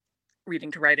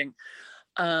reading to writing.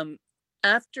 Um,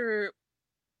 After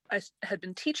had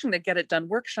been teaching the Get It Done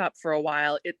workshop for a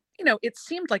while, it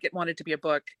seemed like it wanted to be a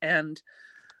book.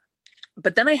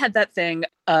 But then I had that thing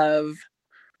of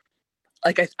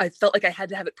like, I felt like I had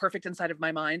to have it perfect inside of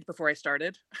my mind before I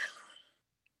started.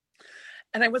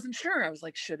 And I wasn't sure. I was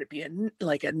like, should it be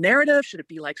like a narrative? Should it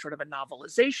be like sort of a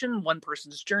novelization, one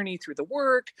person's journey through the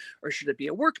work? Or should it be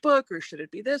a workbook? Or should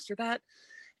it be this or that?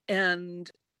 And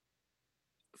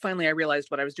finally, I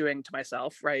realized what I was doing to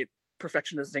myself, right?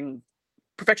 Perfectionism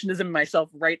myself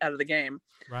right out of the game.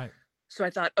 Right. So I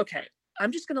thought, okay,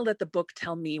 I'm just going to let the book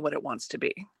tell me what it wants to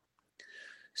be.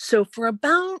 So for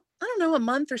about, I don't know, a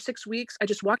month or 6 weeks, I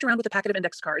just walked around with a packet of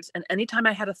index cards. And anytime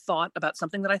I had a thought about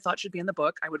something that I thought should be in the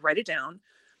book, I would write it down.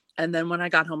 And then when I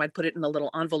got home, I'd put it in a little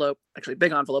envelope, actually a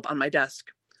big envelope on my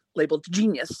desk, labeled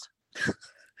Genius.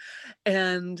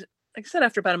 And like I said,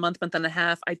 after about a month and a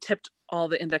half, I tipped all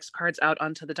the index cards out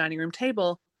onto the dining room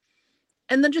table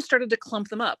and then just started to clump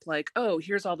them up. Like, oh,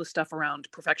 here's all the stuff around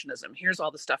perfectionism. Here's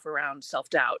all the stuff around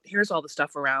self-doubt. Here's all the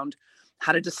stuff around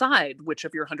how to decide which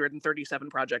of your 137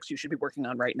 projects you should be working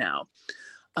on right now.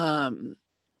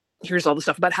 Here's all the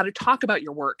stuff about how to talk about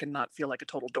your work and not feel like a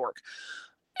total dork.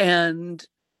 And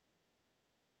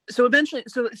so eventually,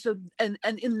 and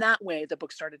in that way, the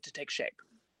book started to take shape.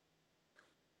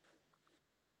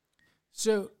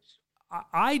 So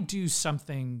I do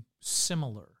something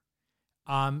similar.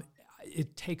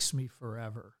 It takes me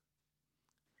forever.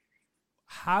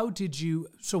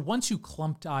 So once you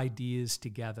clumped ideas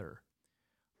together,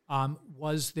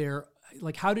 was there,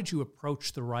 like, how did you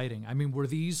approach the writing? I mean, were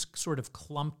these sort of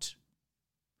clumped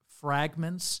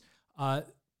fragments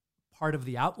part of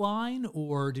the outline,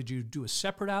 or did you do a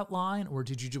separate outline, or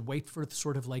did you just wait for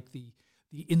sort of like the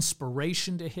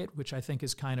inspiration to hit, which I think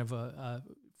is kind of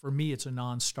for me, it's a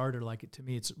non-starter. To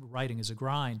me, it's writing is a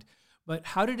grind. But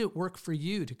how did it work for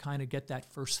you to kind of get that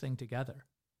first thing together?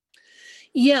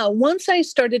 Yeah, once I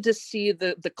started to see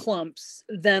the clumps,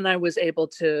 then I was able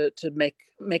to make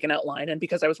an outline. And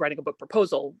because I was writing a book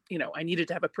proposal, I needed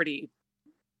to have a pretty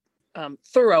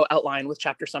thorough outline with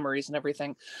chapter summaries and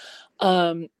everything.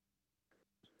 And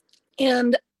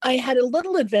I had a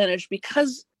little advantage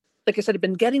because, like I said, I'd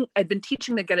been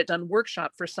teaching the Get It Done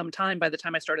workshop for some time by the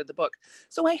time I started the book.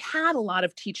 So I had a lot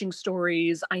of teaching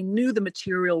stories. I knew the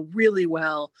material really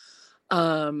well.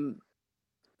 You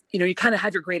kind of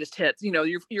have your greatest hits.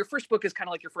 Your first book is kind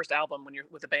of like your first album when you're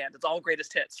with a band. It's all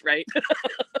greatest hits, right?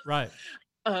 Right.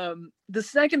 The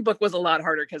second book was a lot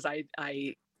harder because I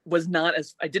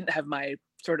didn't have my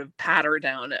sort of patter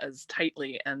down as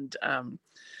tightly, and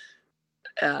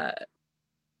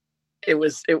it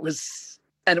was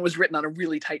written on a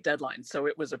really tight deadline, so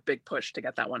it was a big push to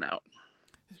get that one out.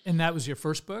 And that was your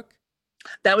first book?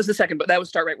 That was the second book. That was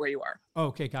Start Right Where You Are. Oh,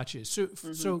 okay, gotcha. So,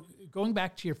 So going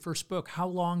back to your first book, how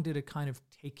long did it kind of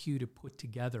take you to put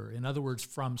together? In other words,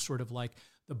 from sort of like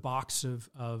the box of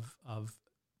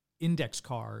index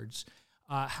cards,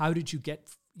 how did you get,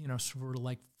 sort of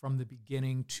like from the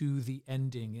beginning to the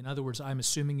ending? In other words, I'm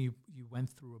assuming you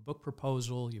went through a book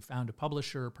proposal, you found a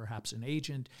publisher, perhaps an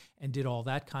agent, and did all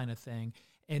that kind of thing.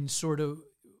 And sort of,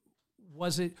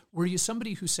 were you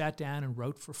somebody who sat down and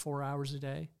wrote for 4 hours a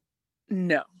day?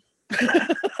 No.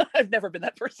 I've never been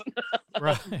that person.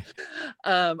 Right.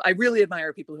 I really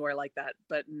admire people who are like that,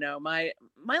 but no, my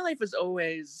life is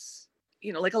always,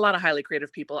 like a lot of highly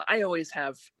creative people, I always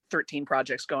have 13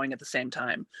 projects going at the same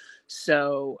time.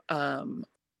 So,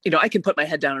 I can put my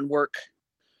head down and work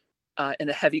in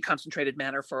a heavy, concentrated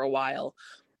manner for a while.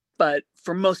 But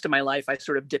for most of my life, I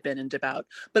sort of dip in and dip out.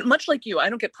 But much like you, I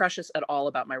don't get precious at all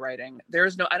about my writing.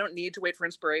 I don't need to wait for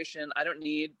inspiration. I don't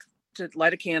need to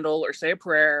light a candle or say a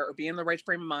prayer or be in the right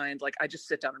frame of mind. Like, I just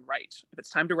sit down and write. If it's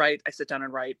time to write, I sit down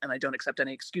and write, and I don't accept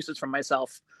any excuses from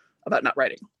myself about not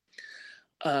writing.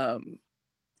 How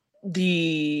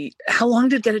long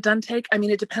did Get It Done take? I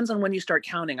mean, it depends on when you start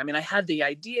counting. I mean, I had the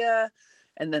idea,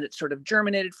 and then it sort of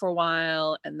germinated for a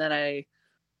while. And then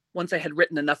once I had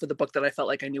written enough of the book that I felt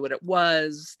like I knew what it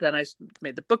was, then I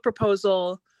made the book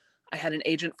proposal. I had an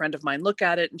agent friend of mine look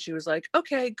at it, and she was like,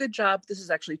 okay, good job. This is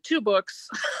actually 2 books.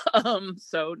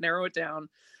 So narrow it down.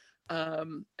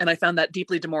 And I found that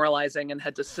deeply demoralizing and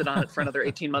had to sit on it for another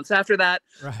 18 months after that.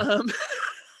 Right.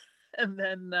 And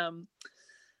then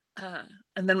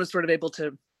was sort of able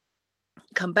to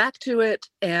come back to it.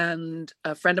 And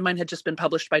a friend of mine had just been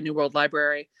published by New World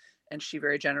Library, and she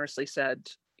very generously said,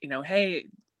 hey,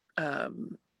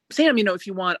 Sam, if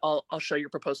you want, I'll show your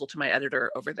proposal to my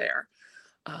editor over there.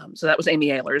 So that was Amy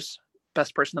Ehlers,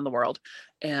 best person in the world.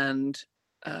 And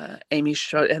Amy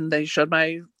they showed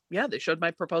my yeah, they showed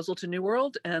my proposal to New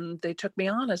World and they took me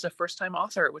on as a first-time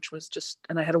author, which was just,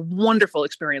 and I had a wonderful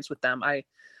experience with them. I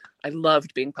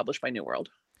loved being published by New World.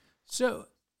 So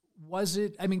was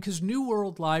it, I mean, because New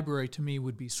World Library to me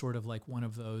would be sort of like one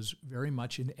of those very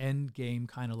much an end game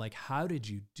kind of like, how did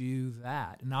you do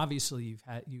that? And obviously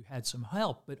you had some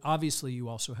help, but obviously you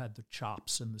also had the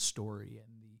chops and the story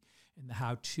and the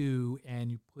how to, and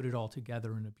you put it all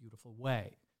together in a beautiful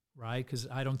way, right? Because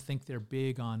I don't think they're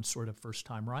big on sort of first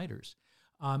time writers.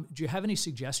 Do you have any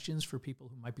suggestions for people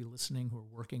who might be listening who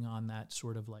are working on that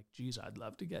sort of like, geez, I'd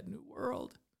love to get New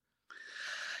World?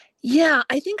 Yeah,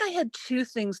 I think I had two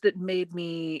things that made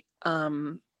me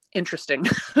interesting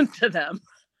to them.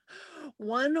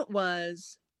 One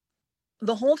was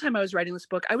the whole time I was writing this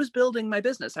book, I was building my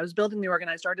business. I was building the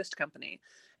Organized Artist Company,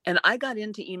 and I got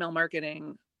into email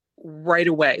marketing right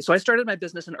away. So I started my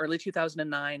business in early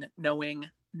 2009, knowing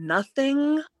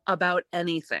nothing about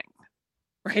anything.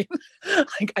 Right?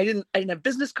 Like I didn't have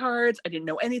business cards. I didn't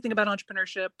know anything about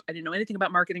entrepreneurship. I didn't know anything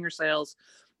about marketing or sales,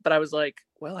 but I was like,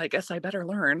 well, I guess I better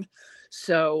learn.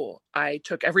 So I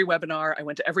took every webinar. I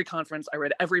went to every conference. I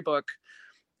read every book.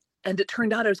 And it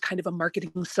turned out I was kind of a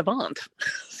marketing savant.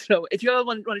 So if you all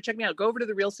want to check me out, go over to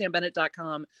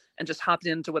therealsambennett.com and just hop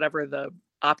into whatever the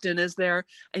opt-in is there.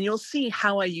 And you'll see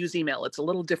how I use email. It's a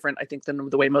little different, I think, than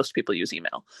the way most people use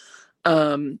email.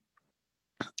 And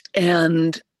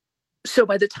so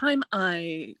by the time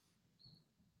I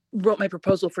wrote my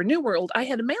proposal for New World, I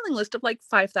had a mailing list of like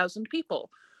 5,000 people,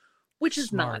 which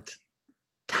is not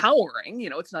towering.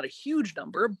 It's not a huge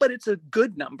number, but it's a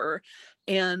good number.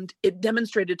 And it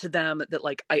demonstrated to them that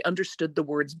like I understood the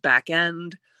words back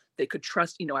end. They could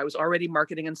trust, I was already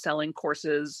marketing and selling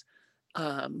courses.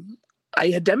 I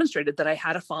had demonstrated that I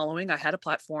had a following, I had a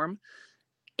platform.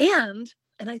 And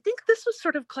I think this was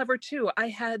sort of clever too. I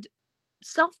had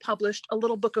self-published a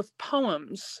little book of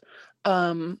poems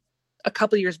a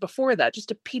couple of years before that,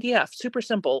 just a PDF, super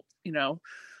simple,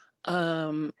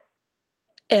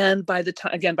 and by the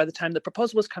time the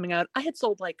proposal was coming out, I had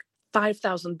sold like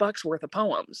 $5,000 worth of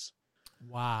poems.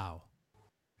 Wow.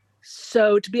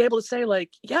 So to be able to say like,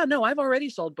 yeah, no, I've already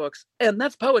sold books, and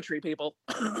that's poetry, people.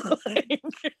 Like,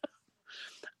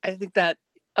 I think that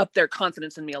upped their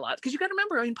confidence in me a lot, because you got to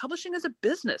remember, I mean, publishing is a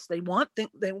business. They want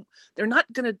they're not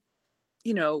going to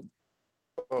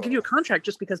give you a contract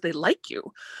just because they like you.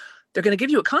 They're going to give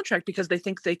you a contract because they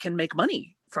think they can make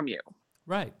money from you.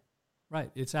 Right.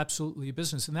 It's absolutely a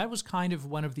business. And that was kind of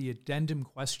one of the addendum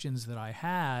questions that I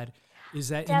had, is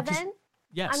that... Devin?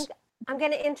 Yes. I'm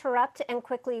going to interrupt and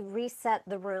quickly reset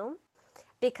the room,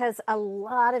 because a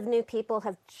lot of new people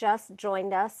have just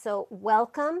joined us. So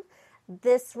welcome.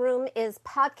 This room is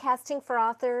Podcasting for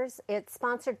Authors. It's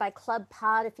sponsored by Club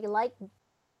Pod. If you like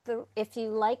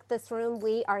this room,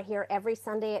 we are here every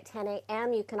Sunday at 10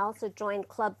 a.m. You can also join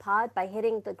Club Pod by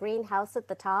hitting the green house at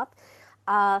the top.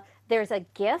 There's a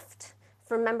gift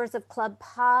for members of Club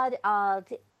Pod, a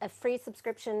free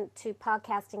subscription to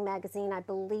Podcasting Magazine. I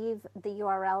believe the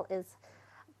URL is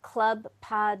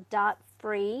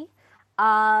clubpod.free.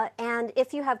 And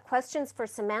if you have questions for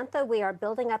Samantha, we are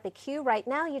building up a queue right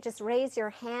now. You just raise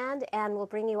your hand and we'll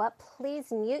bring you up. Please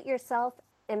mute yourself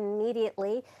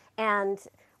immediately. And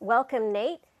welcome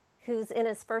Nate, who's in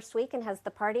his first week and has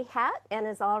the party hat and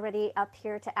is already up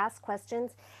here to ask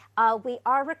questions. We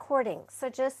are recording, so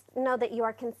just know that you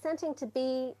are consenting to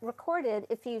be recorded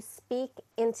if you speak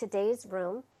in today's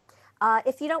room.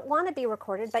 If you don't want to be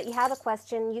recorded, but you have a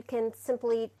question, you can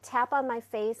simply tap on my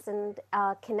face and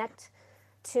connect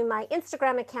to my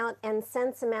Instagram account and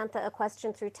send Samantha a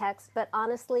question through text. But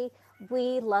honestly,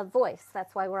 we love voice.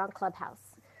 That's why we're on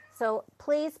Clubhouse. So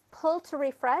please pull to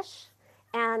refresh.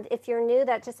 And if you're new,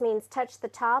 that just means touch the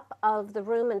top of the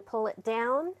room and pull it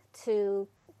down to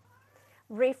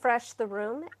refresh the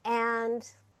room. And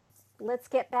let's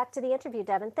get back to the interview,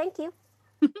 Devin. Thank you.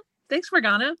 Thanks,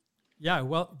 Morgana. Yeah,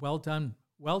 well done.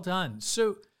 Well done.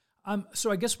 So I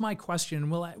guess my question,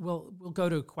 we'll go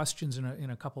to questions in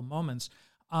a couple moments.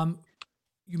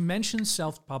 You mentioned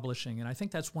self-publishing, and I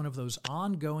think that's one of those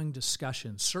ongoing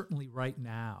discussions, certainly right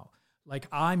now. Like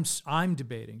I'm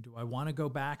debating, do I want to go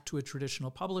back to a traditional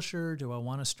publisher? Do I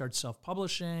want to start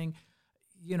self-publishing?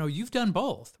 You've done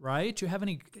both, right? Do you have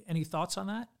any thoughts on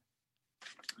that?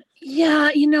 Yeah,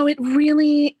 it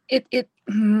really, it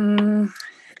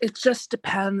just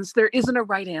depends. There isn't a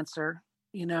right answer,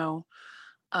 and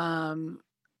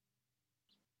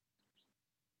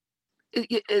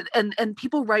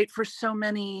people write for so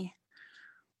many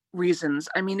reasons.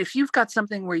 I mean, if you've got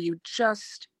something where you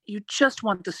just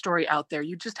want the story out there,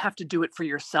 you just have to do it for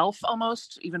yourself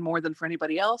almost, even more than for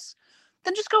anybody else,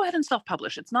 then just go ahead and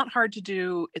self-publish. It's not hard to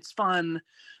do. It's fun.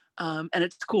 And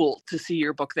it's cool to see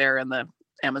your book there in the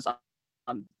Amazon,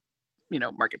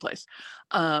 marketplace.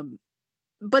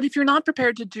 But if you're not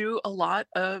prepared to do a lot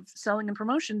of selling and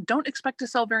promotion, don't expect to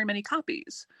sell very many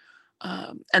copies.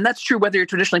 And that's true whether you're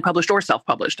traditionally published or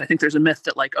self-published. I think there's a myth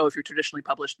that if you're traditionally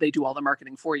published, they do all the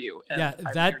marketing for you. And yeah,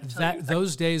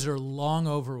 those days are long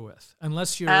over with,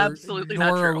 unless you're absolutely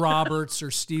Nora Roberts or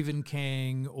Stephen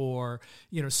King or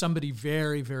somebody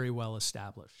very, very well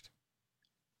established.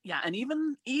 Yeah, and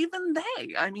even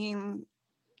they, I mean,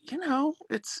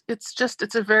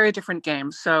 it's a very different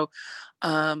game. So,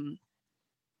 but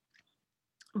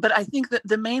I think that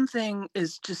the main thing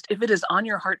is just, if it is on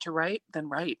your heart to write, then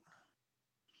write.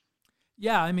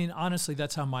 Yeah, I mean, honestly,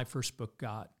 that's how my first book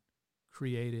got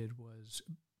created, was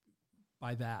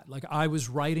by that. Like, I was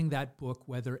writing that book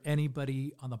whether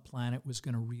anybody on the planet was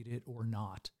going to read it or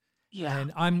not. Yeah.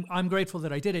 And I'm grateful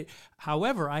that I did it.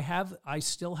 However, I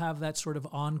still have that sort of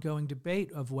ongoing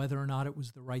debate of whether or not it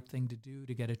was the right thing to do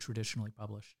to get it traditionally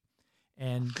published.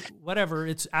 And whatever,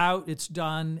 it's out, it's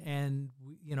done, and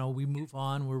we move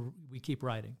on. We keep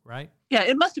writing, right? Yeah,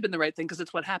 it must have been the right thing because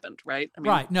it's what happened, right? I mean,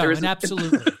 right. No, and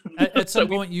absolutely. At some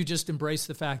point, you just embrace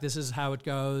the fact this is how it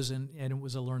goes, and it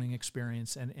was a learning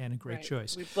experience and a great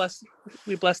choice.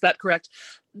 We bless that. Correct.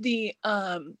 The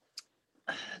other,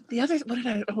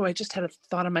 I just had a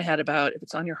thought in my head about if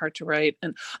it's on your heart to write,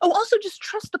 and also just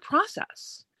trust the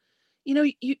process.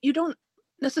 You don't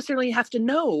necessarily have to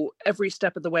know every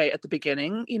step of the way at the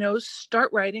beginning. Start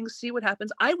writing, see what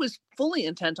happens. I was fully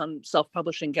intent on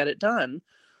self-publishing, get it done,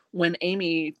 when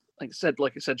Amy, like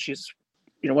I said, she's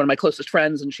one of my closest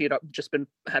friends, and she had just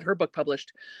had her book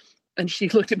published, and she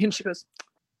looked at me and she goes,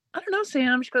 "I don't know,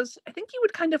 Sam." She goes, "I think you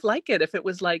would kind of like it if it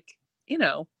was like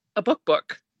a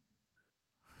book."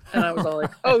 And I was all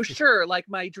like, "Oh, sure, like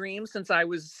my dream since I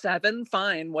was 7,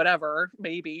 fine, whatever,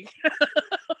 maybe."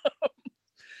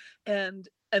 And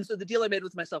so the deal I made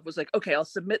with myself was like, okay, I'll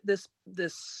submit this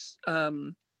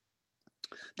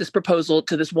proposal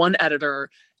to this one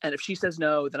editor, and if she says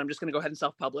no, then I'm just going to go ahead and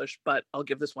self-publish, but I'll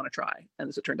give this one a try. And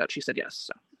as it turned out, she said yes.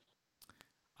 So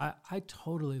I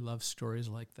totally love stories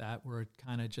like that, where it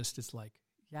kind of just is like,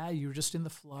 yeah, you're just in the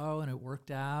flow and it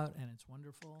worked out and it's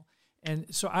wonderful.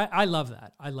 And so I love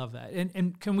that. I love that.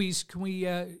 And can we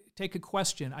take a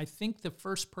question? I think the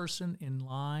first person in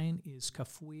line is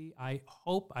Kafui. I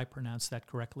hope I pronounced that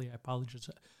correctly. I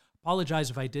apologize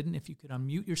if I didn't. If you could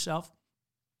unmute yourself.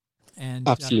 And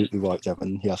absolutely right,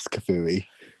 Devin. Yes, Kafui.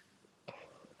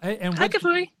 Hi,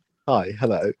 Kafui. Hi,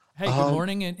 hello. Hey, good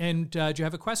morning. And do you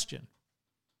have a question?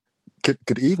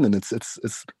 Good evening.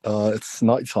 It's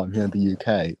nighttime here in the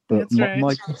UK. But That's right.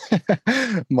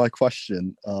 my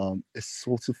question is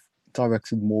sort of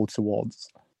directed more towards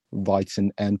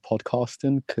writing and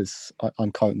podcasting, because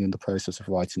I'm currently in the process of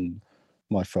writing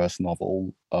my first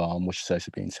novel, which is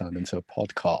also being turned into a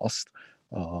podcast.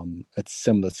 It's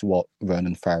similar to what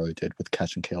Ronan Farrow did with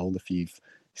Catch and Kill, if you've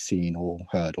seen or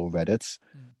heard or read it.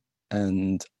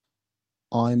 And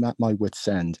I'm at my wit's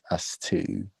end as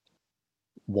to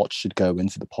what should go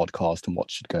into the podcast and what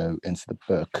should go into the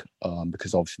book,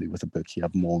 because obviously with a book you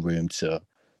have more room to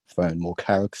throw in more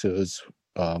characters.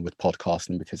 With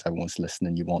podcasting, because everyone's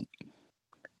listening, you want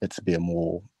it to be a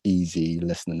more easy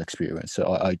listening experience.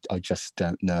 So I just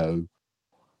don't know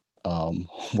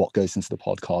what goes into the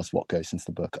podcast, what goes into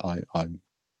the book. I'm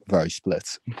very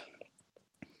split.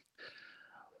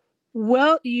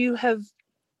 Well, you have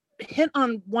hit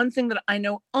on one thing that I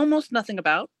know almost nothing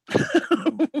about,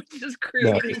 which is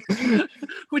creating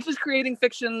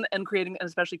fiction and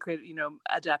especially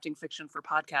adapting fiction for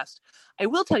podcast. I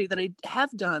will tell you that I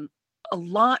have done a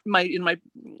lot. I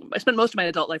spent most of my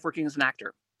adult life working as an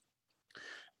actor,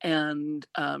 and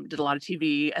did a lot of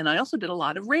TV, and I also did a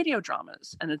lot of radio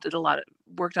dramas, and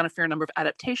worked on a fair number of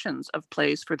adaptations of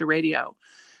plays for the radio,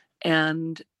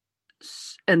 and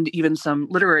even some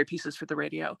literary pieces for the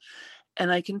radio.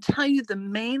 And I can tell you the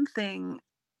main thing,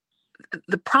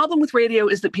 the problem with radio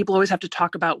is that people always have to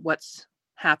talk about what's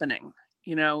happening,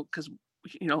 because,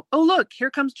 oh, look,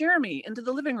 here comes Jeremy into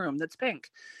the living room that's pink,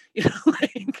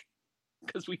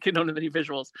 because we don't have any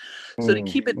visuals. So to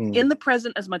keep it in the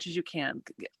present as much as you can,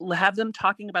 have them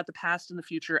talking about the past and the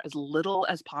future as little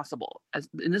as possible,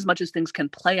 in as much as things can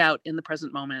play out in the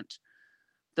present moment,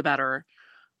 the better.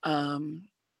 And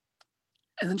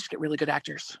then just get really good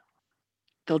actors.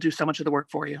 They'll do so much of the work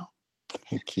for you.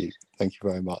 Thank you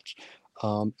very much.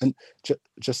 And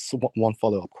just one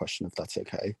follow-up question, if that's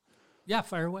okay. Yeah,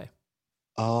 fire away.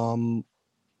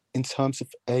 In terms of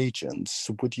agents,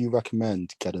 would you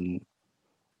recommend getting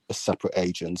a separate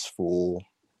agent for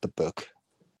the book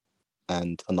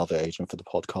and another agent for the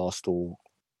podcast, or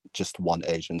just one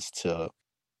agent to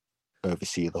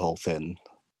oversee the whole thing.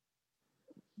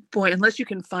 Boy, unless you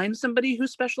can find somebody who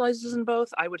specializes in both,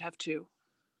 I would have two.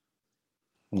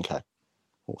 Okay,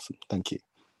 awesome. Thank you.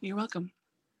 You're welcome.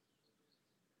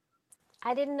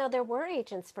 I didn't know there were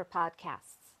agents for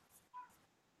podcasts.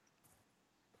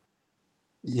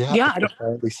 Yeah,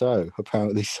 apparently so.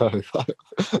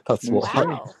 That's what.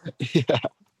 Wow. Yeah.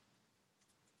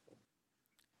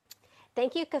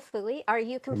 Thank you, Kafui. Are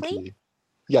you complete? Thank you.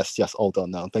 Yes, all done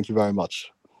now. Thank you very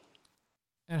much.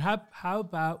 And how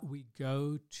about we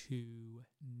go to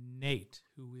Nate,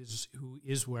 who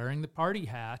is wearing the party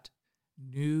hat,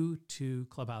 new to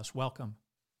Clubhouse. Welcome.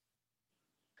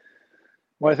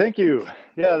 Well, thank you.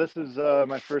 Yeah, this is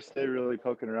my first day really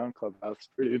poking around Clubhouse.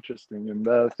 Pretty interesting, and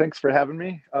thanks for having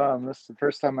me. This is the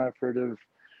first time I've heard of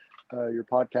your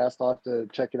podcast. I'll have to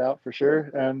check it out for sure,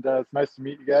 and it's nice to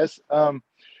meet you guys.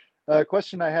 A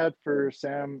question I had for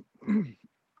Sam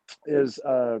is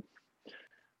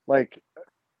like,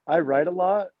 I write a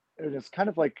lot, and it's kind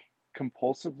of like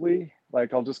compulsively.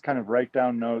 Like, I'll just kind of write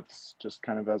down notes just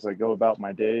kind of as I go about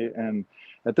my day. And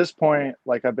at this point,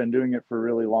 like, I've been doing it for a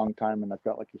really long time, and I've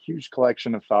got like a huge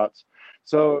collection of thoughts.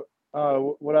 So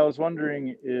what I was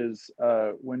wondering is,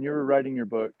 when you were writing your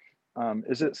book,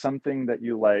 is it something that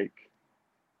you like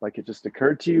it just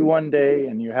occurred to you one day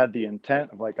and you had the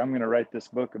intent of like, I'm going to write this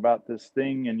book about this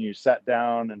thing, and you sat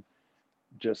down and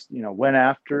just, went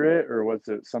after it? Or was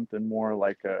it something more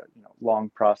like a long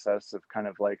process of kind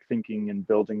of like thinking and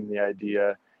building the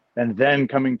idea and then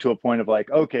coming to a point of like,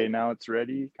 okay, now it's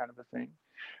ready, kind of a thing?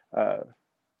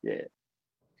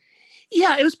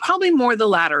 Yeah, it was probably more the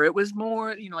latter. It was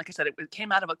more, like I said, it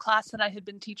came out of a class that I had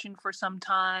been teaching for some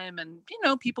time. And,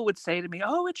 people would say to me,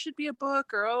 oh, it should be a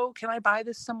book, or, oh, can I buy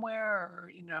this somewhere?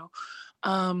 Or,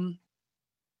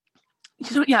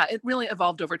 so yeah, it really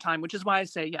evolved over time, which is why I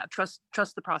say, yeah, trust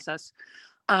the process.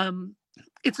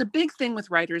 It's a big thing with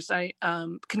writers. First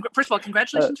of all,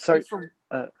 congratulations. Sorry,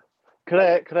 could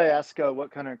I ask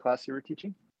what kind of class you were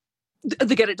teaching?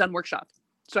 The Get It Done workshop.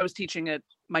 So I was teaching it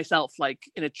myself, like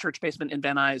in a church basement in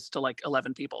Van Nuys to like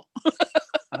 11 people.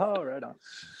 Oh, right on.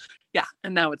 Yeah.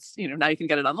 And now it's, now you can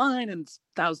get it online, and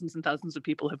thousands and thousands of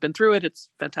people have been through it. It's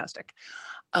fantastic.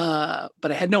 But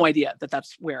I had no idea that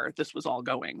that's where this was all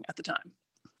going at the time.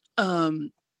 I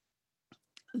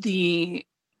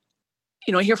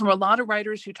hear from a lot of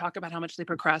writers who talk about how much they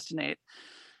procrastinate,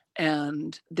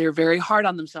 and they're very hard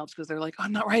on themselves because they're like, oh,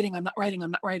 I'm not writing. And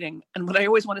what I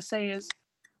always want to say is,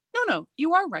 no,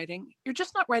 you are writing. You're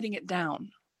just not writing it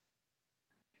down.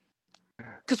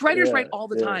 Because writers write all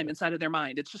the time inside of their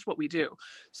mind. It's just what we do.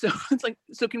 So it's like,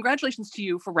 so congratulations to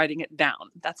you for writing it down.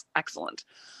 That's excellent.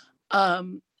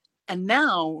 And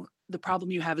now the problem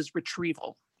you have is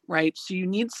retrieval, right? So you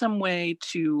need some way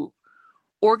to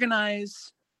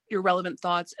organize your relevant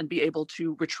thoughts and be able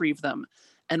to retrieve them.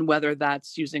 And whether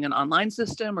that's using an online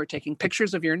system or taking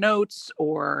pictures of your notes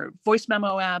or voice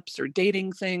memo apps or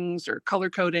dating things or color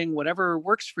coding, whatever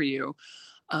works for you.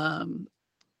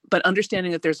 But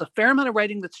understanding that there's a fair amount of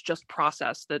writing that's just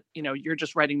process, that, you're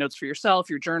just writing notes for yourself,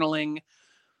 you're journaling,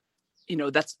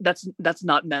 that's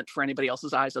not meant for anybody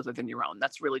else's eyes other than your own.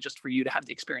 That's really just for you to have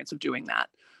the experience of doing that.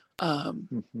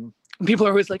 People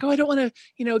are always like, oh, I don't want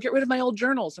to, get rid of my old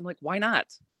journals. I'm like, why not?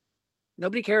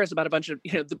 Nobody cares about a bunch of,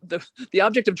 the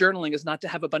object of journaling is not to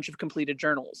have a bunch of completed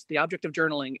journals. The object of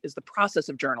journaling is the process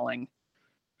of journaling.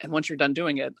 And once you're done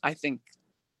doing it, I think,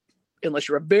 unless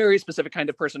you're a very specific kind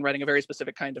of person writing a very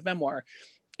specific kind of memoir,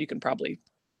 you can probably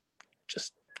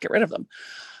just get rid of them.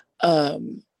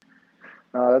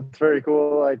 That's very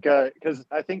cool. Like, because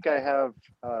I think I have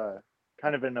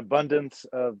kind of an abundance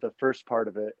of the first part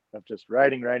of it, of just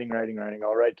writing.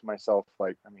 I'll write to myself,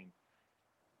 like,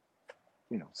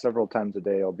 several times a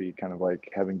day. I'll be kind of like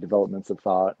having developments of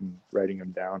thought and writing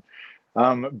them down.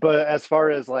 But as far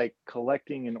as like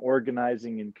collecting and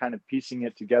organizing and kind of piecing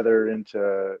it together into,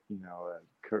 a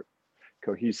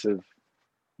cohesive,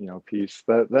 piece,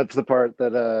 that's the part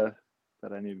that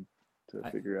I need to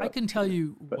figure out. I can tell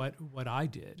you what I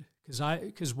did,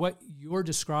 because what you're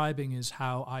describing is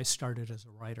how I started as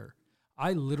a writer.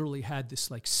 I literally had this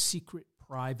like secret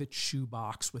private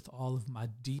shoebox with all of my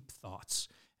deep thoughts,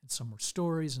 and some were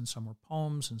stories and some were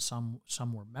poems and some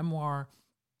were memoir.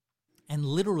 And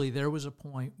literally there was a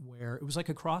point where it was like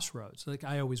a crossroads. Like,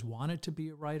 I always wanted to be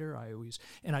a writer.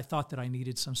 And I thought that I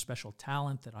needed some special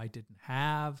talent that I didn't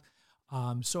have.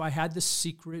 So I had this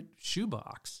secret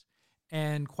shoebox.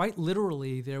 And quite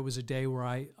literally, there was a day where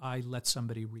I let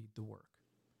somebody read the work.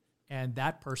 And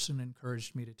that person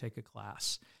encouraged me to take a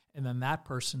class. And then that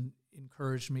person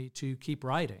encouraged me to keep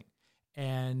writing.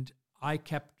 And I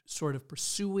kept sort of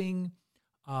pursuing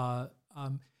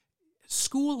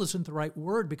school isn't the right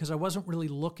word because I wasn't really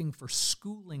looking for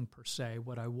schooling per se.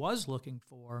 What I was looking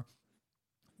for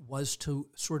was to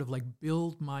sort of like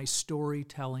build my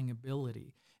storytelling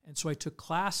ability. And so I took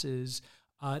classes,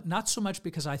 not so much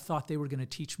because I thought they were going to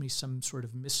teach me some sort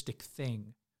of mystic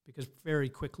thing, because very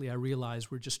quickly I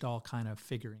realized we're just all kind of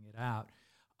figuring it out.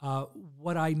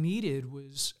 What I needed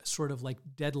was sort of like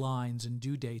deadlines and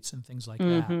due dates and things like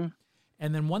that.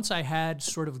 And then once I had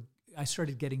I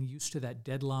started getting used to that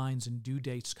deadlines and due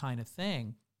dates kind of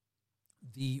thing,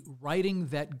 the writing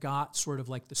that got sort of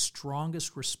like the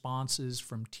strongest responses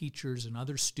from teachers and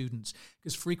other students,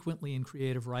 because frequently in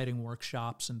creative writing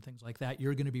workshops and things like that,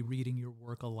 you're going to be reading your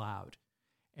work aloud.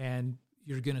 And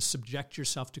you're going to subject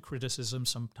yourself to criticism.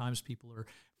 Sometimes people are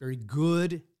very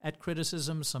good at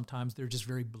criticism. Sometimes they're just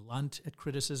very blunt at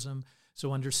criticism.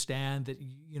 So understand that,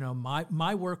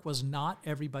 my work was not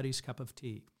everybody's cup of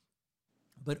tea.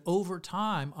 But over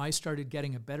time, I started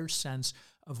getting a better sense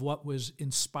of what was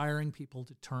inspiring people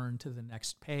to turn to the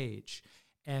next page.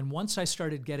 And once I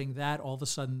started getting that, all of a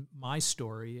sudden, my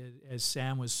story, as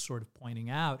Sam was sort of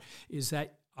pointing out, is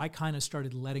that I kind of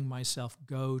started letting myself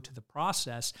go to the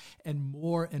process, and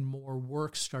more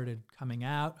work started coming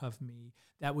out of me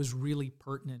that was really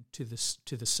pertinent to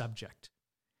the subject.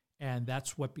 And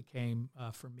that's what became,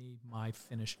 for me, my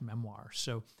finished memoir.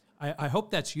 So I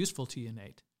hope that's useful to you,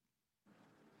 Nate.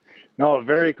 No,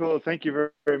 very cool. Thank you very,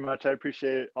 very much. I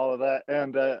appreciate all of that.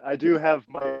 And I do have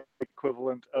my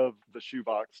equivalent of the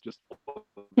shoebox, just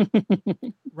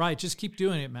right. Just keep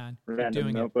doing it, man. Keep random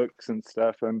doing notebooks and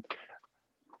stuff. And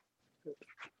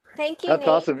Thank you, that's Nate.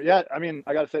 awesome. Yeah, I mean,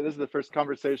 I got to say, this is the first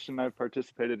conversation I've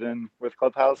participated in with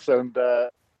Clubhouse, and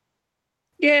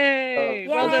Yay!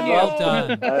 Well done. Yay! Well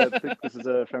done. I think this is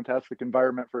a fantastic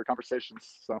environment for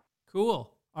conversations. So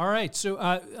Cool. All right. So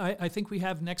I think we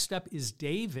have next up is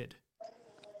David.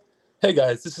 Hey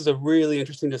guys, this is a really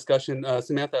interesting discussion.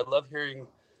 Samantha, I love hearing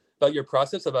about your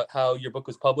process, about how your book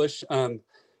was published. And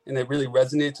it really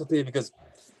resonates with me because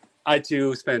I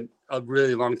too spent a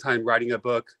really long time writing a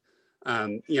book.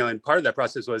 And part of that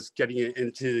process was getting it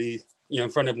into the, in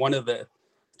front of one of the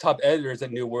top editors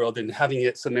at New World and having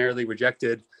it summarily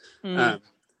rejected,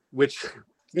 which,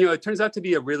 it turns out to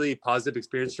be a really positive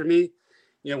experience for me.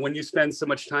 When you spend so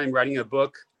much time writing a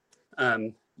book,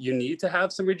 you need to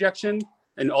have some rejection.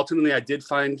 And ultimately, I did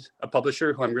find a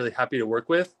publisher who I'm really happy to work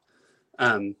with.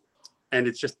 And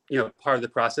it's just, part of the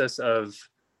process of,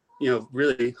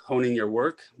 really honing your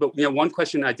work. But, one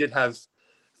question I did have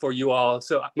for you all.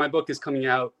 So my book is coming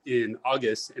out in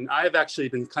August, and I have actually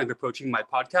been kind of approaching my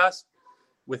podcast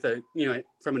with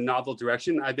from a novel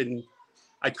direction.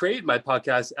 I created my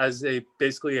podcast as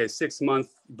basically a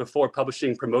 6-month before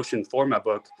publishing promotion for my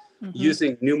book,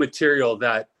 using new material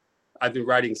that I've been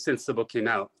writing since the book came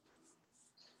out.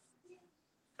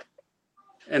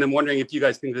 And I'm wondering if you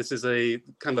guys think this is a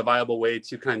kind of a viable way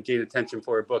to kind of gain attention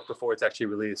for a book before it's actually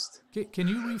released. Can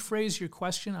you rephrase your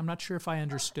question? I'm not sure if I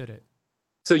understood it.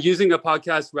 So using a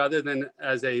podcast rather than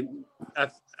as a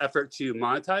effort to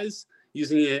monetize,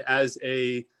 using it as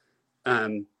a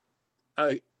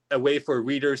way for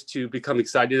readers to become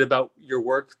excited about your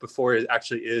work before it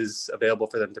actually is available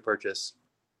for them to purchase.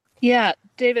 Yeah,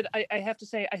 David, I have to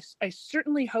say, I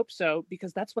certainly hope so,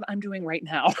 because that's what I'm doing right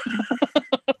now.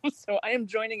 So I am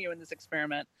joining you in this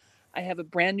experiment. I have a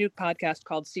brand new podcast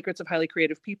called Secrets of Highly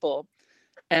Creative People,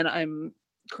 and I'm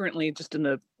currently just in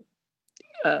the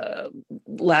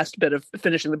last bit of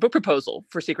finishing the book proposal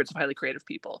for Secrets of Highly Creative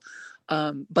People.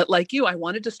 But like you, I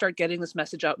wanted to start getting this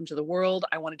message out into the world.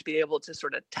 I wanted to be able to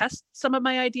sort of test some of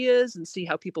my ideas and see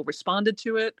how people responded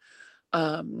to it.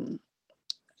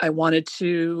 I wanted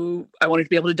to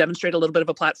be able to demonstrate a little bit of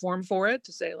a platform for it,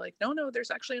 to say like, no,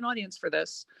 there's actually an audience for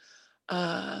this.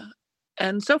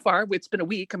 And so far, it's been a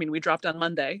week. I mean, we dropped on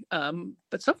Monday,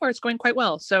 but so far it's going quite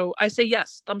well. So I say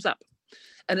yes, thumbs up.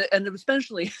 And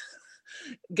especially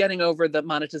getting over the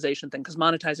monetization thing, because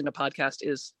monetizing a podcast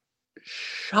is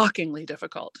shockingly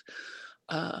difficult.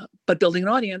 But building an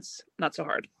audience, not so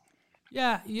hard.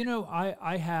 Yeah,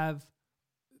 I have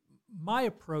my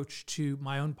approach to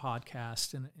my own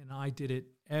podcast, and I did it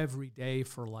every day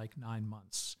for like 9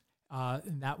 months.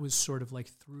 And that was sort of like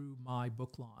through my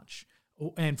book launch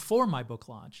and for my book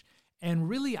launch. And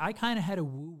really, I kind of had a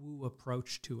woo-woo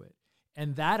approach to it.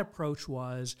 And that approach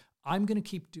was, I'm going to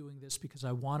keep doing this because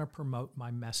I want to promote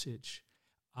my message.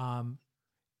 And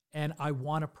I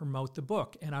want to promote the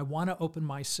book. And I want to open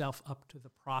myself up to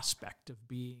the prospect of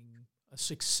being a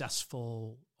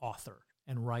successful author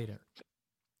and writer.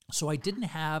 So I didn't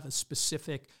have a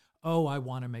specific, I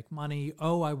want to make money.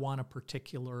 I want a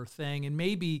particular thing. And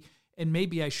maybe and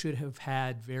maybe I should have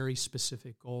had very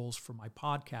specific goals for my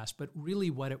podcast, but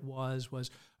really what it was,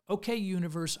 okay,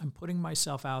 universe, I'm putting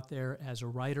myself out there as a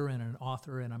writer and an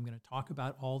author, and I'm going to talk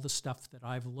about all the stuff that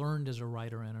I've learned as a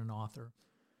writer and an author.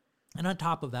 And on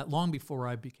top of that, long before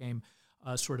I became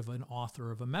sort of an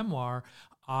author of a memoir,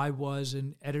 I was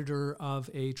an editor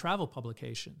of a travel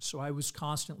publication. So I was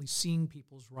constantly seeing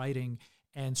people's writing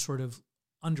and sort of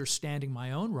understanding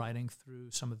my own writing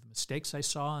through some of the mistakes I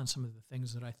saw and some of the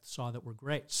things that I saw that were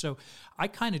great. So I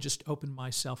kind of just opened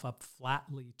myself up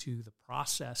flatly to the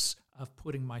process of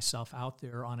putting myself out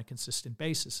there on a consistent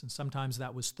basis. And sometimes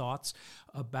that was thoughts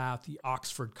about the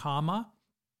Oxford comma,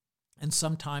 and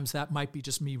sometimes that might be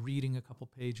just me reading a couple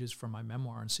pages from my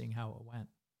memoir and seeing how it went.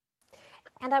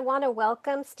 And I want to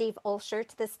welcome Steve Olsher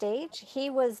to the stage. He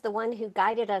was the one who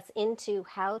guided us into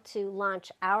how to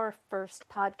launch our first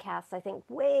podcast, I think,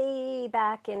 way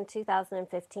back in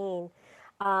 2015.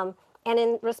 And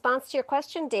in response to your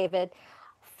question, David,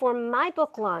 for my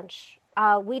book launch,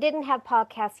 we didn't have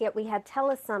podcasts yet. We had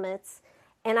telesummits,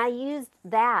 and I used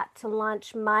that to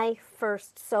launch my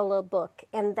first solo book.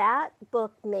 And that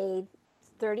book made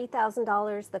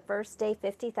 $30,000 the first day,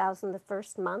 $50,000 the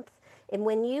first month. And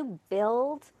when you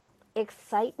build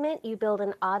excitement, you build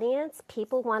an audience,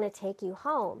 people want to take you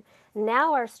home.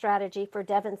 Now our strategy for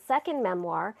Devin's second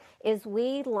memoir is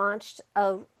we launched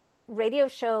a radio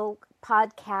show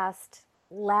podcast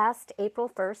last April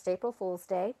 1st, April Fool's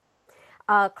Day,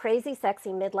 Crazy Sexy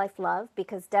Midlife Love,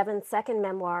 because Devin's second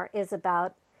memoir is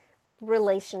about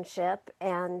relationship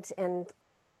and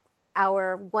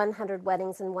our 100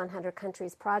 Weddings in 100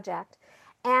 Countries project.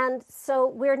 And so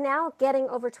we're now getting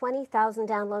over 20,000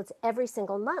 downloads every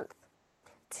single month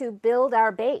to build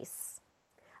our base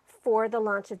for the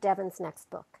launch of Devin's next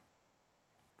book.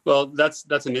 Well,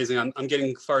 that's amazing. I'm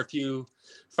getting far fewer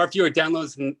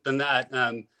downloads than that.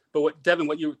 But Devin,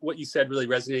 what you said really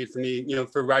resonated for me. You know,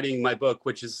 for writing my book,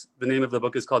 which is the name of the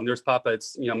book is called Nurse Papa.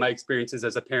 It's, you know, my experiences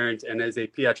as a parent and as a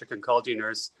pediatric oncology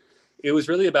nurse. It was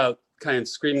really about kind of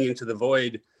screaming into the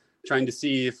void, trying to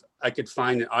see if I could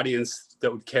find an audience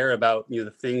that would care about, you know,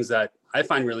 the things that I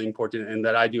find really important and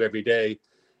that I do every day.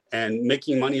 And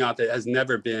making money off it has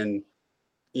never been,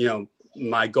 you know,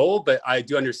 my goal. But I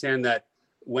do understand that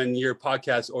when your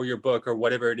podcast or your book or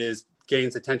whatever it is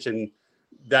gains attention,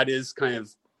 that is kind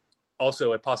of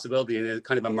also a possibility and it's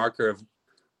kind of a marker of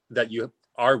that you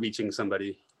are reaching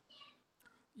somebody.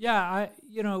 Yeah,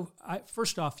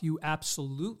 first off, you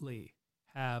absolutely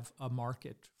have a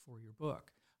market for your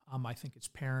book. I think it's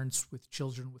parents with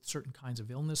children with certain kinds of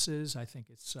illnesses. I think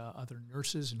it's other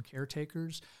nurses and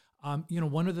caretakers.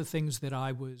 One of the things that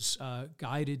I was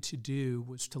guided to do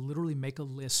was to literally make a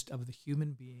list of the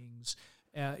human beings,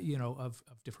 of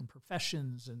different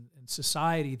professions and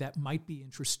society that might be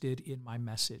interested in my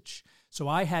message. So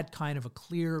I had kind of a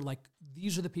clear,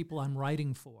 these are the people I'm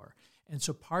writing for. And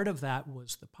so part of that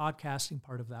was the podcasting,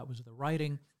 part of that was the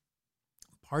writing,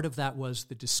 part of that was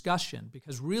the discussion,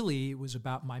 because really it was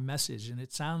about my message. And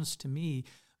it sounds to me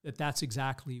that that's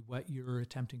exactly what you're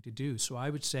attempting to do. So I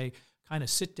would say kind of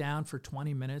sit down for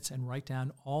 20 minutes and write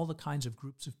down all the kinds of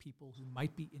groups of people who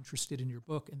might be interested in your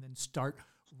book, and then start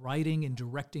writing and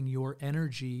directing your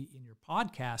energy in your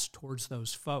podcast towards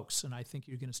those folks. And I think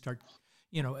you're going to start,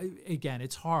 again,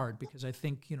 it's hard because I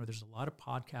think, there's a lot of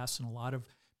podcasts and a lot of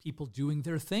people doing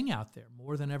their thing out there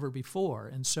more than ever before.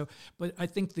 And so, but I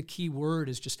think the key word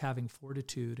is just having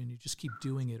fortitude, and you just keep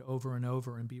doing it over and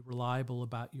over and be reliable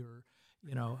about your,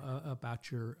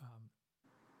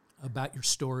 about your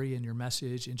story and your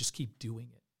message, and just keep doing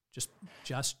it.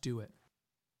 Just do it.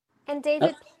 And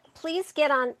David, please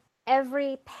get on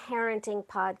every parenting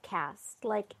podcast.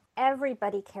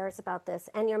 Everybody cares about this,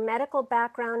 and your medical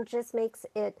background just makes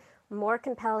it more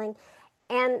compelling.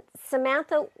 And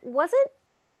Samantha, wasn't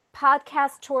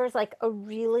podcast tours a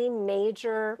really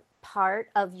major part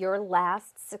of your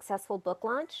last successful book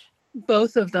launch?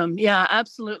 Both of them. Yeah,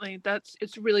 absolutely.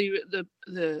 It's really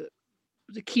the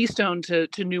keystone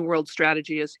to New World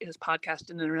strategy is podcast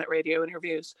and internet radio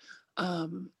interviews.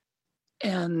 And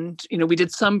we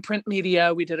did some print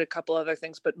media, we did a couple other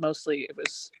things, but mostly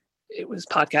it was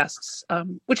podcasts,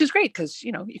 which is great because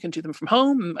you can do them from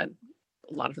home, and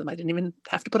a lot of them I didn't even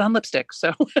have to put on lipstick.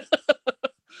 So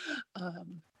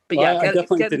but yeah, I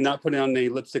definitely did not put on any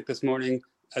lipstick this morning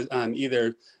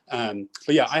either. But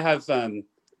yeah,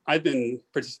 I've been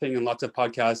participating in lots of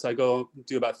podcasts. I go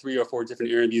do about 3 or 4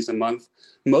 different interviews a month.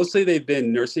 Mostly they've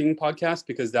been nursing podcasts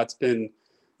because that's been,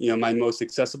 my most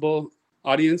accessible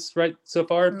audience right so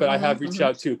far. But I have reached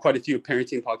out to quite a few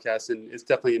parenting podcasts, and it's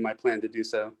definitely in my plan to do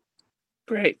so.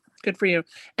 Great. Good for you.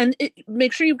 And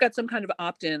make sure you've got some kind of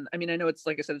opt-in. I mean, I know it's,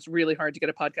 like I said, it's really hard to get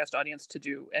a podcast audience to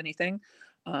do anything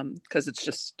because it's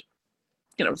just,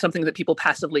 something that people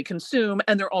passively consume.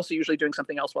 And they're also usually doing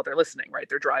something else while they're listening, right?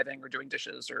 They're driving or doing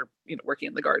dishes or, working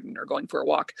in the garden or going for a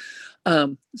walk.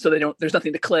 So there's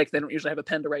nothing to click. They don't usually have a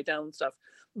pen to write down stuff.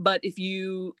 But if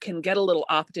you can get a little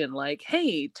opt-in, like,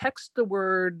 hey, text the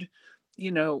word,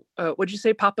 what'd you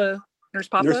say, Papa? Nurse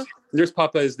Papa? Nurse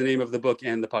Papa is the name of the book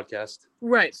and the podcast.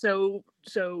 Right. So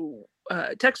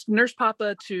text Nurse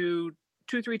Papa to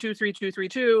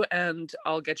 2323232 and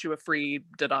I'll get you a free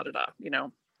da-da-da-da,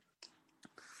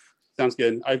 Sounds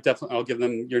good. I'll give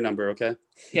them your number, okay?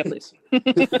 Yeah, please.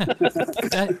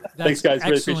 Thanks, guys. Really Excellent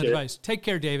appreciate advice. Take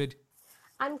care, David.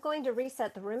 I'm going to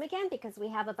reset the room again because we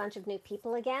have a bunch of new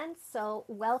people again. So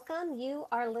welcome. You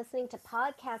are listening to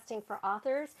Podcasting for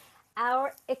Authors.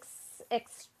 Our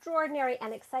extraordinary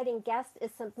and exciting guest is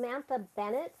Samantha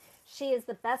Bennett. She is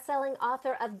the best-selling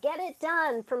author of Get It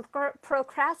Done, From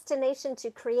Procrastination to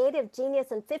Creative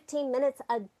Genius in 15 Minutes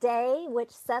a Day,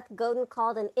 which Seth Godin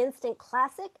called an instant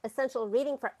classic, essential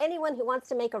reading for anyone who wants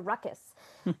to make a ruckus.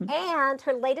 And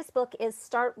her latest book is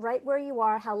Start Right Where You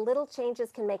Are, How Little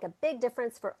Changes Can Make a Big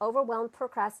Difference for Overwhelmed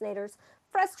Procrastinators,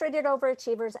 Frustrated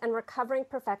Overachievers, and Recovering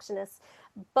Perfectionists,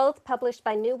 both published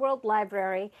by New World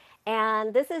Library.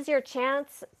 And this is your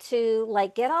chance to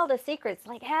get all the secrets.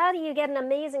 How do you get an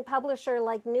amazing publisher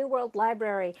like New World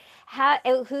Library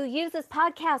who uses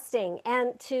podcasting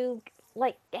and to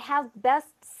have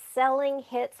best-selling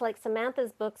hits like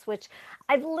Samantha's books, which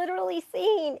I've literally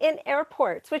seen in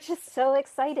airports, which is so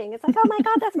exciting. It's like, oh my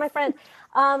God, that's my friend.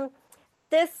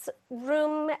 This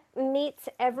room meets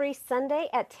every Sunday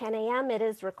at 10 a.m. It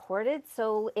is recorded.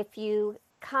 So if you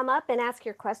come up and ask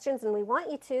your questions, and we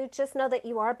want you to, just know that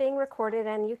you are being recorded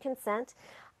and you consent.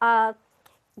 The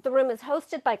room is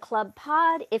hosted by Club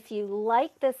Pod. If you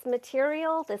like this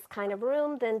material, this kind of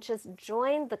room, then just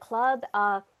join the club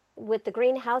with the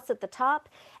greenhouse at the top.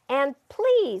 And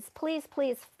please, please,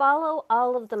 please follow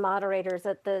all of the moderators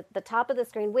at the top of the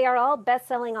screen. We are all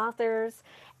best-selling authors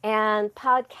and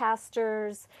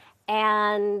podcasters,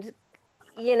 and,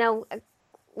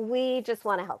 we just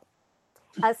want to help.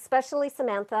 Especially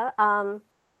Samantha.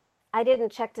 I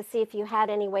didn't check to see if you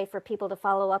had any way for people to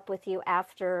follow up with you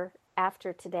after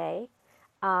today.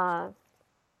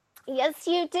 Yes,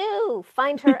 you do.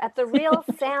 Find her at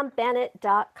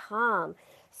therealsambennett.com.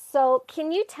 So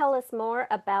can you tell us more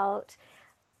about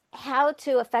how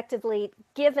to effectively,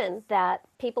 given that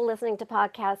people listening to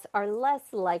podcasts are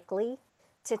less likely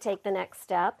to take the next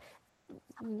step,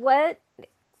 and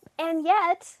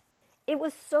yet it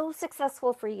was so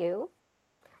successful for you.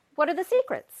 What are the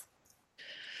secrets?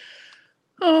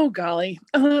 Oh, golly.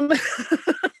 What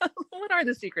are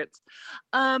the secrets?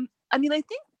 I think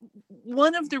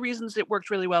one of the reasons it worked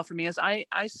really well for me is I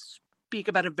speak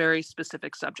about a very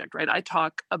specific subject, right? I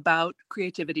talk about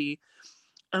creativity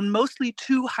and mostly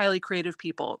to highly creative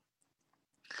people.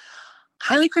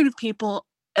 Highly creative people,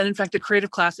 and in fact, the creative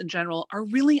class in general, are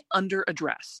really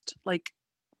under-addressed.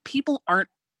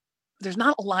 There's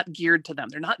not a lot geared to them.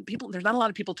 There's not a lot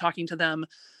of people talking to them.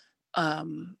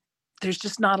 There's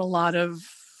just not a lot of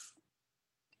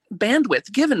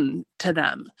bandwidth given to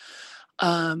them,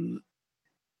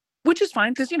 which is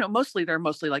fine because, they're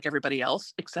mostly like everybody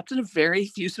else, except in a very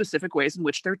few specific ways in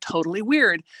which they're totally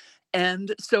weird.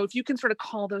 And so if you can sort of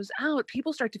call those out,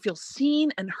 people start to feel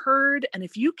seen and heard. And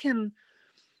if you can,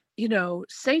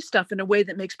 say stuff in a way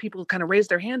that makes people kind of raise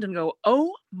their hand and go,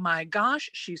 oh my gosh,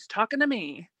 she's talking to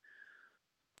me.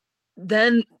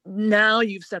 Then now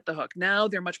you've set the hook. Now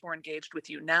they're much more engaged with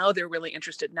you. Now they're really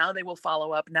interested. Now they will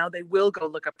follow up. Now they will go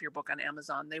look up your book on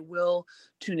Amazon. They will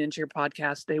tune into your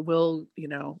podcast. They will,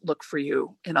 look for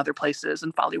you in other places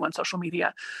and follow you on social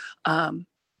media.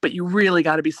 But you really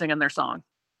got to be singing their song.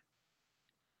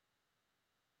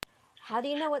 How do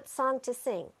you know what song to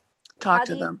sing? Talk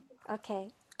to them.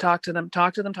 Okay. Talk to them.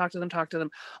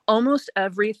 Almost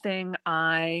everything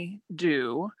I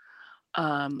do,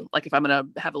 like if I'm going to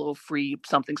have a little free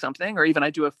something, or even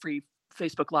I do a free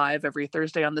Facebook Live every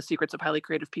Thursday on the Secrets of Highly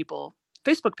Creative People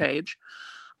Facebook page.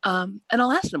 And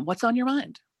I'll ask them, what's on your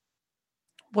mind?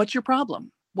 What's your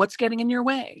problem? What's getting in your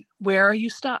way? Where are you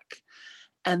stuck?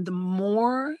 And the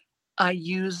more I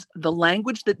use the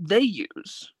language that they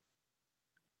use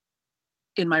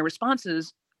in my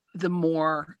responses, the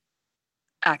more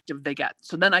active they get.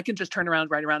 So then I can just turn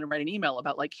around, write an email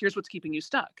about here's what's keeping you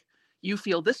stuck. You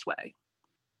feel this way.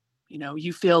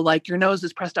 You feel like your nose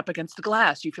is pressed up against the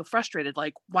glass. You feel frustrated.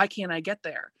 Why can't I get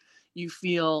there? You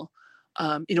feel,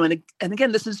 and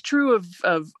again, this is true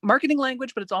of marketing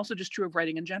language, but it's also just true of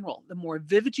writing in general. The more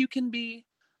vivid you can be,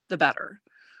 the better.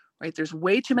 right? There's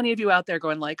way too many of you out there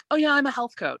going like, oh yeah, I'm a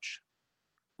health coach.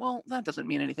 Well, that doesn't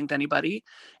mean anything to anybody.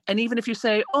 And even if you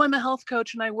say, oh, I'm a health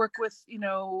coach and I work with,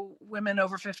 women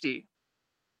over 50.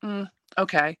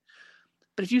 Okay.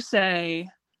 But if you say,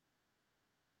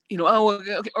 oh,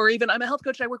 okay, or even I'm a health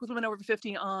coach, I work with women over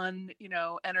 50 on,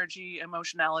 energy,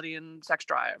 emotionality, and sex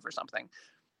drive or something.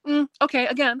 Okay.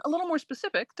 Again, a little more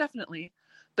specific, definitely.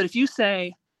 But if you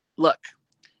say, look,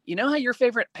 you know how your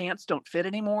favorite pants don't fit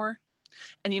anymore?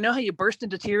 And you know how you burst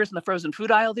into tears in the frozen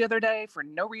food aisle the other day for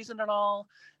no reason at all?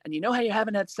 And you know how you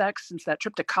haven't had sex since that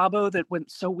trip to Cabo that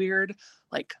went so weird?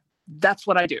 Like, that's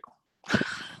what I do.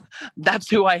 That's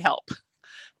who I help.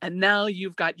 And now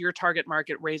you've got your target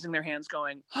market raising their hands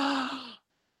going,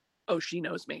 oh, she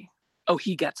knows me. Oh,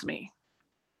 he gets me.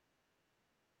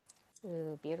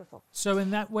 Ooh, beautiful. So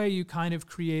in that way, you kind of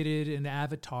created an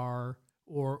avatar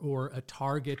or a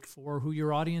target for who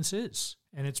your audience is.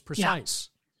 And it's precise,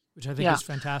 which I think is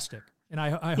fantastic. And I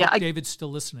hope David's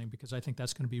still listening, because I think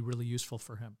that's going to be really useful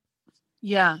for him.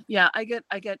 Yeah. I get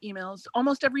emails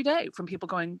almost every day from people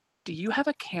going, do you have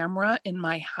a camera in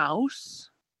my house?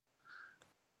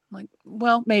 I'm like,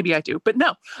 well, maybe I do, but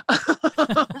no.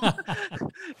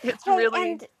 It's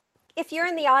really... And if you're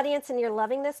in the audience and you're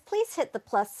loving this, please hit the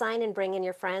plus sign and bring in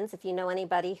your friends if you know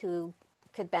anybody who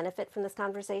could benefit from this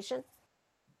conversation.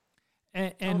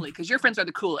 And totally, because your friends are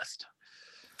the coolest.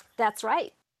 That's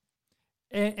right.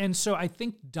 And so I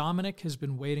think Dominic has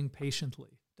been waiting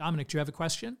patiently. Dominic, do you have a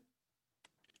question?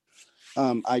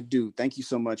 I do. Thank you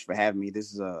so much for having me.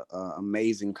 This is a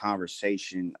amazing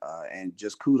conversation, and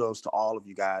just kudos to all of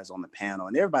you guys on the panel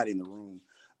and everybody in the room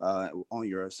on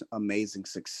your amazing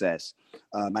success.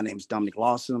 My name is Dominic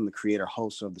Lawson. I'm the creator,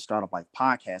 host of the Startup Life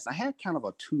podcast. I had kind of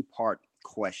a two-part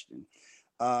question.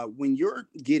 When you're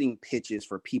getting pitches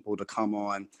for people to come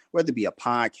on, whether it be a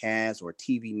podcast or a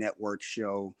TV network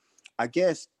show, I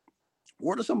guess,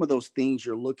 what are some of those things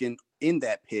you're looking for in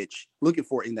that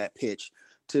pitch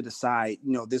to decide,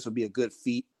 this would be a good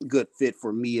fit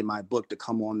for me and my book to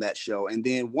come on that show? And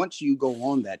then once you go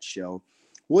on that show,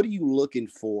 what are you looking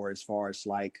for as far as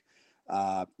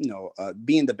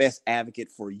being the best advocate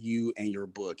for you and your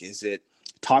book? Is it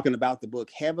talking about the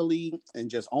book heavily and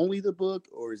just only the book,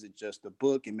 or is it just the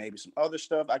book and maybe some other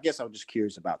stuff? I guess I'm just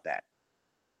curious about that.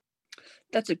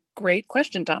 That's a great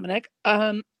question, Dominic.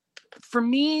 For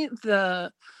me,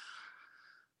 the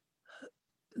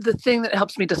thing that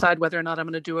helps me decide whether or not I'm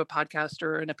going to do a podcast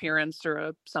or an appearance or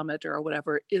a summit or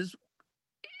whatever is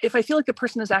if I feel like the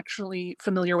person is actually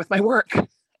familiar with my work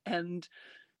and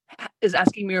is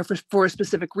asking me for a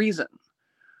specific reason,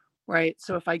 right?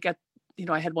 So if I get,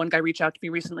 I had one guy reach out to me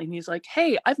recently and he's like,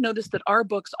 hey, I've noticed that our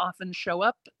books often show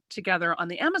up together on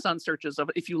the Amazon searches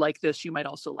of, if you like this, you might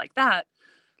also like that.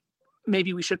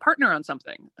 Maybe we should partner on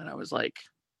something. And I was like,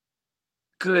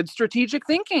 good strategic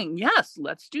thinking. Yes,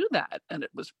 let's do that. And it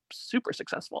was super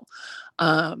successful.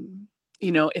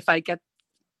 If I get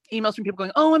emails from people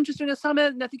going, oh, I'm just doing a summit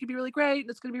and I think it'd be really great. And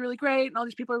it's going to be really great. And all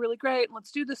these people are really great. And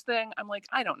let's do this thing. I'm like,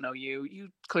 I don't know you. You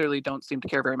clearly don't seem to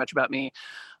care very much about me.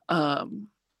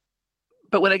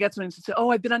 But when I get something to say, oh,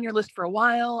 I've been on your list for a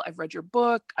while. I've read your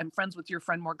book. I'm friends with your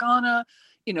friend Morgana,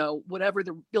 whatever,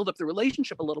 build up the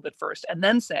relationship a little bit first and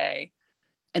then say,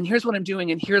 and here's what I'm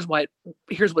doing. And here's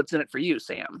what's in it for you,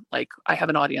 Sam. Like, I have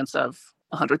an audience of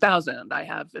 100,000. I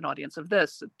have an audience of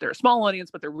this. They're a small audience,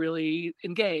 but they're really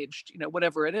engaged,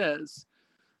 whatever it is,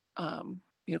 kind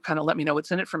of let me know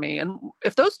what's in it for me. And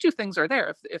if those two things are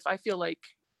there, if I feel like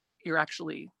you're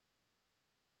actually,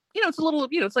 it's a little,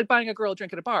 it's like buying a girl a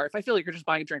drink at a bar. If I feel like you're just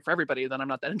buying a drink for everybody, then I'm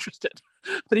not that interested.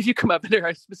 But if you come up and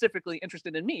are specifically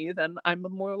interested in me, then I'm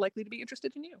more likely to be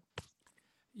interested in you.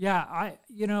 Yeah.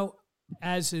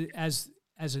 As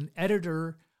an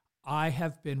editor, I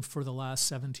have been for the last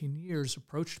 17 years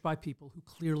approached by people who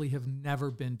clearly have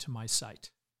never been to my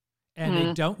site. And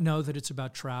they don't know that it's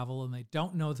about travel, and they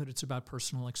don't know that it's about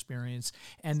personal experience,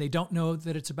 and they don't know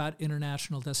that it's about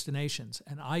international destinations.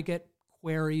 And I get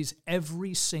queries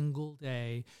every single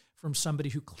day from somebody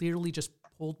who clearly just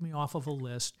pulled me off of a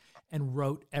list and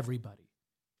wrote everybody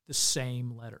the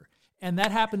same letter. And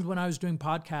that happened when I was doing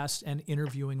podcasts and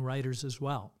interviewing writers as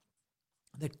well.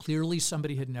 That clearly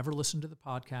somebody had never listened to the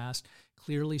podcast,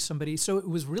 so it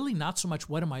was really not so much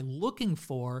what am I looking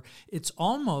for, it's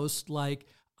almost like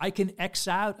I can X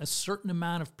out a certain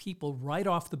amount of people right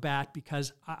off the bat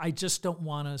because I just don't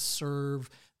want to serve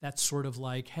that sort of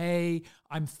like, hey,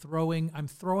 I'm throwing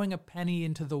a penny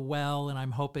into the well and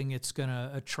I'm hoping it's going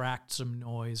to attract some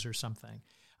noise or something.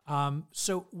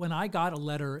 So when I got a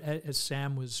letter, as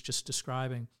Sam was just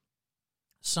describing,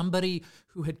 somebody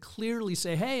who had clearly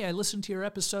say, hey, I listened to your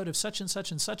episode of such and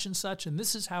such and such and such, and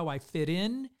this is how I fit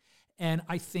in. and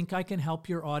I think I can help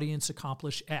your audience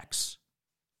accomplish X,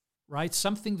 right?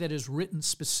 Something that is written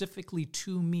specifically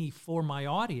to me for my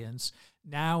audience.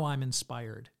 Now I'm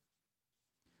inspired.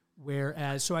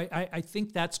 Whereas, so I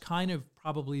think that's kind of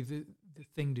probably the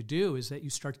thing to do, is that you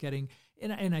start getting,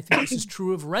 and I think this is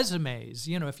true of resumes.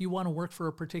 You know, if you want to work for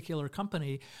a particular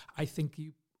company, I think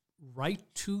you write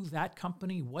to that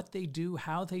company what they do,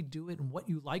 how they do it, and what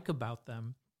you like about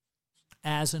them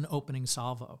as an opening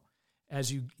salvo.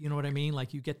 As you know what I mean?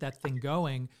 Like, you get that thing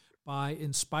going by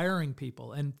inspiring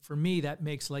people. And for me, that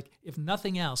makes, like, if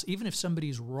nothing else, even if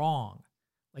somebody's wrong,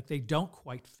 like they don't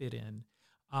quite fit in,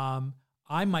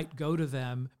 I might go to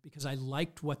them because I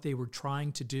liked what they were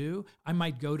trying to do. I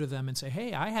might go to them and say,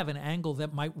 hey, I have an angle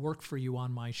that might work for you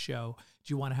on my show.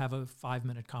 Do you want to have a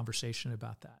 5-minute conversation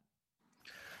about that?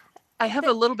 I have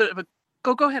a little bit of a,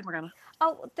 go ahead, Morgana.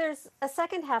 Oh, there's a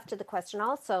second half to the question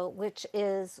also, which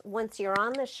is, once you're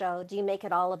on the show, do you make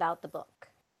it all about the book?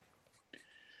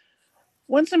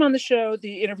 Once I'm on the show,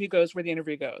 the interview goes where the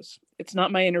interview goes. It's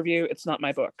not my interview. It's not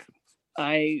my book.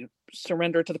 I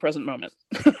surrender to the present moment.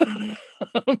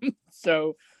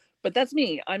 So, but that's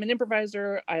me. I'm an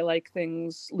improviser. I like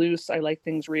things loose. I like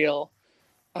things real.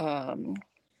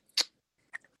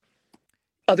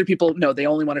 Other people, no, they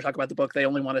only want to talk about the book. They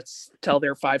only want to tell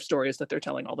their 5 stories that they're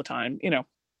telling all the time, you know.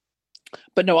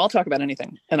 But no, I'll talk about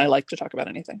anything, and I like to talk about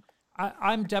anything.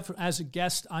 I'm definitely, as a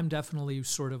guest, I'm definitely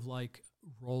sort of like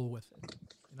roll with it.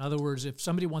 In other words, if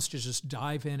somebody wants to just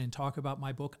dive in and talk about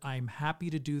my book, I'm happy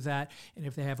to do that. And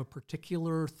if they have a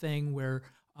particular thing where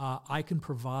I can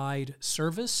provide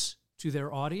service to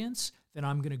their audience, then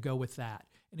I'm going to go with that.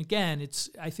 And again,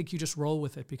 I think you just roll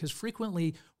with it, because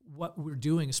frequently what we're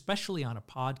doing, especially on a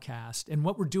podcast, and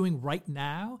what we're doing right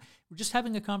now, we're just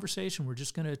having a conversation. We're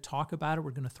just going to talk about it.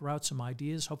 We're going to throw out some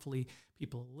ideas. Hopefully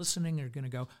people listening are going to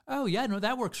go, oh yeah, no,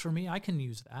 that works for me. I can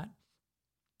use that.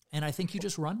 And I think you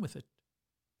just run with it.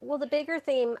 Well, the bigger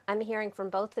theme I'm hearing from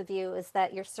both of you is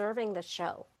that you're serving the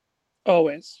show.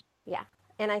 Always. Yeah.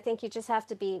 And I think you just have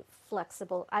to be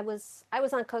flexible. I was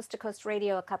on Coast to Coast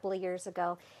Radio a couple of years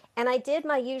ago, and I did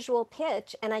my usual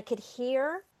pitch, and I could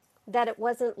hear that it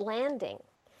wasn't landing.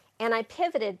 And I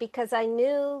pivoted because I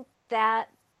knew that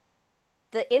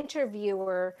the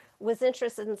interviewer was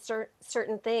interested in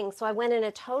certain things. So I went in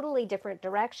a totally different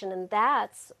direction, and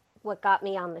that's what got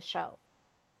me on the show.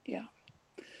 Yeah.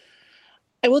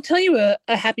 I will tell you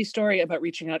a happy story about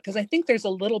reaching out, because I think there's a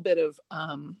little bit of,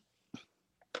 I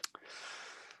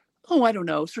don't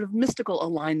know, sort of mystical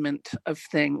alignment of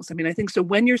things. I mean, I think so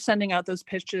when you're sending out those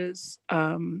pitches,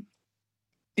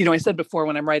 you know, I said before,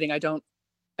 when I'm writing, I don't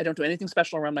do anything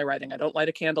special around my writing. I don't light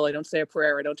a candle. I don't say a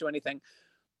prayer. I don't do anything.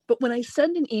 But when I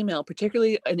send an email,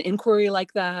 particularly an inquiry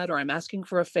like that, or I'm asking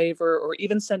for a favor, or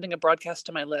even sending a broadcast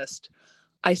to my list,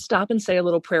 I stop and say a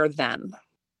little prayer then.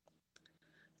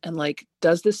 And like,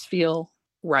 does this feel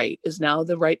right? Is now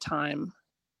the right time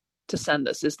to send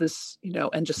this? Is this, you know,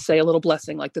 and just say a little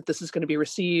blessing, like that this is going to be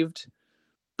received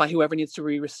by whoever needs to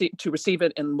receive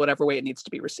it in whatever way it needs to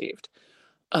be received.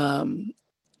 And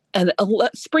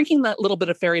sprinkling that little bit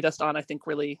of fairy dust on, I think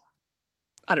really,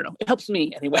 I don't know, it helps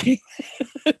me anyway.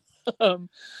 And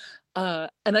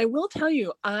I will tell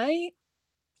you,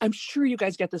 I'm sure you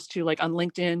guys get this too. Like on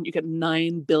LinkedIn, you get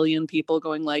 9 billion people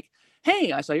going like,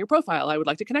 hey, I saw your profile. I would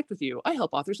like to connect with you. I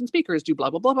help authors and speakers do blah,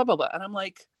 blah, blah, blah, blah, blah. And I'm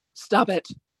like, stop it.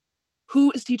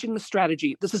 Who is teaching this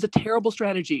strategy? This is a terrible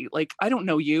strategy. Like, I don't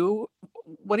know you.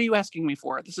 What are you asking me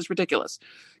for? This is ridiculous.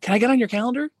 Can I get on your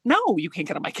calendar? No, you can't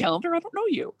get on my calendar. I don't know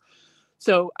you.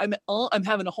 So I'm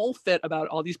having a whole fit about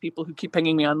all these people who keep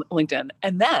pinging me on LinkedIn.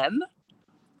 And then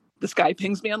this guy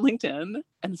pings me on LinkedIn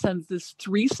and sends this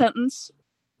 3-sentence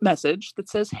message that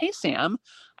says, hey, Sam,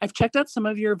 I've checked out some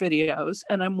of your videos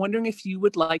and I'm wondering if you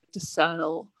would like to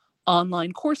sell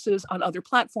online courses on other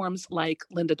platforms like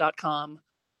lynda.com,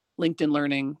 LinkedIn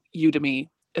Learning, Udemy,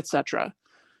 etc.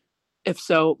 If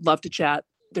so, love to chat.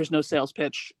 There's no sales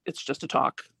pitch. It's just a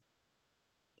talk.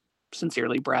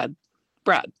 Sincerely, Brad.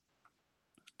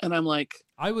 And I'm like,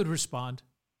 I would respond.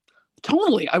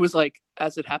 Totally. I was like,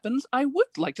 as it happens, I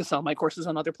would like to sell my courses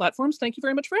on other platforms. Thank you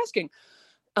very much for asking.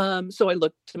 So I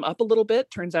looked him up a little bit.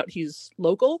 Turns out he's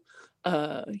local.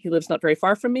 He lives not very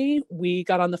far from me. We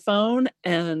got on the phone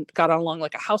and got on along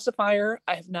like a house of fire.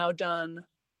 I have now done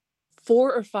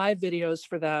 4 or 5 videos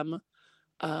for them.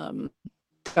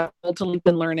 Got to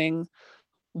LinkedIn Learning.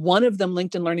 One of them,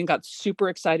 LinkedIn Learning, got super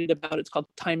excited about. It's called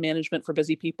Time Management for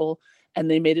Busy People.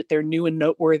 And they made it their new and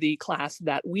noteworthy class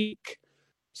that week.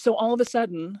 So all of a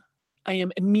sudden, I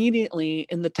am immediately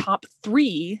in the top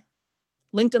 3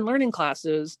 LinkedIn Learning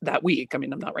classes that week. I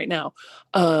mean, I'm not right now.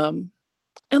 And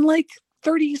like,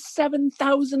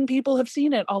 37,000 people have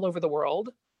seen it all over the world.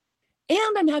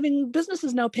 And I'm having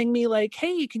businesses now ping me like,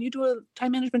 hey, can you do a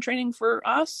time management training for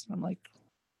us? I'm like,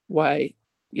 why,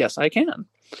 yes, I can.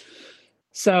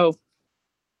 So,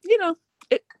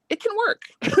 it can work.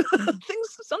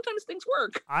 Sometimes things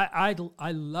work.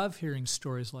 I love hearing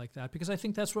stories like that because I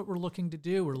think that's what we're looking to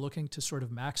do. We're looking to sort of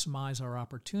maximize our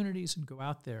opportunities and go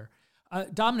out there.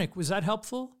 Dominic, was that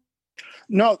helpful?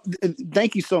 No,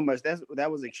 thank you so much.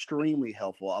 That was extremely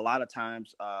helpful. A lot of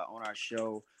times on our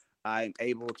show, I'm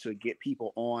able to get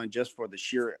people on just for the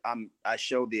sheer. I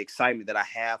show the excitement that I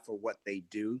have for what they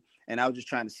do, and I was just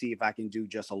trying to see if I can do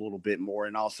just a little bit more.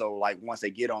 And also, like once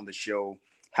they get on the show,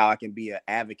 how I can be an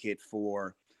advocate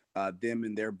for them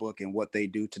and their book and what they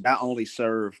do to not only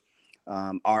serve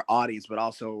our audience, but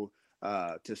also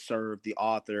to serve the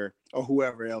author or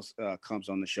whoever else comes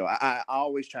on the show. I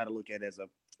always try to look at it as a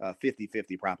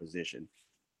 50-50 proposition.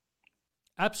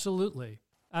 Absolutely.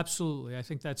 Absolutely. I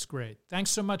think that's great. Thanks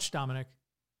so much, Dominic.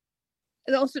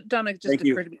 And also, Dominic, just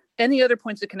occurred to me, any other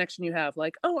points of connection you have,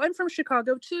 like, oh, I'm from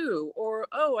Chicago too, or,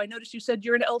 oh, I noticed you said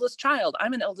you're an eldest child.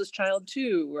 I'm an eldest child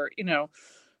too, or,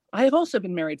 I have also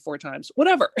been married 4 times,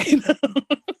 whatever.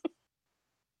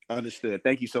 Understood.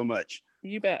 Thank you so much.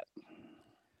 You bet.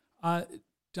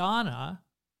 Donna,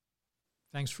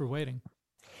 thanks for waiting.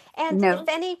 And if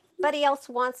anybody else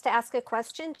wants to ask a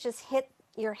question, just hit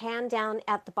your hand down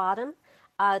at the bottom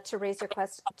to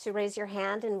raise your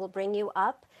hand, and we'll bring you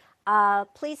up.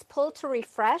 Please pull to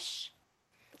refresh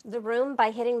the room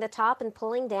by hitting the top and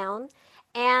pulling down,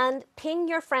 and ping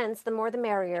your friends, the more the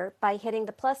merrier, by hitting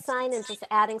the plus sign and just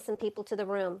adding some people to the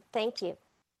room. Thank you.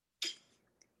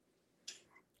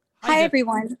 Hi,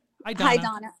 everyone. Hi, Donna. Hi,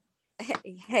 Donna.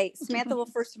 Hey, Samantha, well,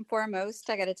 first and foremost,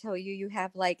 I got to tell you, you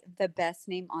have like the best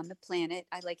name on the planet.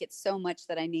 I like it so much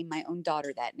that I named my own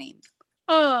daughter that name.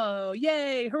 Oh,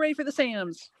 yay. Hooray for the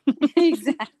Sams.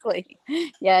 Exactly.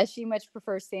 Yeah, she much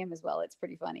prefers Sam as well. It's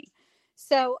pretty funny.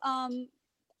 So,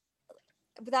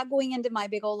 without going into my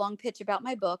big old long pitch about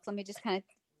my book, let me just kind of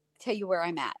tell you where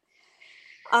I'm at.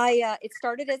 It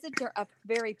started as a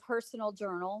very personal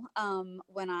journal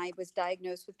when I was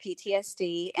diagnosed with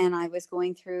PTSD, and I was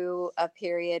going through a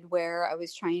period where I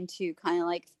was trying to kind of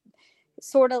like,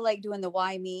 sort of like doing the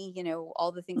why me,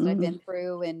 all the things that I've been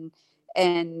through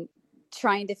and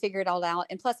trying to figure it all out.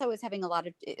 And plus I was having a lot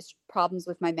of problems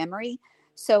with my memory.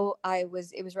 So it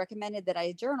was recommended that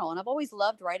I journal, and I've always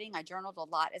loved writing. I journaled a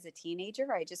lot as a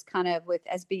teenager. I just kind of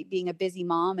being a busy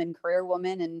mom and career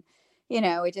woman, and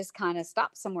it just kind of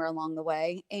stopped somewhere along the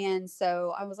way. And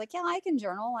so I was like, yeah, I can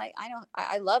journal.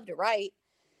 I love to write.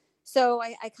 So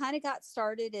I kind of got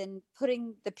started in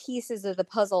putting the pieces of the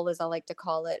puzzle, as I like to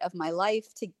call it, of my life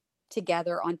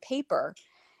together on paper.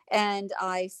 And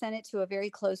I sent it to a very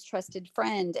close, trusted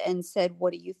friend and said,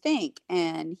 what do you think?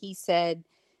 And he said,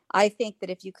 I think that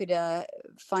if you could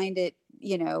find it,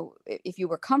 if you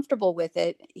were comfortable with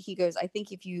it, he goes, I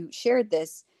think if you shared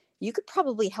this, you could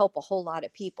probably help a whole lot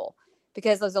of people,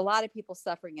 because there's a lot of people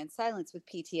suffering in silence with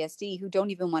PTSD who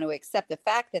don't even want to accept the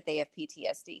fact that they have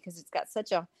PTSD because it's got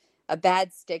such a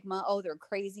bad stigma. Oh, they're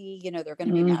crazy. They're going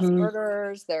to be mass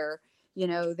murderers. They're going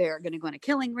to go on a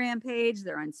killing rampage.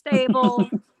 They're unstable.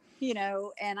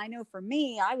 And I know for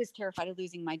me, I was terrified of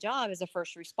losing my job as a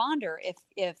first responder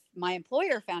if my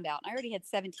employer found out. I already had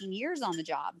 17 years on the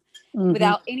job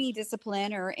without any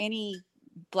discipline or any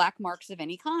black marks of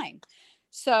any kind.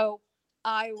 So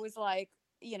I was like,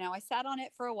 I sat on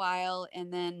it for a while,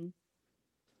 and then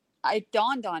it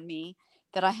dawned on me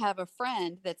that I have a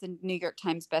friend that's a New York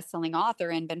Times bestselling author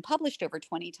and been published over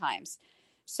 20 times.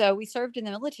 So we served in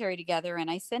the military together, and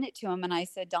I sent it to him, and I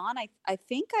said, Don, I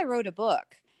think I wrote a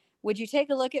book. Would you take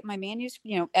a look at my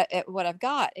manuscript, at what I've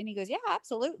got? And he goes, yeah,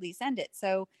 absolutely. Send it.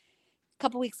 So a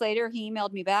couple weeks later, he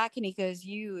emailed me back and he goes,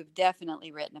 you have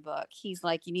definitely written a book. He's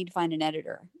like, you need to find an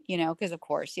editor, because of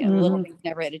course, little things,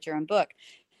 never edit your own book.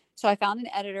 So I found an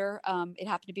editor. It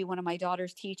happened to be one of my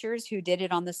daughter's teachers who did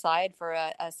it on the side for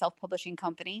a self-publishing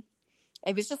company.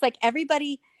 It was just like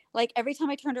everybody, like every time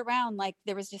I turned around, like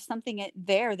there was just something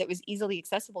there that was easily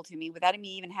accessible to me without me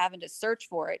even having to search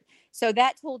for it. So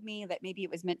that told me that maybe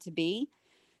it was meant to be.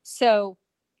 So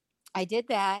I did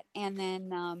that. And then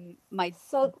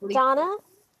Donna?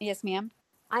 Yes, ma'am.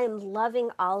 I am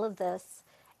loving all of this.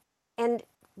 And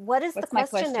what is the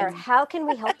question there? How can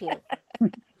we help you?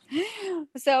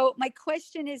 So my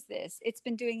question is this. It's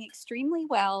been doing extremely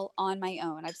well on my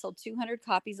own. I've sold 200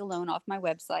 copies alone off my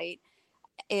website.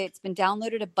 It's been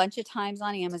downloaded a bunch of times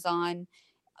on Amazon.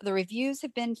 The reviews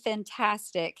have been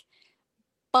fantastic,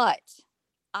 but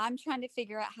I'm trying to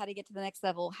figure out how to get to the next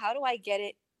level. How do I get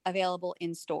it available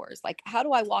in stores? Like, how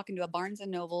do I walk into a Barnes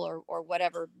and Noble or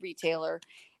whatever retailer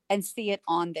and see it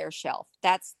on their shelf?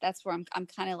 That's where I'm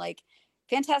kind of like,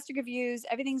 fantastic reviews,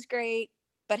 everything's great,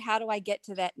 but how do I get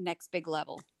to that next big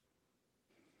level?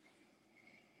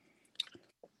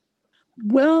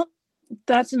 Well,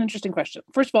 that's an interesting question.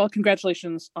 First of all,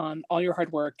 congratulations on all your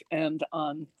hard work and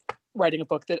on writing a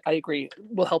book that I agree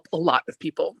will help a lot of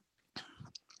people.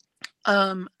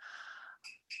 I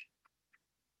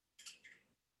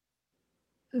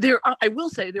will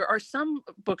say there are some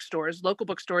bookstores, local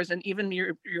bookstores, and even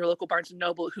your local Barnes and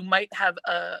Noble who might have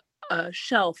a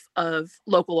shelf of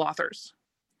local authors.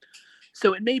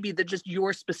 So it may be that just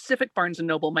your specific Barnes and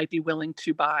Noble might be willing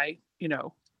to buy,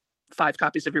 5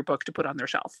 copies of your book to put on their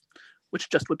shelf, which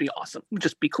just would be awesome. Would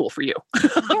just be cool for you.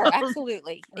 Sure,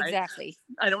 absolutely. Right? Exactly.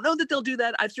 I don't know that they'll do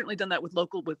that. I've certainly done that with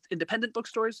independent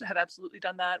bookstores, have absolutely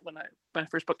done that. When my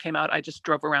first book came out, I just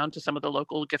drove around to some of the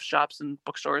local gift shops and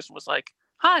bookstores and was like,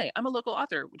 hi, I'm a local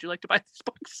author. Would you like to buy these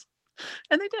books?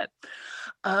 And they did.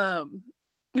 5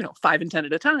 and 10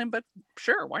 at a time, but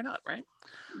sure, why not, right?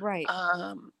 Right.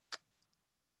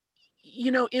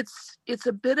 It's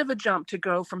a bit of a jump to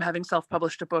go from having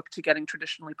self-published a book to getting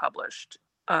traditionally published.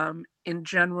 In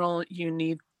general, you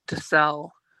need to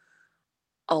sell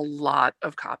a lot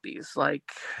of copies,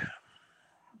 like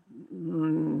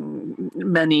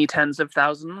many tens of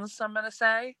thousands, I'm going to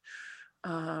say,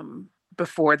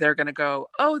 before they're going to go,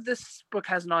 oh, this book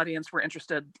has an audience, we're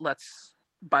interested, let's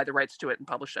buy the rights to it and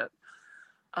publish it.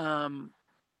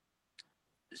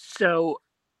 So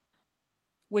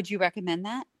would you recommend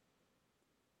that?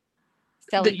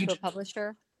 Selling to a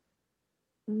publisher?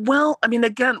 Well, I mean,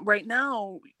 again, right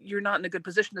now you're not in a good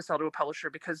position to sell to a publisher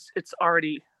because it's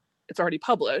already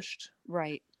published.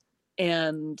 Right.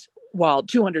 And while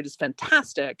 200 is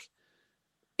fantastic,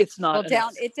 it's not.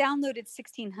 Well, it downloaded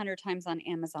 1,600 times on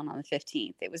Amazon on the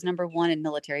 15th. It was number 1 in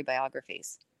military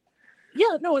biographies.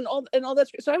 Yeah, no, and all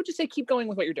that's so I would just say keep going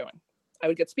with what you're doing. I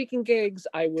would get speaking gigs.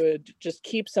 I would just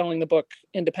keep selling the book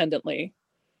independently.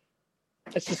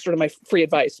 That's just sort of my free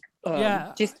advice.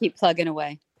 Just keep plugging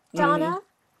away. Donna?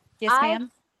 Yes,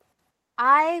 ma'am?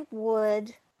 I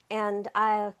would, and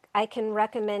I can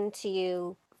recommend to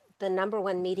you the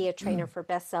 #1 media trainer for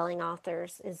best-selling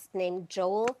authors is named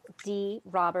Joel D.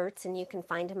 Roberts, and you can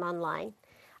find him online.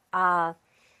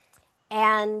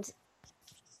 And,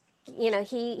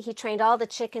 he trained all the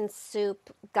chicken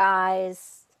soup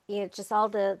guys, just all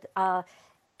the,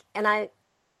 and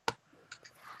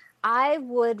I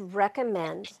would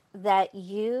recommend that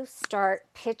you start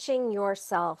pitching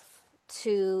yourself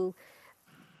to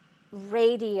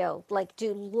radio, like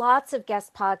do lots of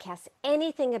guest podcasts,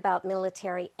 anything about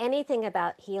military, anything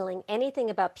about healing, anything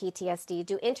about PTSD,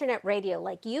 do internet radio.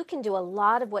 Like you can do a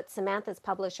lot of what Samantha's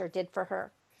publisher did for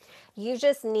her. You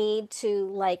just need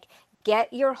to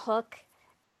get your hook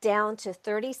down to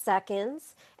 30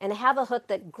 seconds and have a hook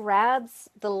that grabs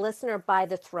the listener by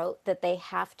the throat that they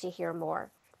have to hear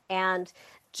more. And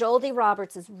Joel D.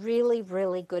 Roberts is really,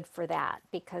 really good for that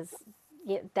because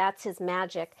that's his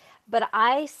magic. But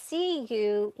I see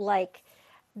you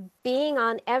being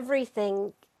on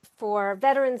everything for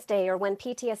Veterans Day or when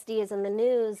PTSD is in the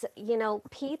news.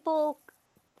 People,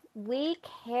 we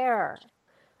care.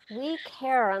 We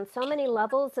care on so many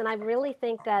levels. And I really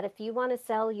think that if you want to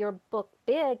sell your book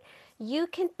big, you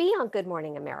can be on Good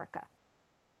Morning America.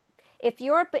 If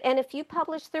you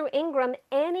publish through Ingram,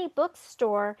 any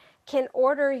bookstore can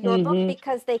order your book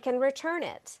because they can return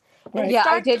it. Right. Yeah,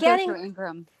 I did go through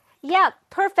Ingram. Yeah,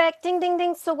 perfect. Ding, ding,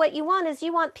 ding. So what you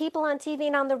want people on TV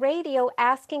and on the radio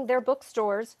asking their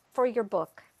bookstores for your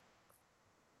book.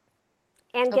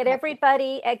 And send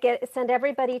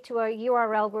everybody to a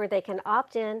URL where they can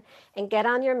opt in and get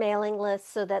on your mailing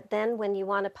list so that then when you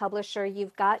want a publisher,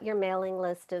 you've got your mailing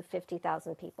list of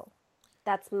 50,000 people.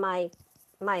 That's my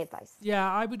advice. Yeah,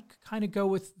 I would kind of go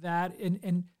with that.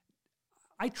 And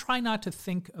I try not to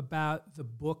think about the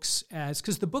books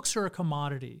because the books are a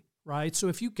commodity, right? So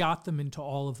if you got them into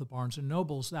all of the Barnes and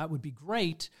Nobles, that would be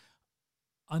great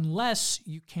unless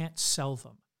you can't sell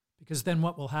them. Because then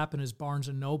what will happen is Barnes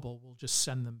and Noble will just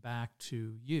send them back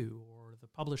to you or the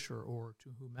publisher or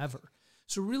to whomever.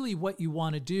 So really what you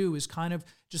want to do is kind of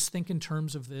just think in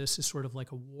terms of this as sort of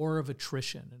like a war of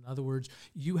attrition. In other words,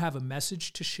 you have a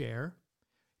message to share.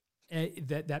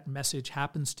 That message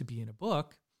happens to be in a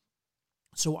book.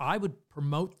 So I would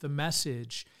promote the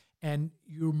message, and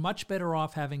you're much better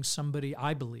off having somebody,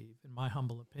 I believe, in my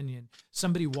humble opinion,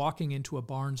 somebody walking into a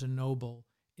Barnes and Noble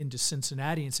into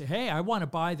Cincinnati and say, hey, I want to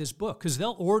buy this book, because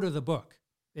they'll order the book.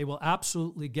 They will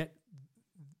absolutely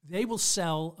they will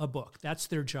sell a book. That's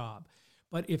their job.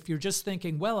 But if you're just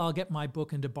thinking, well, I'll get my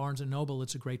book into Barnes & Noble,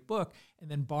 it's a great book,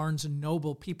 and then Barnes &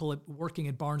 Noble, people working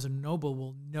at Barnes & Noble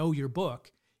will know your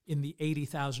book in the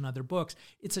 80,000 other books,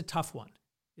 it's a tough one.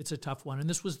 It's a tough one. And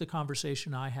this was the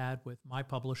conversation I had with my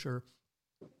publisher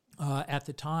at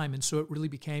the time. And so it really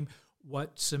became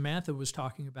what Samantha was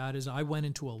talking about is I went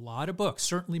into a lot of books,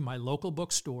 certainly my local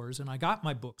bookstores, and I got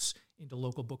my books into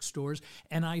local bookstores,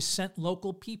 and I sent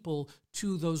local people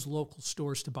to those local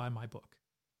stores to buy my book.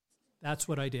 That's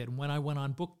what I did. And when I went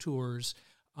on book tours,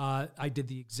 I did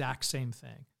the exact same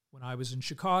thing. When I was in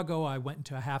Chicago, I went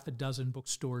into a half a dozen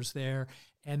bookstores there,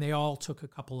 and they all took a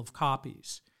couple of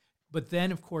copies. But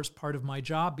then, of course, part of my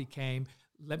job became,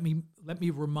 let me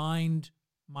remind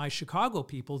my Chicago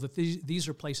people that these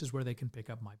are places where they can pick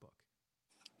up my book.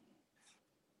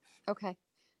 Okay,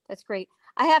 that's great.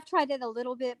 I have tried it a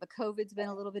little bit, but COVID's been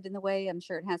a little bit in the way. I'm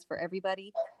sure it has for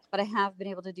everybody, but I have been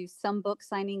able to do some book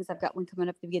signings. I've got one coming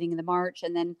up at the beginning of the March,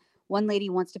 and then one lady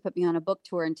wants to put me on a book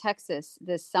tour in Texas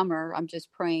this summer. I'm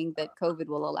just praying that COVID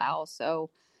will allow. So,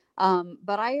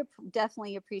 but I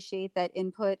definitely appreciate that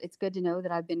input. It's good to know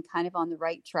that I've been kind of on the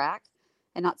right track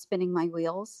and not spinning my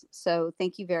wheels. So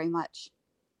thank you very much.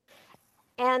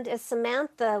 And as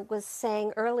Samantha was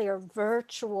saying earlier,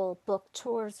 virtual book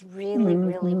tours really,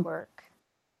 really work.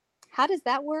 How does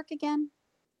that work again?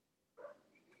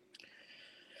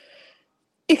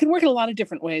 It can work in a lot of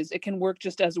different ways. It can work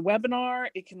just as a webinar.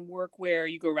 It can work where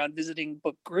you go around visiting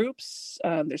book groups.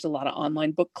 There's a lot of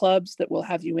online book clubs that will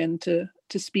have you in to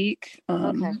speak.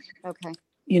 Okay.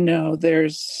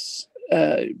 There's,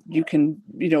 you can,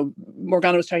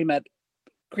 Morgana was talking about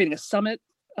creating a summit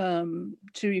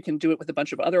too. You can do it with a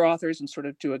bunch of other authors and sort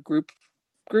of do a group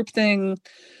thing.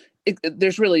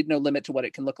 There's really no limit to what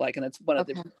it can look like. And it's one of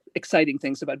the exciting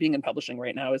things about being in publishing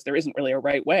right now is there isn't really a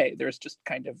right way. There's just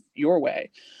kind of your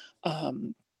way.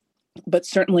 But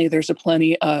certainly there's a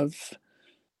plenty of,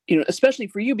 especially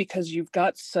for you, because you've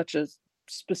got such a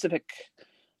specific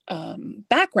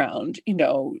background,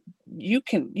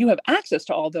 you have access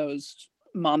to all those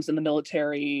moms in the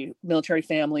military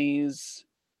families,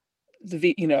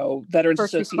 veterans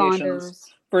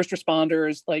associations, first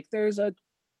responders. Like there's a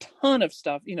ton of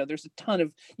stuff,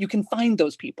 you can find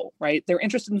those people, right? They're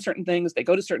interested in certain things. They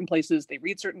go to certain places, they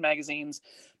read certain magazines,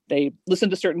 they listen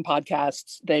to certain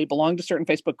podcasts, they belong to certain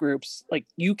Facebook groups. Like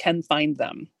you can find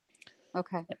them.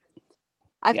 Okay.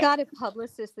 I've got a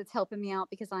publicist that's helping me out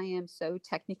because I am so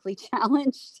technically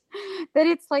challenged that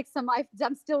it's like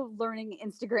I'm still learning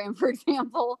Instagram, for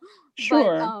example.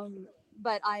 Sure.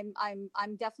 But I'm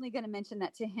definitely going to mention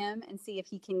that to him and see if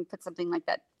he can put something like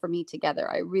that for me together.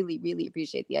 I really, really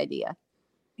appreciate the idea.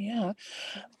 Yeah.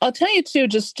 I'll tell you too,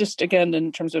 just again,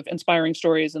 in terms of inspiring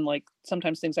stories and like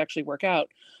sometimes things actually work out.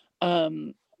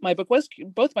 Both my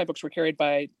books were carried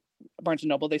by Barnes &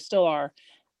 Noble. They still are.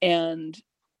 And,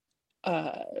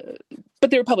 but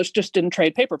they were published just in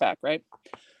trade paperback. Right.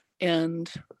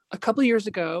 And a couple of years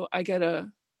ago, I get a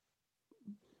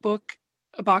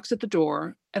box at the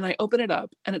door, and I open it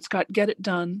up and it's got Get It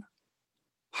Done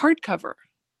hardcover.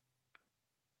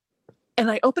 And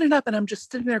I open it up and I'm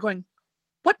just sitting there going,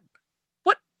 what?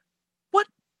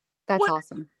 That's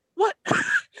awesome. What?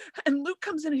 And Luke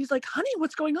comes in and he's like, honey,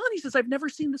 what's going on? He says, I've never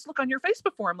seen this look on your face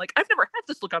before. I'm like, I've never had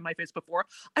this look on my face before.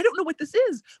 I don't know what this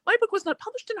is. My book was not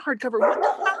published in hardcover. What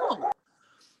the hell?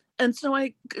 And so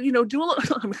I, do a little,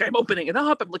 I'm opening it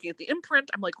up. I'm looking at the imprint.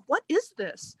 I'm like, what is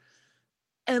this?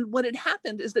 And what had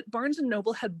happened is that Barnes &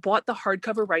 Noble had bought the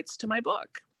hardcover rights to my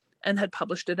book and had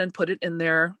published it and put it in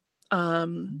their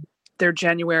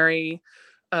January,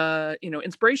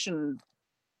 inspiration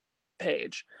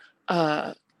page,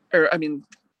 table,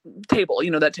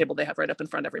 that table they have right up in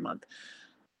front every month.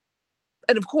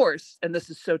 And of course, and this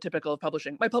is so typical of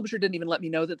publishing, my publisher didn't even let me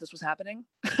know that this was happening.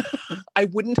 I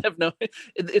wouldn't have known.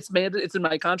 It's in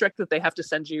my contract that they have to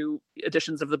send you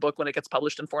editions of the book when it gets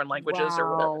published in foreign languages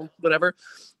or whatever.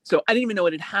 So I didn't even know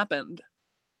it had happened.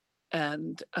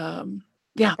 And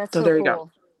that's so there you cool.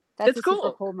 go. That's it's a cool.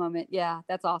 super cool moment. Yeah,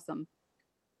 that's awesome.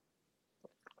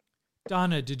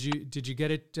 Donna, did you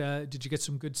get it? Did you get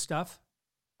some good stuff?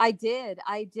 I did.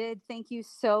 Thank you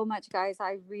so much, guys.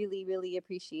 I really, really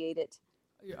appreciate it.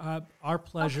 Our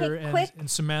pleasure. Okay, and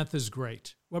Samantha's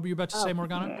great. What were you about to say,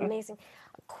 Morgana? Amazing.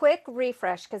 Quick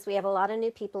refresh, because we have a lot of new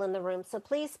people in the room. So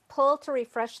please pull to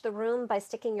refresh the room by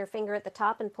sticking your finger at the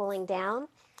top and pulling down.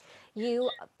 You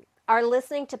are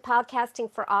listening to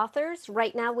Podcasting for Authors.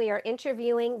 Right now we are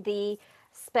interviewing the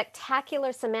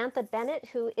spectacular Samantha Bennett,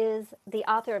 who is the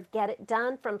author of Get It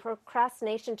Done, From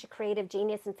Procrastination to Creative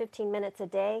Genius in 15 Minutes a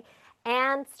Day,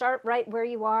 and Start Right Where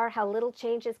You Are, How Little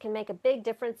Changes Can Make a Big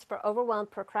Difference for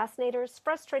Overwhelmed Procrastinators,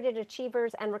 Frustrated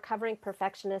Achievers, and Recovering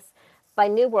Perfectionists by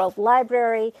New World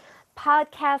Library.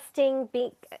 Podcasting,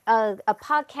 a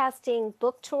podcasting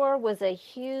book tour was a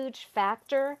huge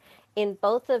factor in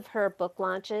both of her book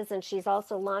launches, and she's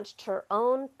also launched her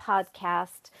own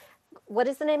podcast. What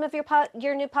is the name of your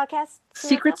new podcast,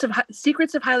 Samantha?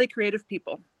 Secrets of Highly Creative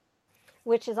People,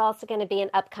 which is also going to be an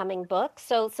upcoming book.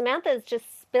 So Samantha is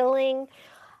just spilling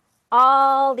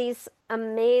all these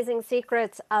amazing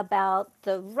secrets about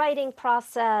the writing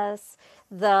process,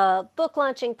 the book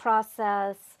launching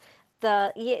process,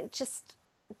 just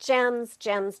gems.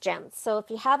 So if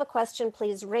you have a question,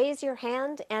 please raise your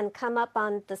hand and come up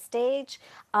on the stage.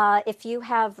 If you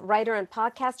have writer and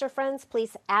podcaster friends,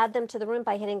 please add them to the room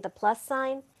by hitting the plus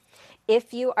sign.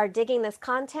 If you are digging this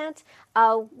content,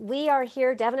 we are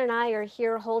here, Devin and I are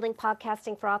here holding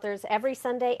Podcasting for Authors every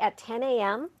Sunday at 10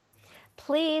 a.m.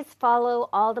 Please follow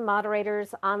all the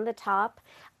moderators on the top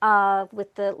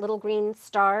with the little green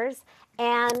stars,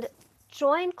 and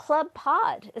join Club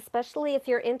Pod, especially if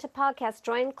you're into podcasts.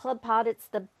 Join Club Pod. It's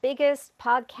the biggest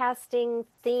podcasting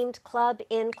themed club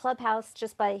in Clubhouse,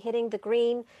 just by hitting the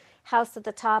green house at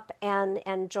the top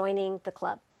and joining the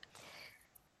club.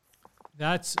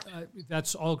 That's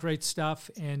all great stuff.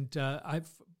 And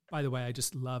by the way, I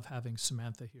just love having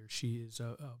Samantha here. She is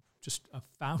just a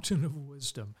fountain of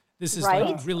wisdom. This is right?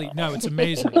 Like really, no, it's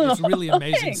amazing. It's really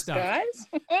amazing Thanks, stuff. Guys.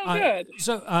 Good.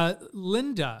 So,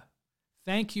 Linda,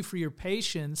 thank you for your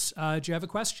patience. Do you have a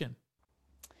question?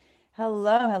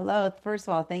 Hello. First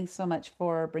of all, thanks so much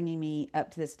for bringing me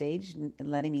up to the stage and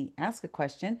letting me ask a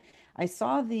question. I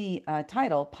saw the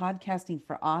title, Podcasting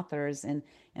for Authors, and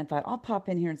thought I'll pop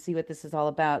in here and see what this is all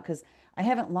about, because I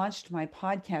haven't launched my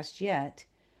podcast yet,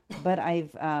 but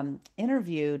I've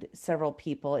interviewed several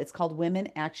people. It's called Women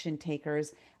Action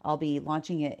Takers. I'll be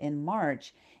launching it in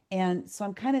March. And so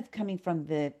I'm kind of coming from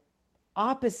the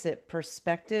opposite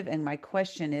perspective, and my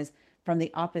question is from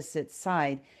the opposite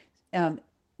side.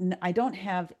 I don't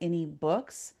have any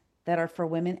books that are for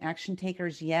women action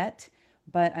takers yet,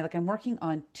 but I'm working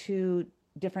on 2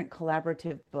 different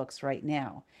collaborative books right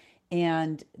now.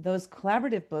 And those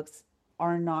collaborative books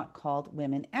are not called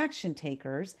Women Action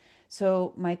Takers.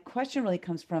 So my question really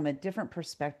comes from a different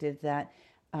perspective, that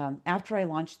after I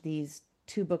launch these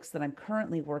 2 books that I'm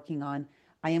currently working on,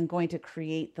 I am going to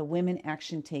create the Women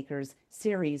Action Takers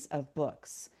series of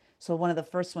books. So one of the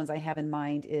first ones I have in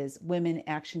mind is Women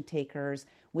Action Takers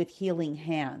with Healing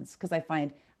Hands, because I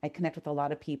find I connect with a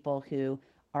lot of people who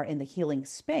are in the healing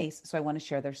space, so I want to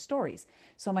share their stories.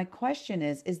 So my question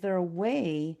is there a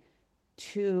way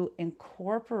to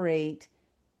incorporate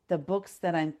the books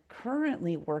that I'm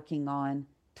currently working on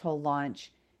to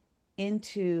launch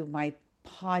into my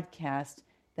podcast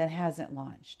that hasn't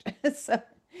launched? So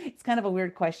it's kind of a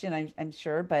weird question, I'm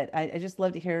sure, but I just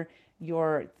love to hear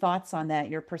your thoughts on that,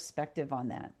 your perspective on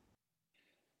that.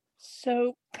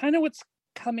 So kind of what's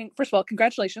coming, first of all,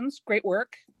 congratulations, great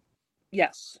work.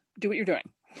 Yes, do what you're doing.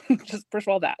 Just first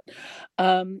of all, that.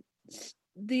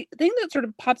 The thing that sort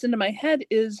of pops into my head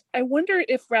is, I wonder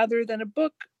if rather than a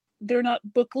book, they're not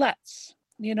booklets,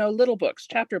 little books,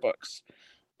 chapter books.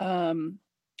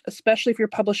 Especially if you're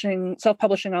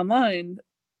self-publishing online,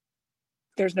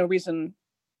 there's no reason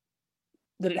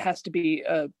that it has to be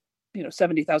a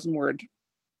 70,000 word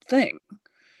thing.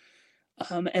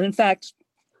 And in fact,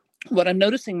 what I'm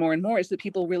noticing more and more is that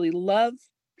people really love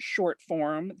short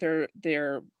form.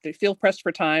 They feel pressed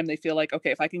for time. They feel like,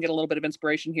 okay, if I can get a little bit of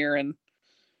inspiration here in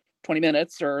 20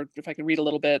 minutes, or if I can read a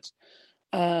little bit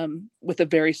with a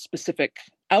very specific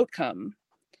outcome,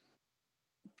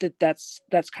 that's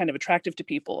kind of attractive to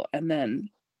people. And then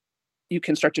you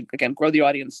can start to, again, grow the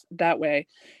audience that way.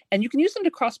 And you can use them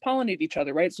to cross-pollinate each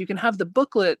other, right? So you can have the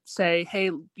booklet say,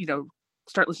 hey,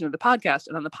 start listening to the podcast.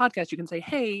 And on the podcast, you can say,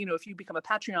 hey, if you become a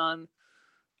Patreon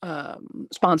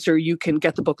sponsor, you can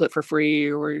get the booklet for free,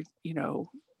 or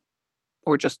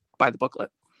just buy the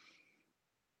booklet.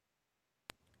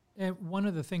 And one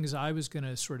of the things I was going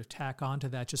to sort of tack onto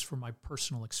that, just from my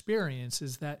personal experience,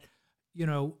 is that,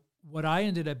 what I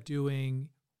ended up doing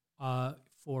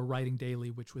for Writing Daily,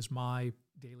 which was my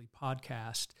daily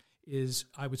podcast, is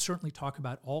I would certainly talk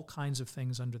about all kinds of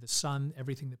things under the sun,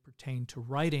 everything that pertained to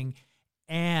writing.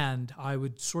 And I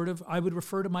would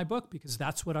refer to my book, because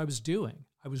that's what I was doing.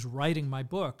 I was writing my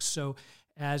book. So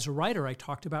as a writer, I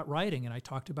talked about writing, and I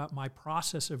talked about my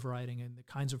process of writing and the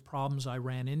kinds of problems I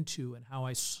ran into and how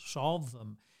I solved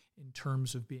them. in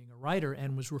terms of being a writer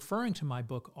and was referring to my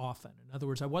book often. In other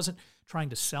words, I wasn't trying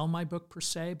to sell my book per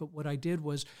se, but what I did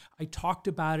was I talked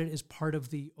about it as part of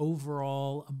the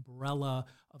overall umbrella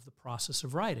of the process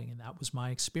of writing, and that was my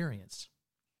experience.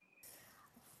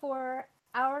 For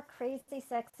our Crazy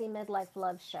Sexy Midlife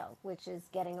Love show, which is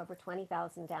getting over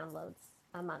 20,000 downloads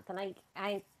a month, and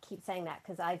I keep saying that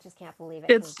because I just can't believe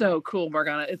it. It's so cool,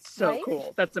 Morgana. It's so Right?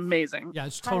 cool. That's amazing. Yeah,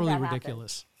 it's How did totally that happen?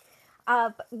 ridiculous.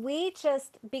 We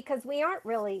just, because we aren't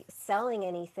really selling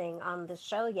anything on the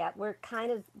show yet, we're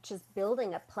kind of just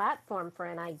building a platform for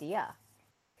an idea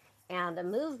and a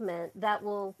movement that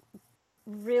will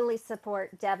really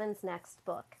support Devon's next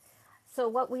book. So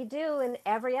what we do in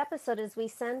every episode is we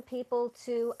send people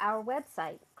to our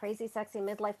website,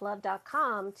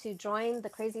 crazysexymidlifelove.com, to join the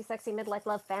Crazy Sexy Midlife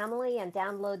Love family and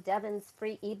download Devon's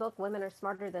free ebook, Women Are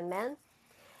Smarter Than Men.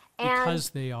 And Because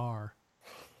they are.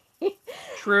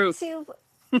 Truth. to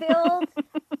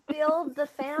build the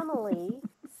family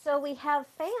so we have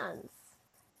fans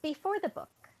before the book.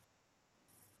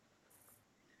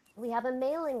 We have a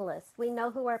mailing list. We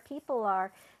know who our people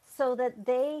are so that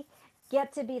they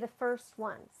get to be the first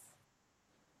ones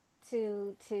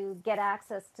to get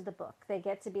access to the book. They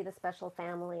get to be the special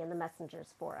family and the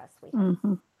messengers for us. We hope.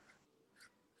 Mm-hmm.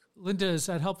 Linda, is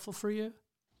that helpful for you?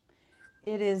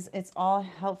 It is. It's all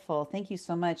helpful. Thank you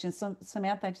so much. And so,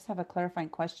 Samantha, I just have a clarifying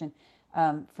question.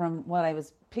 From what I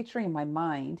was picturing in my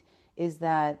mind is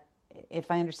that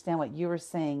if I understand what you were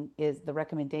saying, is the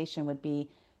recommendation would be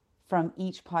from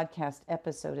each podcast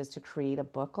episode is to create a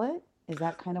booklet. Is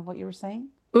that kind of what you were saying?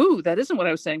 Ooh, that isn't what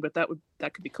I was saying, but that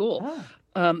could be cool. Oh,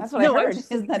 that's what no, I heard.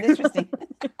 Isn't that interesting?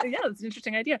 Yeah, it's an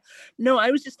interesting idea. No, I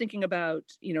was just thinking about,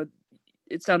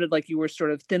 it sounded like you were sort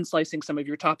of thin slicing some of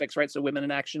your topics, right? So women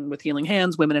in action with healing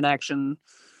hands, women in action,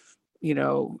 in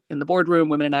the boardroom,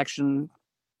 women in action,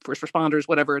 first responders,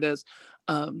 whatever it is,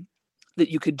 that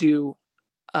you could do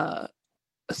a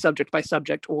subject by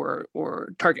subject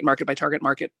or target market by target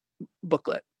market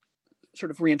booklet,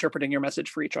 sort of reinterpreting your message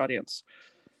for each audience.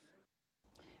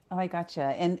 Oh, I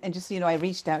gotcha. And just so you know, I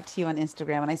reached out to you on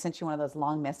Instagram and I sent you one of those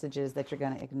long messages that you're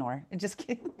going to ignore. Just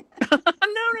kidding.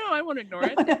 No, I won't ignore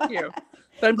it. Thank you.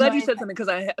 But I'm glad you said something because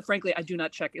frankly, I do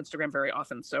not check Instagram very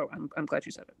often. So I'm glad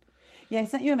you said it. Yeah, I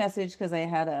sent you a message because I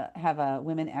have a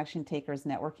Women Action Takers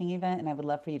networking event, and I would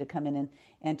love for you to come in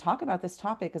and talk about this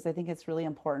topic because I think it's really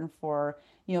important for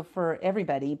for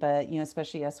everybody, but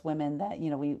especially us women that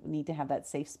we need to have that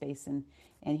safe space and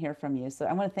hear from you. So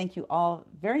I want to thank you all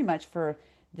very much for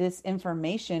this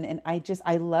information, and I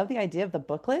love the idea of the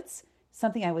booklets.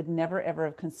 Something I would never ever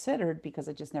have considered because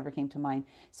it just never came to mind.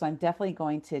 So I'm definitely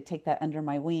going to take that under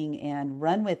my wing and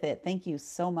run with it. Thank you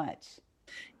so much.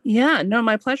 Yeah, no,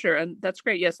 my pleasure. And that's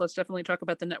great. Yes, let's definitely talk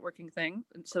about the networking thing.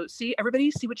 And so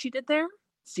everybody see what she did there?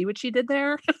 See what she did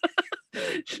there?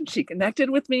 She connected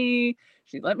with me.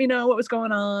 She let me know what was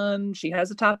going on. She has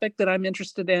a topic that I'm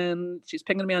interested in. She's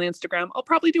pinging me on Instagram. I'll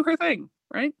probably do her thing,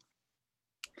 right?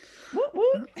 Whoop,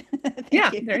 whoop.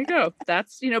 Yeah, there you go.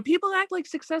 That's, people act like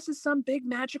success is some big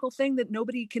magical thing that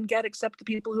nobody can get except the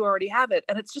people who already have it.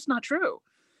 And it's just not true.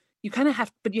 You kind of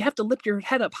have to lift your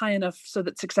head up high enough so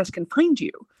that success can find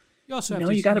you. You also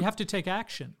have to take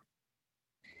action.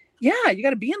 Yeah, you got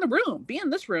to be in the room, be in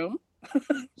this room.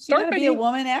 Start to be a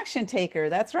woman action taker.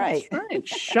 That's right. That's right.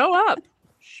 Show up.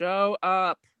 Show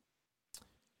up.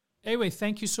 Anyway,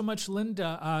 thank you so much,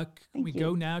 Linda. Can we you.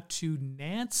 go now to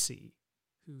Nancy,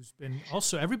 who's been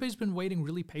everybody's been waiting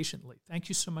really patiently. Thank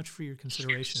you so much for your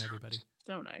consideration, everybody.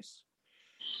 So nice.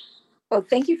 Well,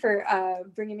 thank you for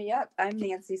bringing me up. I'm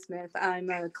Nancy Smith. I'm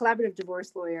a collaborative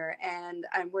divorce lawyer, and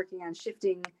I'm working on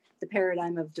shifting the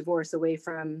paradigm of divorce away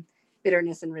from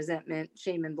bitterness and resentment,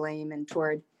 shame and blame, and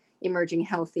toward emerging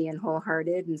healthy and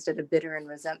wholehearted instead of bitter and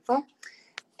resentful.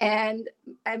 And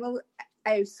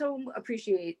I so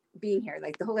appreciate being here.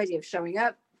 Like the whole idea of showing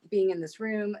up, being in this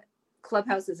room.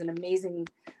 Clubhouse is an amazing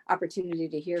opportunity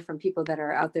to hear from people that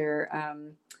are out there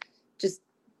just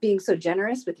being so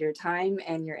generous with your time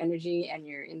and your energy and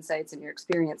your insights and your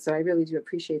experience. So I really do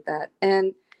appreciate that.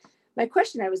 And my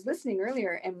question, I was listening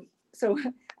earlier, and so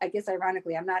I guess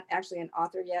ironically, I'm not actually an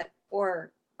author yet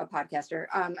or a podcaster.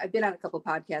 I've been on a couple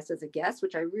podcasts as a guest,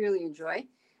 which I really enjoy.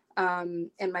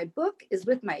 And my book is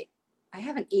with I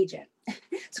have an agent.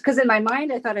 Because in my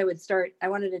mind, I thought I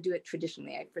wanted to do it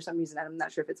traditionally. For some reason, I'm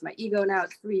not sure if it's my ego now,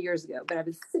 it's 3 years ago, but I've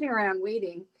been sitting around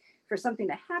waiting for something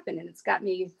to happen, and it's got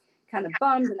me kind of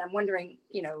bummed. And I'm wondering,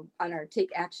 on our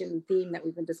take action theme that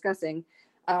we've been discussing,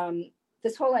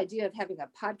 this whole idea of having a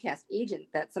podcast agent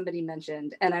that somebody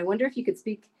mentioned. And I wonder if you could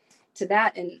speak to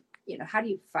that and, how do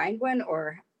you find one,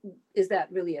 or is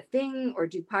that really a thing, or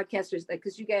do podcasters, like,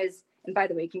 because you guys, and by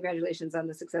the way, congratulations on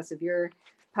the success of your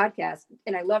podcast.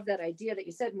 And I love that idea that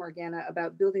you said, Morgana,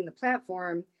 about building the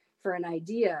platform for an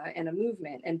idea and a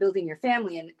movement, and building your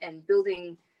family and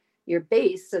building your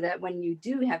base, so that when you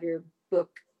do have your book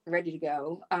ready to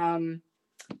go,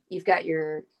 you've got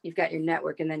your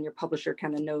network, and then your publisher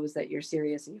kind of knows that you're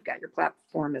serious and you've got your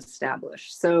platform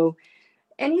established. So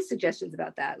any suggestions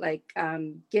about that, like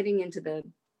getting into the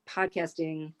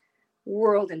podcasting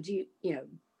world? And do you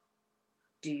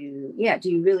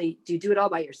do it all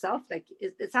by yourself? Like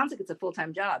it sounds like it's a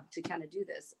full-time job to kind of do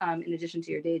this in addition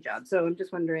to your day job. So I'm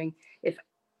just wondering if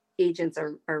agents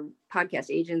are podcast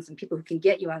agents and people who can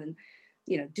get you on,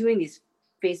 doing these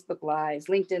Facebook Lives,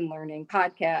 LinkedIn Learning,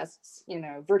 podcasts,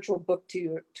 virtual book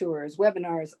tours,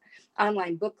 webinars,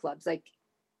 online book clubs. Like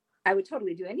I would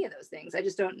totally do any of those things. I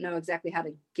just don't know exactly how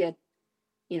to get,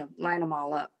 line them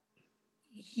all up.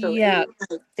 So, yeah.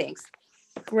 Thanks.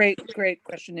 Great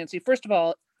question, Nancy. First of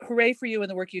all, hooray for you and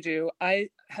the work you do. I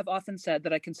have often said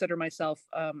that I consider myself,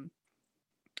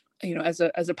 as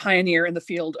a pioneer in the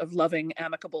field of loving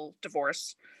amicable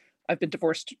divorce. I've been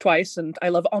divorced twice, and I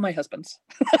love all my husbands.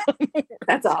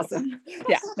 That's awesome.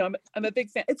 Yeah, no, I'm a big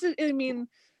fan.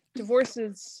 Divorce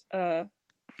is.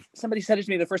 Somebody said it to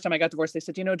me the first time I got divorced. They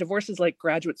said, divorce is like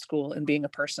graduate school and being a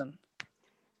person. I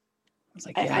was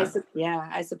like, yeah.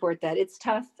 I support that. It's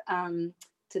tough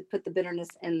to put the bitterness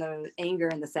and the anger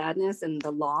and the sadness and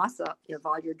the loss of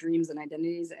all your dreams and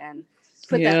identities, and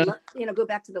put that, go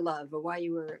back to the love of why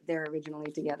you were there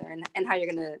originally together, and how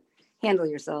you're going to handle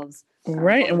yourselves.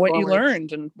 Right. And what you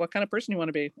learned and what kind of person you want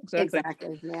to be.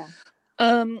 Exactly. Yeah.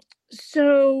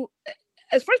 So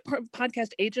as far as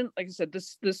podcast agent, like I said,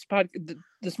 this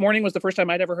morning was the first time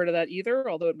I'd ever heard of that either,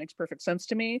 although it makes perfect sense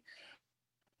to me.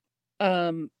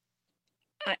 And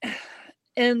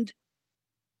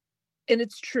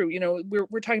it's true,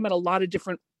 we're talking about a lot of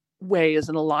different ways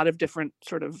and a lot of different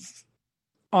sort of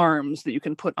arms that you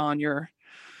can put on your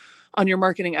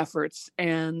marketing efforts.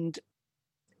 And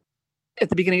at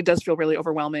the beginning, it does feel really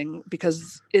overwhelming,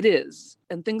 because it is.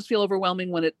 And things feel overwhelming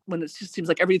when it just seems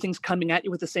like everything's coming at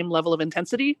you with the same level of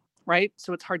intensity, right?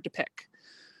 So it's hard to pick.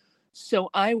 So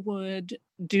I would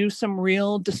do some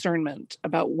real discernment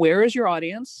about where is your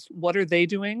audience? What are they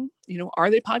doing? Are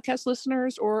they podcast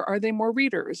listeners, or are they more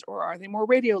readers, or are they more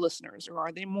radio listeners, or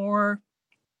are they more,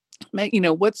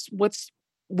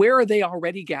 where are they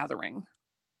already gathering?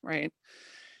 Right.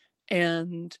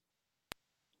 And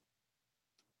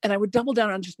I would double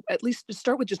down on at least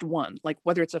start with just one, like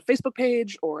whether it's a Facebook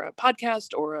page or a podcast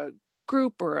or a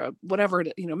group or a whatever,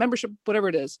 membership, whatever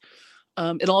it is.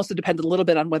 It'll also depend a little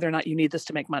bit on whether or not you need this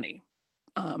to make money.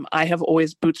 I have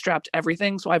always bootstrapped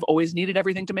everything. So I've always needed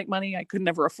everything to make money. I could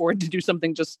never afford to do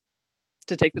something just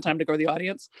to take the time to grow the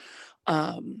audience.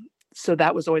 So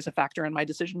that was always a factor in my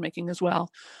decision-making as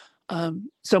well.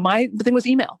 So the thing was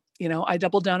email. I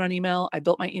doubled down on email. I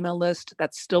built my email list.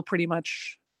 That's still pretty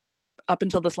much, up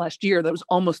until this last year, that was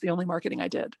almost the only marketing I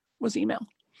did was email.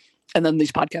 And then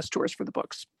these podcast tours for the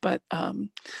books. But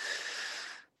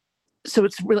so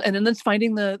it's really, and then it's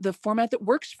finding the format that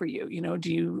works for you. Do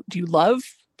you love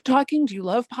talking? Do you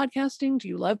love podcasting? Do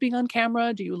you love being on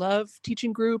camera? Do you love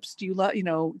teaching groups? Do you love,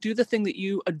 do the thing that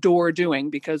you adore doing?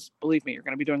 Because believe me, you're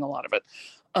going to be doing a lot of it.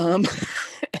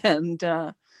 And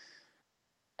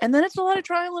then it's a lot of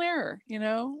trial and error.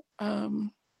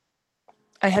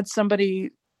 I had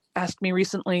somebody ask me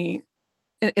recently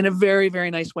in a very, very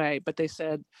nice way, but they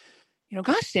said,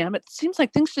 gosh, Sam, it seems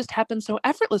like things just happen so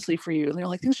effortlessly for you.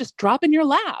 Like things just drop in your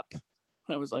lap. And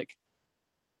I was like,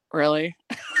 really?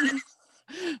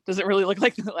 Does it really look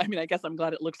like, I guess I'm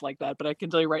glad it looks like that, but I can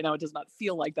tell you right now, it does not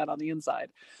feel like that on the inside.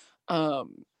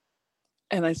 And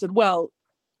I said, well,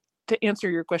 to answer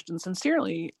your question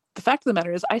sincerely, the fact of the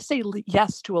matter is I say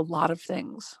yes to a lot of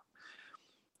things,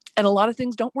 and a lot of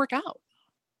things don't work out,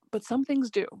 but some things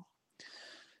do.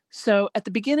 So at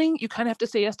the beginning, you kind of have to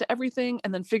say yes to everything,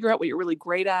 and then figure out what you're really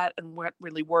great at and what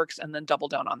really works, and then double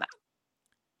down on that.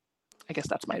 I guess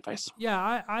that's my advice.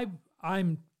 Yeah,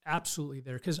 I'm absolutely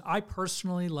there, because I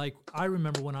personally, I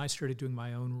remember when I started doing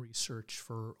my own research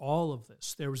for all of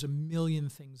this, there was a million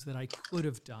things that I could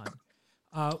have done.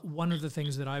 One of the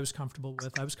things that I was comfortable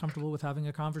with having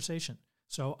a conversation.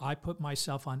 So I put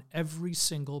myself on every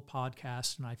single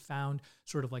podcast, and I found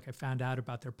out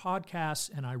about their podcasts,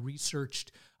 and I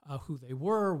researched who they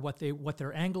were, what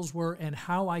their angles were, and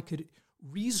how I could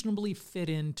reasonably fit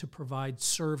in to provide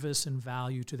service and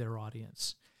value to their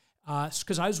audience.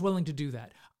 Because I was willing to do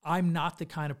that. I'm not the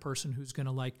kind of person who's going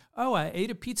to I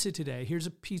ate a pizza today. Here's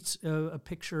a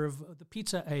picture of the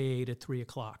pizza I ate at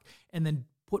 3:00, and then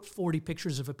put 40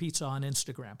 pictures of a pizza on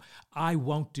Instagram. I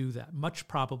won't do that, much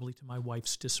probably to my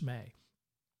wife's dismay.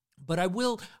 But I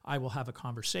will have a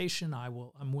conversation.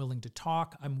 I'm willing to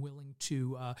talk. I'm willing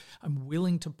to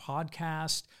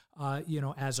podcast,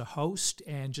 as a host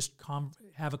and just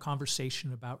have a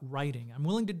conversation about writing. I'm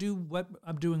willing to do what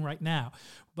I'm doing right now.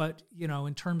 But,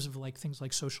 in terms of like things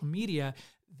like social media,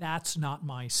 that's not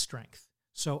my strength.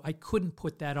 So I couldn't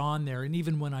put that on there. And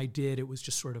even when I did, it was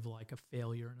just sort of like a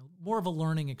failure and more of a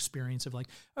learning experience of like,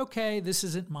 okay, this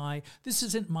isn't my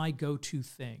go-to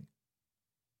thing.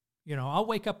 I'll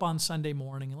wake up on Sunday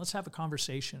morning and let's have a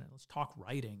conversation and let's talk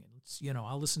writing. And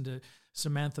I'll listen to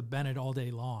Samantha Bennett all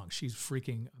day long. She's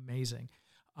freaking amazing.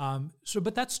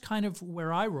 But that's kind of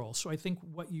where I roll. So I think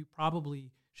what you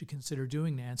probably should consider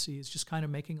doing, Nancy, is just kind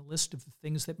of making a list of the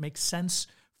things that make sense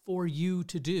for you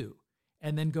to do,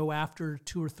 and then go after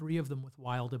 2 or 3 of them with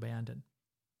wild abandon.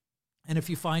 And if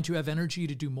you find you have energy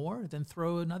to do more, then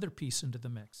throw another piece into the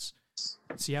mix.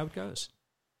 See how it goes.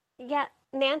 Yeah,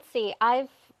 Nancy,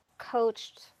 I've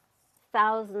coached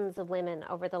thousands of women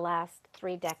over the last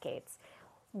 3 decades.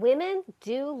 Women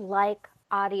do like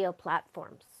audio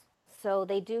platforms. So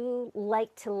they do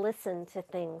like to listen to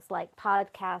things like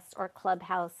podcasts or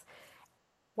Clubhouse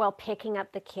while picking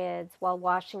up the kids, while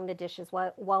washing the dishes,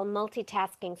 while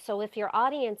multitasking. So if your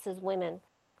audience is women,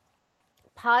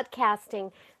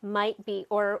 podcasting might be,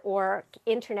 or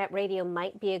internet radio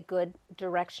might be a good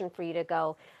direction for you to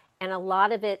go. And a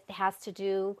lot of it has to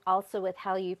do also with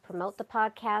how you promote the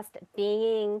podcast,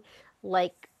 being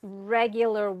like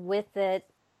regular with it,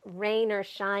 rain or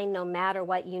shine, no matter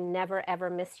what, you never ever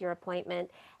miss your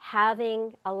appointment.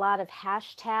 Having a lot of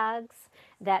hashtags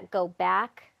that go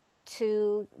back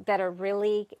to, that are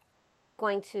really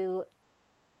going to,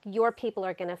 your people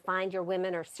are going to find, your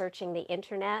women are searching the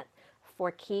internet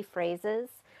for key phrases.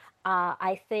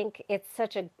 I think it's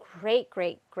such a great,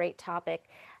 great, great topic.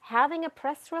 Having a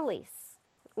press release,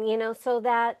 so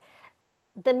that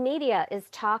the media is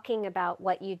talking about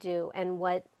what you do and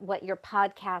what your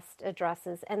podcast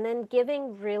addresses, and then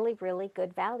giving really, really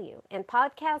good value. And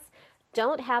podcasts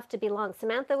don't have to be long.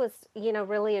 Samantha was,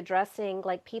 really addressing,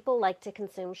 like, people like to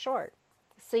consume short.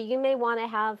 So you may want to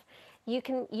have, you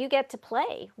get to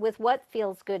play with what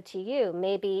feels good to you.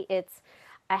 Maybe it's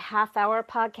a half-hour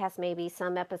podcast. Maybe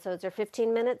some episodes are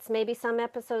 15 minutes. Maybe some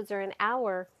episodes are an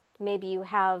hour. Maybe you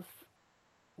have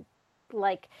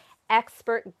like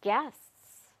expert guests.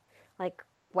 Like,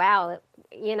 wow,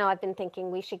 I've been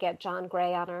thinking we should get John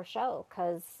Gray on our show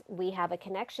because we have a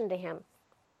connection to him.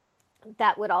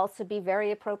 That would also be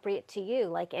very appropriate to you,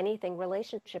 like anything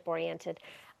relationship oriented.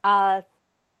 But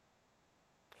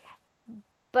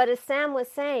as Sam was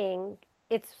saying,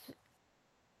 it's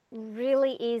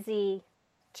really easy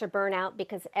to burn out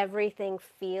because everything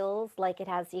feels like it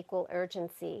has equal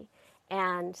urgency.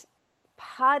 And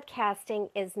podcasting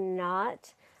is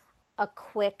not a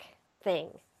quick thing.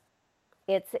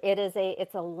 It's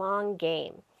a long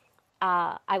game.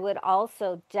 I would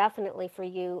also definitely, for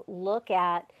you, look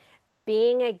at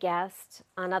being a guest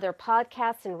on other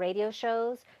podcasts and radio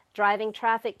shows, driving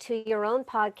traffic to your own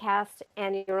podcast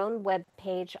and your own web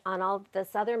page on all this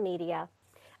other media,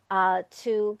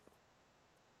 to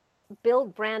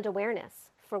build brand awareness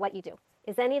for what you do.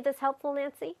 Is any of this helpful,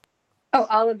 Nancy? Oh,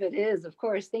 all of it is, of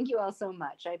course. Thank you all so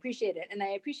much. I appreciate it. And I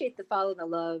appreciate the follow the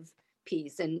love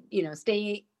piece and,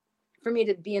 stay for me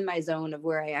to be in my zone of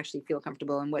where I actually feel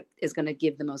comfortable and what is going to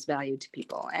give the most value to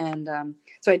people. And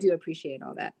so I do appreciate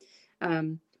all that.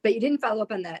 But you didn't follow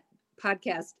up on that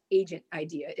podcast agent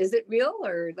idea. Is it real,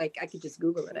 or like I could just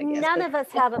Google it, I guess? None of us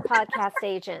have a podcast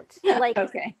agent. Like,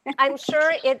 okay. I'm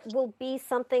sure it will be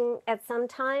something at some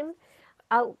time.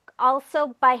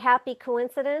 Also, by happy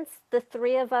coincidence, the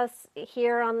 3 of us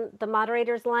here on the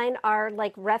moderators line are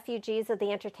like refugees of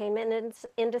the entertainment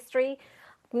industry.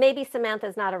 Maybe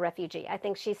Samantha's not a refugee. I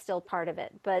think she's still part of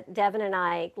it. But Devin and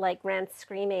I ran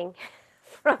screaming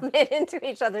from it into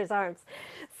each other's arms.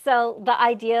 So the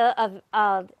idea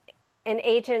of an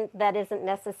agent that isn't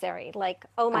necessary, like,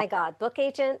 oh my God, book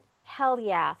agent, hell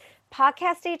yeah.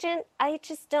 Podcast agent, I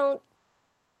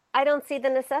don't see the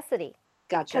necessity.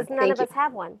 Gotcha. Because none of us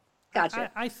have one.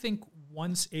 Gotcha. I think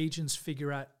once agents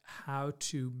figure out how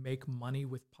to make money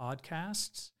with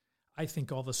podcasts, I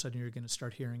think all of a sudden you're going to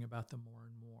start hearing about them more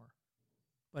and more.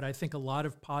 But I think a lot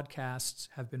of podcasts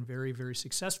have been very, very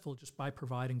successful just by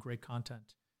providing great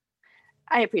content.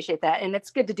 I appreciate that. And it's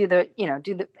good to do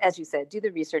as you said, do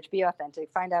the research, be authentic,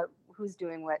 find out who's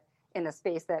doing what in a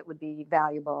space that would be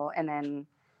valuable, and then,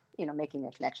 making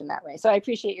a connection that way. So I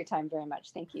appreciate your time very much.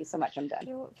 Thank you so much. I'm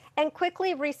done. And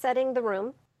quickly resetting the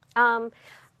room.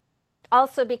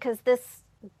 Also, because this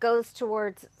goes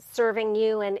towards serving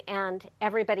you and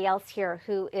everybody else here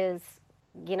who is,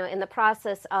 in the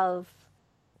process of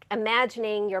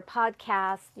imagining your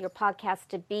podcast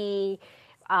to be,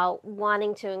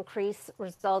 wanting to increase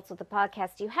results with the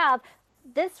podcast you have.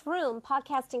 This room,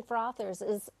 Podcasting for Authors,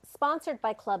 is sponsored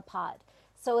by Club Pod.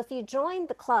 So if you join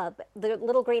the club, the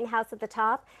little greenhouse at the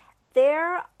top,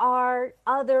 there are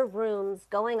other rooms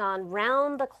going on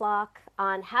round the clock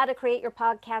on how to create your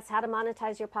podcast, how to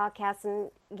monetize your podcast, and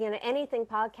anything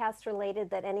podcast related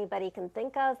that anybody can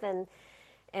think of,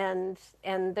 and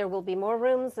there will be more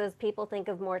rooms as people think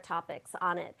of more topics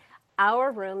on it.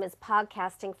 Our room is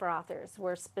Podcasting for Authors.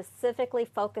 We're specifically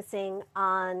focusing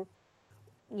on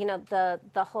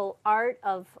the whole art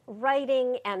of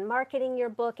writing and marketing your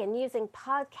book and using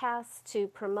podcasts to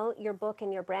promote your book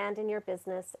and your brand and your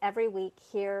business every week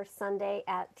here Sunday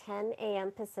at 10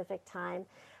 a.m. Pacific time.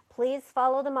 Please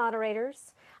follow the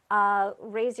moderators.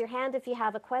 Raise your hand if you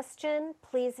have a question.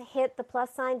 Please hit the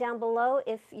plus sign down below.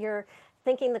 If you're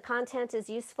thinking the content is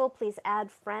useful, please add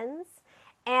friends.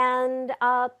 And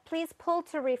please pull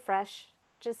to refresh.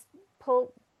 Just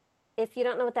pull. If you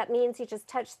don't know what that means, you just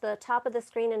touch the top of the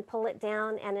screen and pull it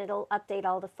down, and it'll update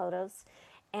all the photos.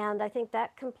 And I think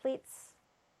that completes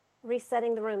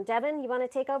resetting the room. Devin, you want to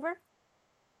take over?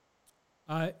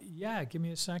 Yeah, give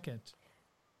me a second.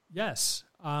 Yes.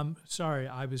 Sorry,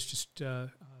 I was just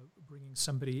bringing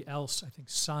somebody else, I think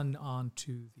Sun,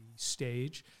 onto the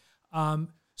stage.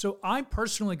 So I'm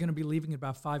personally going to be leaving in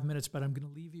about 5 minutes, but I'm going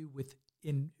to leave you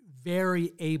in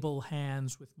very able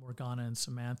hands with Morgana and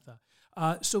Samantha.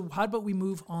 So how about we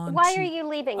move on? Why are you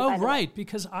leaving? Oh, right,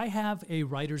 because I have a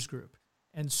writers group.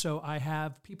 And so I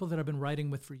have people that I've been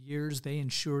writing with for years. They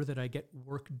ensure that I get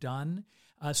work done.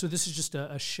 So this is just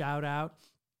a shout out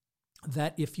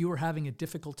that if you are having a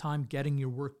difficult time getting your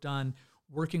work done,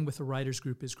 working with a writers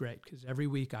group is great, because every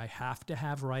week I have to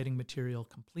have writing material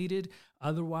completed.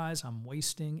 Otherwise, I'm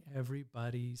wasting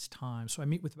everybody's time. So I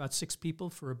meet with about 6 people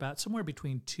for about somewhere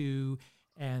between 2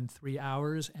 and 3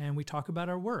 hours, and we talk about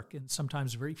our work in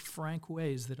sometimes very frank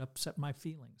ways that upset my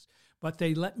feelings. But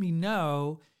they let me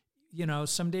know,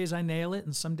 some days I nail it,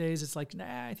 and some days it's like,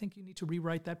 nah, I think you need to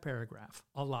rewrite that paragraph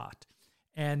a lot.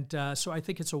 And so I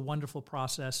think it's a wonderful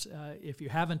process. If you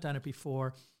haven't done it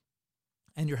before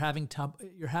and you're having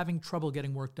trouble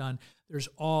getting work done, there's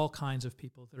all kinds of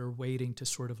people that are waiting to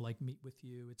sort of like meet with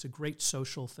you. It's a great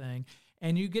social thing,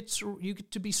 and you get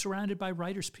to be surrounded by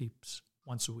writers' peeps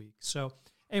once a week. So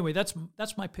anyway,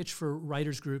 that's my pitch for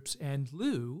writers groups. And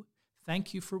Lou,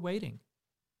 thank you for waiting.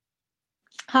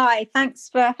 Hi, thanks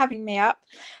for having me up.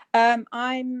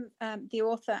 I'm the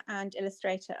author and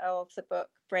illustrator of the book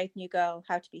Brave New Girl,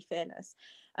 How to Be Fearless.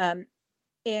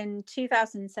 In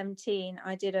 2017,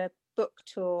 I did a book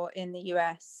tour in the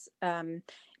US,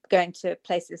 going to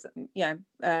places,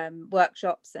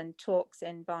 workshops and talks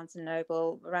in Barnes &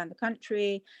 Noble around the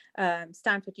country,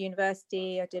 Stanford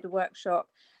University, I did a workshop,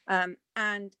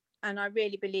 and I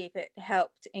really believe it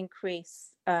helped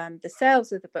increase the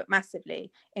sales of the book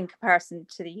massively in comparison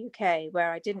to the UK,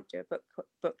 where I didn't do a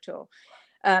book tour.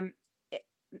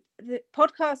 The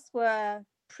podcasts were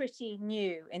pretty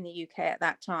new in the UK at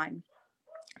that time,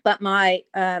 but my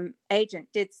agent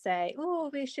did say, oh,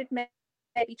 we should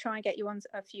maybe try and get you on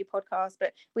a few podcasts,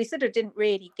 but we sort of didn't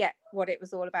really get what it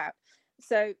was all about.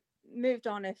 So moved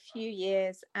on a few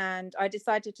years, and I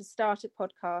decided to start a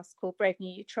podcast called Brave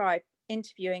New Tribe,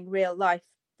 interviewing real life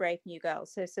brave new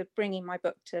girls. So bringing my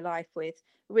book to life with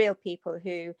real people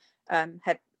who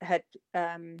had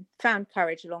found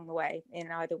courage along the way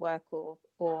in either work or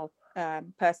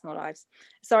personal lives.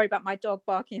 Sorry about my dog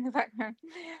barking in the background.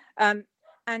 And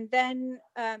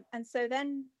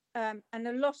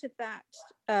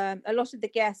a lot of the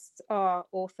guests are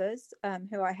authors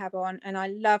who I have on, and I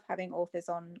love having authors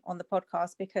on the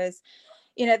podcast because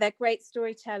they're great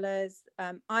storytellers.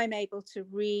 I'm able to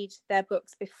read their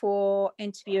books before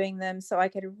interviewing them, so I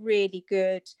get a really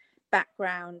good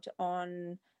background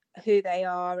on who they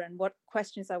are and what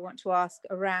questions I want to ask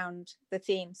around the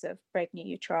themes of Brave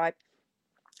New Tribe.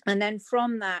 And then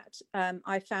from that,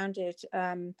 I founded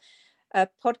a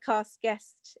podcast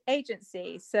guest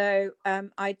agency. So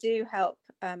I do help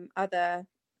other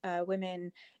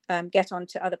women get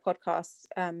onto other podcasts.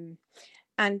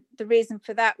 And the reason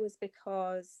for that was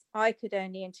because I could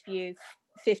only interview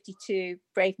 52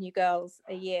 brave new girls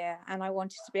a year, and I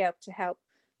wanted to be able to help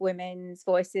women's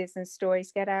voices and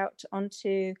stories get out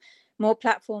onto more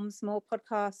platforms, more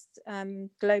podcasts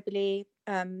globally,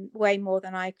 way more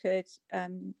than I could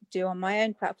do on my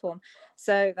own platform.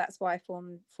 So that's why I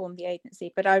formed the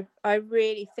agency. But I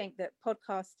really think that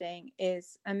podcasting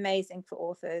is amazing for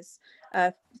authors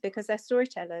because they're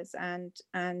storytellers, and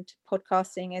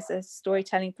podcasting is a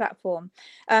storytelling platform.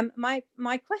 My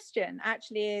question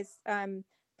actually is,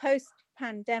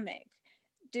 post-pandemic,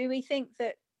 do we think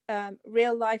that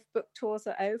real life book tours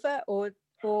are over,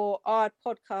 or are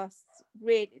podcasts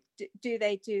really, do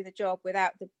they do the job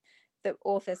without the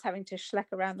authors having to schlep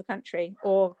around the country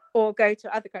or go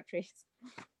to other countries?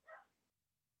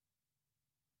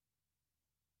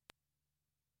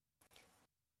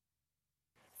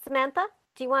 Samantha,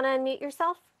 do you want to unmute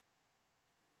yourself?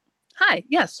 Hi.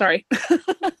 Yes. Sorry.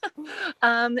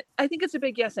 I think it's a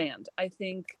big yes. And I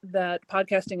think that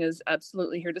podcasting is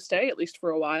absolutely here to stay, at least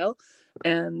for a while.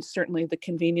 And certainly the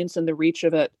convenience and the reach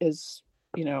of it is,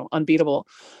 unbeatable.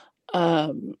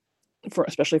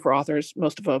 Especially for authors,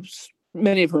 most of us,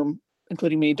 many of whom,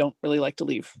 including me, don't really like to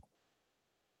leave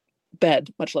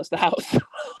bed, much less the house.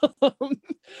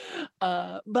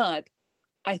 But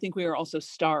I think we are also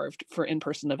starved for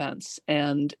in-person events,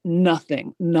 and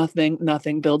nothing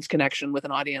builds connection with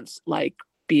an audience like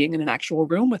being in an actual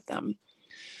room with them.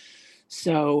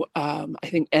 So I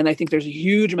think there's a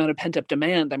huge amount of pent-up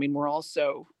demand. I mean, we're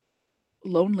also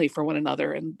lonely for one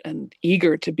another and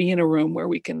eager to be in a room where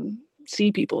we can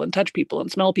see people and touch people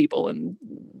and smell people and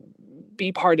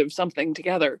be part of something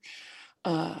together.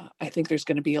 I think there's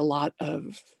going to be a lot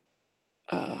of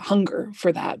hunger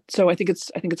for that. So I think it's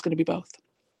going to be both.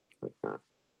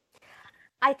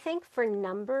 I think for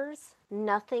numbers,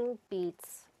 nothing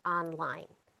beats online.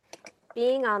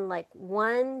 Being on like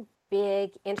one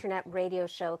big internet radio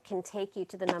show can take you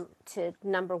to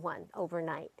number one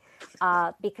overnight,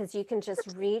 because you can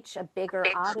just reach a bigger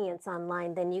audience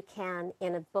online than you can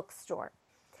in a bookstore.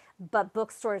 But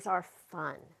bookstores are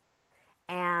fun,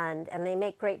 and they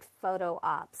make great photo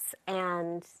ops,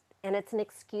 and it's an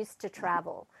excuse to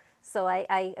travel. So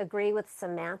I agree with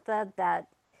Samantha that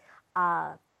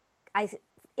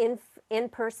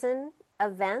in-person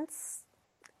events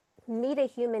meet a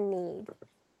human need.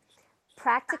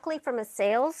 Practically, from a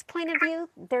sales point of view,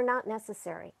 they're not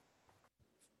necessary.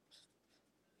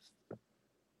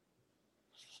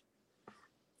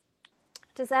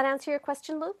 Does that answer your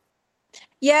question, Lou?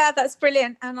 Yeah, that's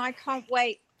brilliant. And I can't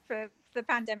wait for the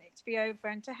pandemic to be over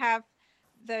and to have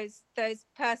those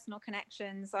personal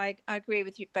connections. I agree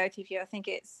with you, both of you. I think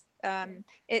it's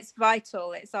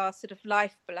vital. It's our sort of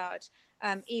lifeblood,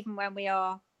 even when we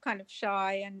are kind of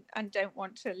shy and don't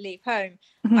want to leave home.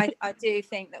 I do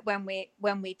think that when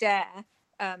we dare,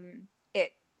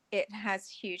 it has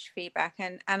huge feedback,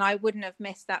 and I wouldn't have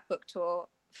missed that book tour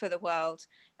for the world.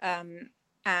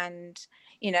 And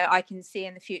I can see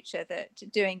in the future that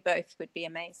doing both would be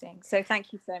amazing. So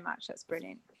thank you so much. That's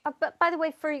brilliant. But by the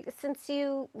way, since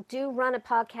you do run a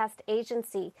podcast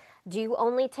agency, do you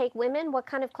only take women? What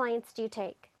kind of clients do you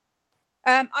take?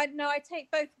 I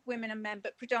take both women and men,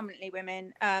 but predominantly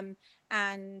women.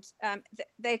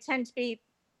 They tend to be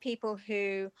people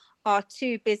who are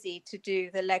too busy to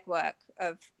do the legwork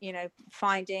of,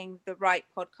 finding the right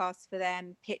podcast for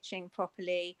them, pitching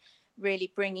properly,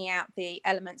 really bringing out the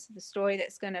elements of the story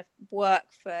that's going to work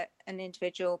for an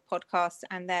individual podcast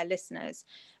and their listeners.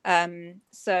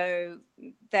 So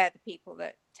they're the people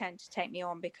that tend to take me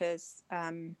on because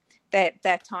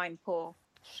they're time poor.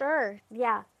 Sure.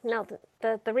 Yeah. No,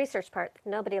 the research part,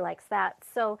 nobody likes that.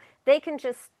 So they can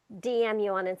just DM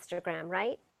you on Instagram,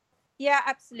 right? Yeah,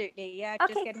 absolutely. Yeah,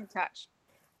 okay. Just get in touch.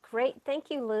 Great. Thank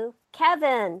you, Lou.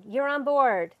 Kevin, you're on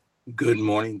board. Good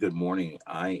morning. Good morning.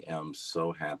 I am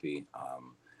so happy.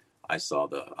 I saw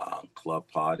the Club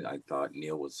Pod. I thought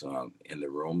Neil was in the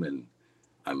room, and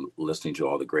I'm listening to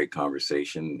all the great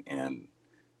conversation and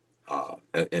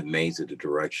amazed at the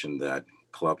direction that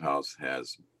Clubhouse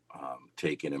has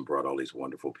taken and brought all these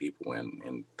wonderful people in.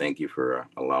 And thank you for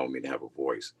allowing me to have a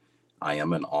voice. I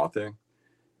am an author,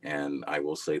 and I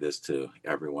will say this to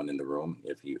everyone in the room.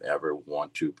 If you ever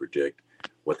want to predict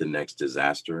what the next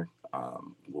disaster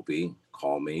will be,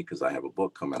 call me, because I have a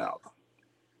book coming out.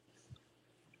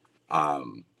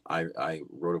 I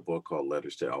wrote a book called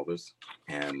Letters to Elvis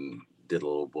and did a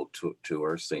little book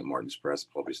tour. St. Martin's Press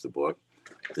published the book.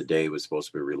 The day it was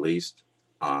supposed to be released,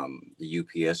 the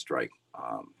UPS strike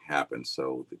happened,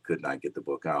 so they could not get the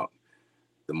book out.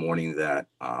 The morning that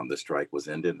the strike was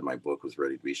ended and my book was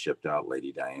ready to be shipped out,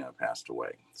 Lady Diana passed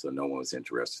away. So no one was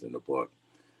interested in the book.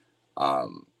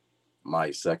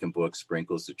 My second book,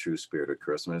 Sprinkles the True Spirit of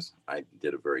Christmas. I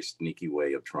did a very sneaky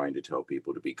way of trying to tell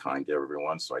people to be kind to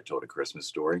everyone. So I told a Christmas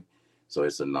story. So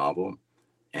it's a novel.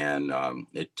 and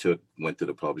it went through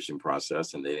the publishing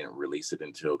process, and they didn't release it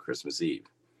until Christmas Eve.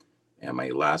 And my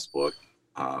last book,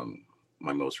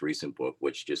 my most recent book,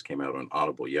 which just came out on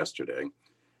Audible yesterday,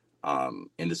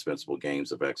 Indispensable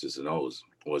Games of X's and O's,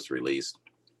 was released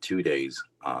 2 days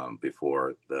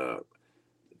before the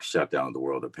shutdown of the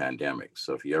world of pandemic.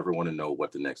 So if you ever want to know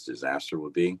what the next disaster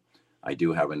would be, I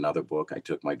do have another book. I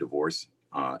took my divorce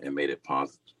and made it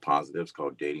positive. It's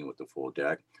called Dating with the Full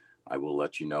Deck. I will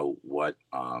let you know what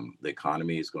the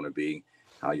economy is going to be,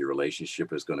 how your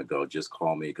relationship is going to go. Just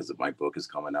call me, because my book is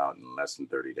coming out in less than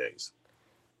 30 days.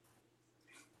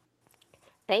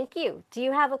 Thank you. Do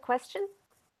you have a question?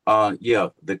 Yeah,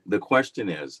 the question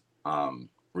is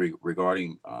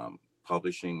regarding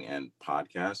publishing and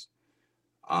podcasts.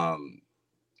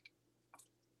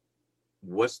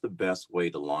 What's the best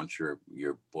way to launch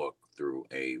your book through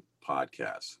a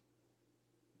podcast?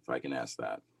 If I can ask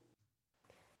that.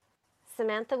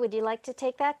 Samantha, would you like to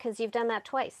take that? Because you've done that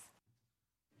twice.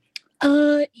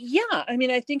 Yeah, I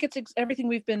mean, I think it's everything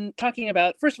we've been talking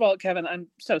about. First of all, Kevin, I'm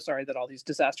so sorry that all these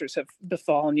disasters have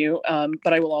befallen you.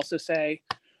 But I will also say,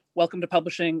 welcome to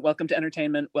publishing, welcome to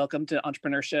entertainment, welcome to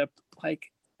entrepreneurship.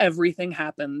 Like, everything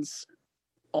happens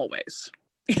always.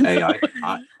 Hey,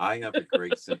 I have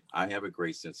a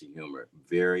great sense of humor.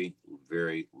 Very,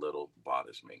 very little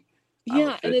bothers me.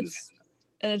 Yeah, and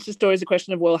it's just always a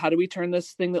question of, well, how do we turn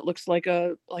this thing that looks like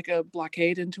a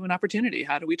blockade into an opportunity?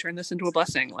 How do we turn this into a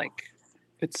blessing? Like,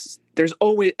 there's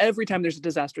always, every time there's a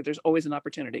disaster, there's always an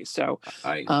opportunity. So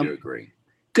I do agree.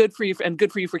 Good for you, and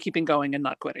good for you for keeping going and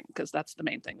not quitting, because that's the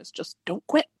main thing, is just don't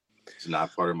quit. It's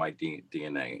not part of my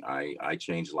DNA. I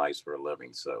change lives for a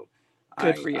living. So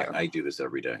good for you. I do this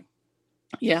every day.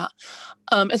 Yeah.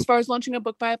 As far as launching a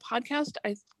book by a podcast,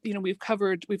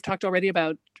 we've talked already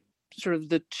about sort of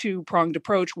the two-pronged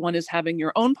approach. One is having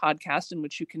your own podcast in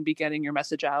which you can be getting your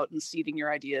message out and seeding your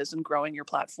ideas and growing your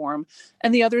platform.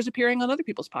 And the other is appearing on other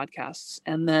people's podcasts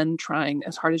and then trying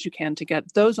as hard as you can to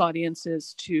get those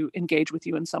audiences to engage with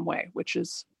you in some way, which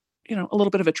is, a little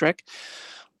bit of a trick.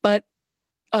 But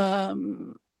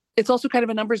it's also kind of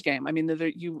a numbers game. I mean,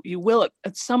 you will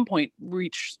at some point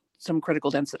reach some critical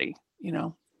density,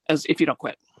 as if you don't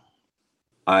quit.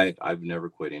 I've never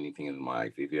quit anything in my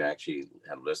life. If you actually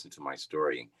have listened to my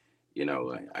story,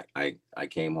 I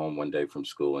came home one day from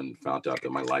school and found out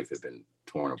that my life had been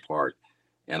torn apart,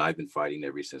 and I've been fighting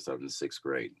ever since I was in 6th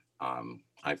grade.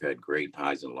 I've had great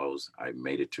highs and lows. I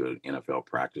made it to an NFL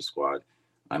practice squad.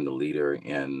 I'm the leader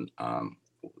in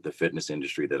the fitness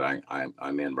industry that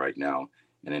I'm in right now,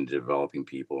 and in developing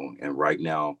people. And right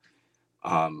now,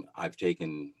 I've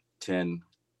taken 10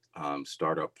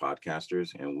 startup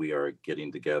podcasters, and we are getting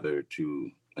together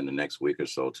in the next week or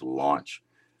so to launch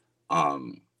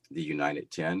the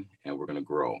United 10, and we're going to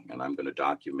grow. And I'm going to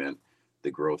document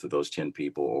the growth of those 10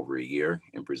 people over a year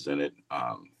and present it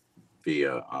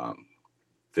via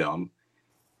film,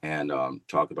 and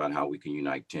talk about how we can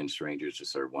unite 10 strangers to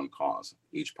serve one cause.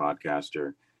 Each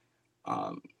podcaster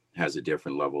has a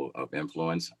different level of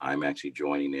influence. I'm actually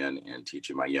joining in and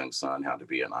teaching my young son how to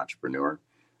be an entrepreneur.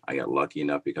 I got lucky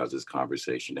enough, because of this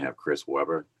conversation, to have Chris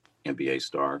Webber, NBA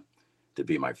star, to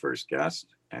be my first guest.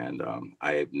 And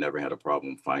I have never had a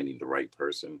problem finding the right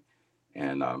person.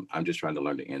 And I'm just trying to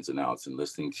learn the ins and outs, and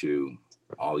listening to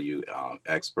all you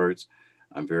experts.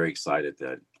 I'm very excited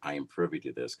that I am privy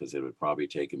to this, because it would probably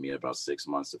take me about 6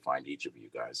 months to find each of you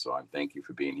guys. So I thank you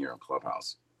for being here on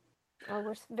Clubhouse. Well,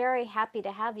 we're very happy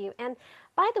to have you. And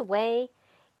by the way,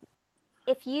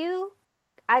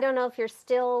 I don't know if you're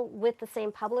still with the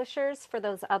same publishers for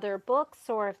those other books,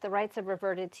 or if the rights have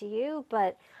reverted to you,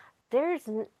 but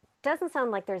doesn't sound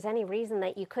like there's any reason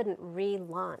that you couldn't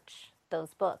relaunch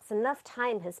those books. Enough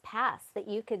time has passed that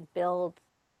you could build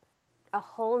a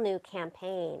whole new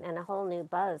campaign and a whole new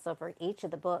buzz over each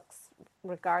of the books,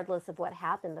 regardless of what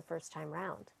happened the first time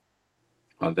round.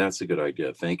 Oh, that's a good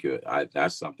idea. Thank you.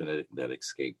 That's something that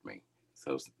escaped me.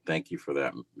 So thank you for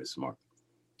that, Ms. Mark.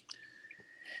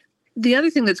 The other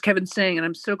thing that Kevin's saying, and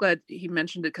I'm so glad he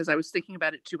mentioned it because I was thinking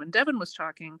about it too when Devin was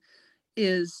talking,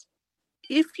 is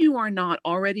if you are not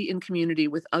already in community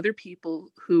with other people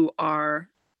who are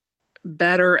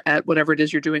better at whatever it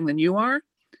is you're doing than you are,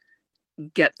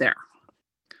 get there.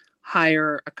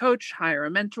 Hire a coach, hire a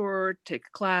mentor, take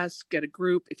a class, get a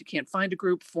group. If you can't find a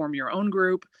group, form your own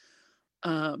group.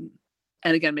 And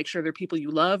again, make sure they're people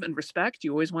you love and respect.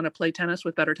 You always want to play tennis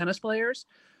with better tennis players,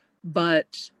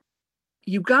 but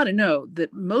you've got to know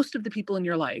that most of the people in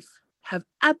your life have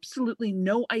absolutely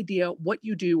no idea what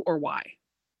you do or why.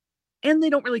 And they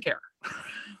don't really care.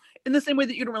 in the same way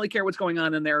that you don't really care what's going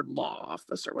on in their law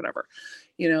office or whatever.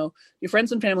 You know, your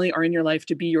friends and family are in your life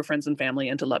to be your friends and family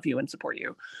and to love you and support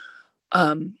you.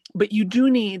 But you do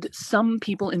need some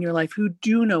people in your life who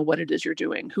do know what it is you're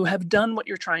doing, who have done what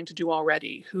you're trying to do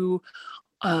already, who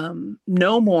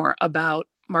know more about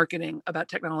marketing, about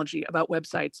technology, about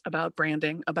websites, about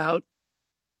branding, about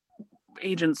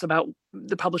agents, about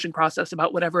the publishing process,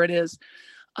 about whatever it is.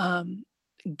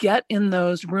 Get in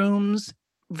those rooms,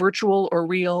 virtual or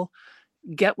real,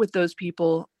 get with those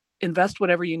people, invest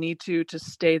whatever you need to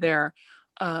stay there.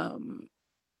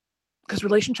 Because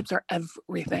relationships are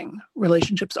everything.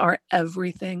 Relationships are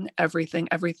everything.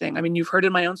 I mean, you've heard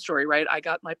in my own story, right? I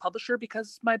got my publisher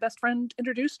because my best friend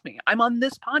introduced me. I'm on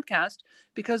this podcast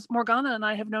because Morgana and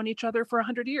I have known each other for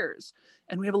 100 years.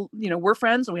 And we have, we're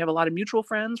friends and we have a lot of mutual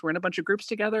friends. We're in a bunch of groups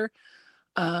together.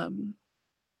 I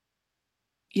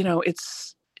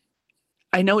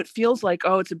know it feels like,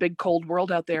 oh, it's a big cold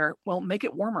world out there. Well, make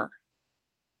it warmer.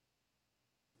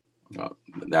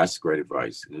 That's great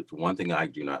advice. One thing I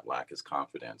do not lack is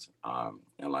confidence.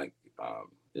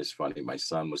 It's funny. My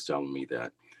son was telling me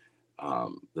that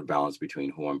the balance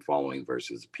between who I'm following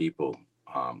versus people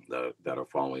that are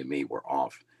following me were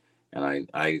off. And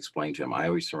I explained to him, I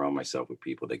always surround myself with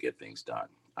people that get things done.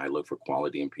 I look for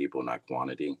quality in people, not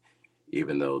quantity,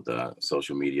 even though the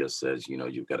social media says,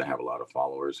 you've got to have a lot of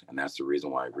followers. And that's the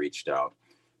reason why I reached out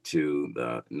to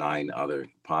the 9 other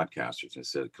podcasters and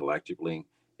said, collectively,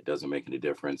 it doesn't make any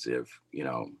difference if,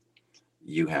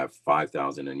 you have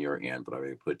 5,000 in your end, but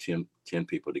I put 10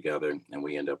 people together and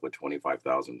we end up with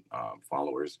 25,000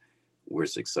 followers. We're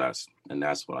success. And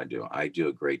that's what I do. I do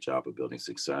a great job of building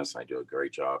success. I do a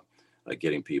great job of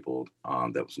getting people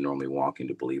that was normally walking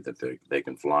to believe that they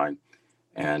can fly.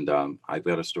 And I've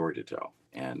got a story to tell.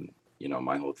 And,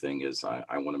 my whole thing is I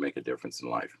want to make a difference in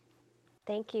life.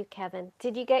 Thank you, Kevin.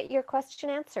 Did you get your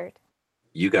question answered?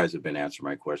 You guys have been answering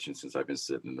my questions since I've been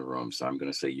sitting in the room. So I'm going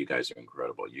to say you guys are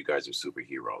incredible. You guys are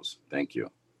superheroes. Thank you.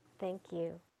 Thank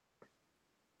you.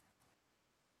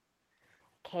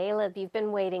 Caleb, you've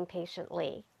been waiting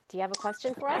patiently. Do you have a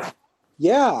question for us?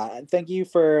 Yeah, thank you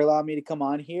for allowing me to come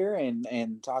on here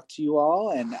and talk to you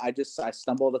all. And I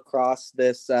stumbled across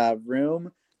this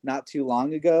room not too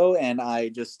long ago, and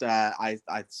I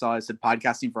saw it said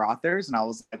podcasting for authors, and I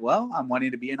was like, well, I'm wanting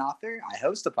to be an author. I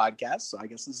host a podcast, so I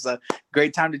guess this is a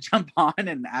great time to jump on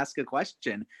and ask a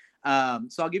question.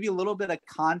 So I'll give you a little bit of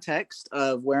context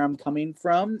of where I'm coming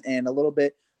from and a little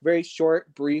bit, very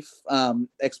short, brief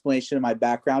explanation of my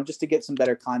background just to get some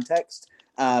better context.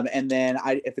 And then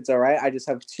if it's all right, I just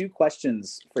have 2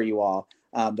 questions for you all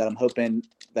that I'm hoping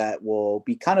that will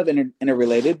be kind of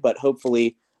interrelated, but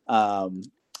hopefully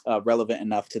relevant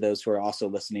enough to those who are also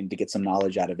listening to get some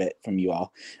knowledge out of it from you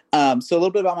all. So a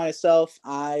little bit about myself.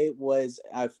 I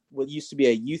used to be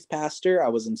a youth pastor. I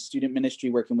was in student ministry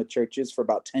working with churches for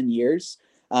about 10 years,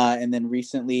 and then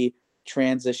recently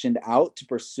transitioned out to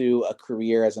pursue a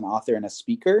career as an author and a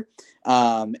speaker.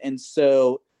 I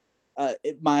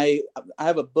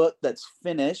have a book that's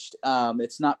finished.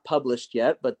 It's not published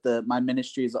yet, but my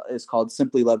ministry is called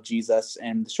Simply Love Jesus.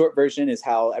 And the short version is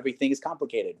how everything is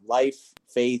complicated. Life,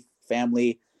 faith,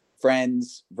 family,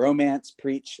 friends, romance,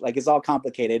 preach, it's all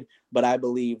complicated. But I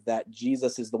believe that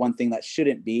Jesus is the one thing that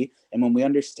shouldn't be. And when we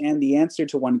understand the answer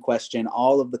to one question,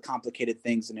 all of the complicated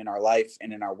things in our life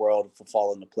and in our world will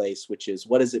fall into place, which is,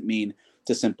 what does it mean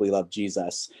to simply love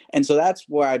Jesus? And so that's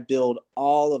where I build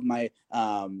all of my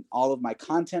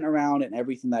content around, and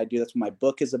everything that I do. That's what my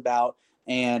book is about.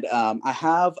 And I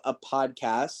have a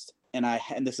podcast, and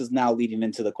this is now leading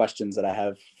into the questions that I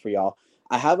have for y'all.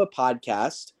 I have a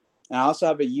podcast, and I also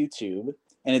have a YouTube,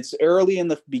 and it's early in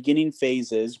the beginning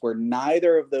phases where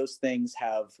neither of those things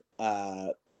have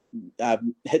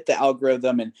hit the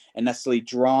algorithm and necessarily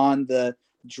drawn the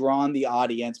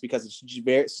audience, because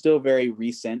it's still very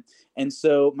recent. And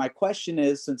so my question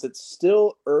is, since it's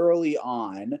still early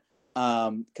on,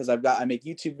 because I make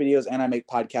YouTube videos and I make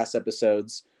podcast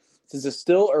episodes, since it's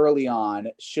still early on,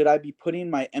 should I be putting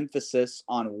my emphasis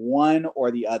on one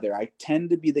or the other? I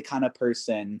tend to be the kind of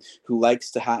person who likes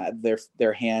to have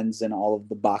their hands in all of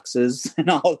the boxes and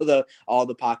all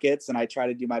the pockets, and I try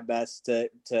to do my best to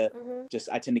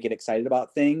I tend to get excited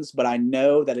about things, but I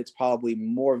know that it's probably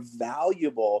more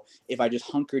valuable if I just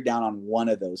hunker down on one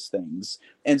of those things.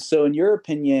 And so in your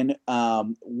opinion,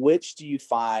 which do you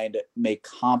find may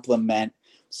complement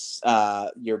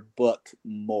your book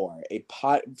more,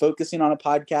 focusing on a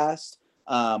podcast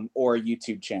or a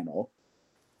YouTube channel?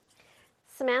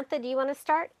 Samantha, do you want to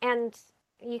start? And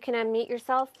you can unmute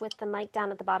yourself with the mic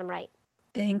down at the bottom right.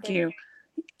 Thank you.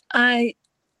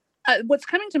 What's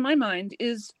coming to my mind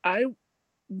is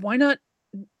why not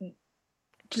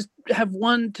just have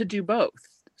one to do both.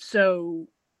 So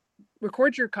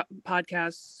record your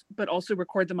podcasts, but also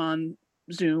record them on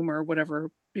Zoom or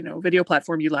whatever, video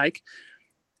platform you like.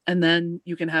 And then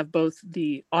you can have both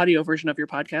the audio version of your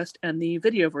podcast and the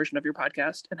video version of your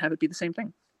podcast and have it be the same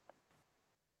thing.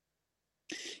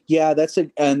 Yeah, that's a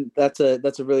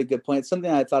really good point. It's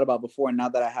something I thought about before, and now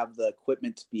that I have the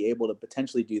equipment to be able to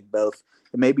potentially do both,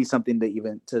 it may be something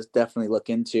to definitely look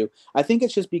into. I think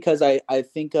it's just because I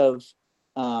think of,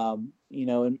 and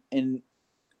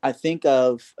I think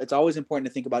of, it's always important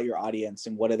to think about your audience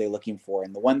and what are they looking for.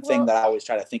 And the one thing that I always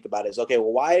try to think about is, okay,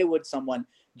 well, why would someone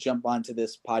jump onto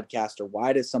this podcast, or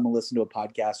why does someone listen to a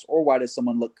podcast, or why does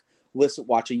someone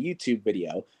watch a YouTube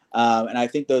video? And I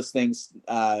think those things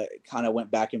kind of went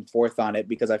back and forth on it,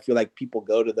 because I feel like people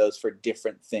go to those for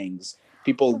different things.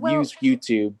 People use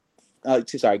YouTube.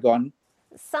 Sorry, go on.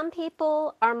 Some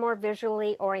people are more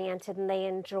visually oriented and they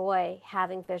enjoy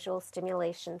having visual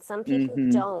stimulation. Some people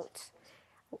don't.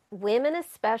 Women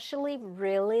especially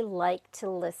really like to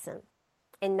listen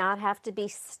and not have to be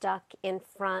stuck in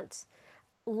front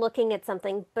looking at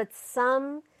something. But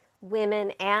some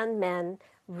women and men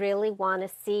really want to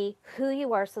see who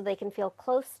you are so they can feel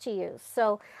close to you.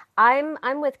 So I'm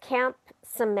with Camp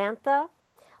Samantha.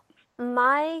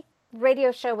 My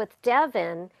radio show with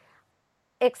Devin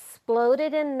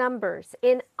exploded in numbers,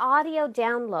 in audio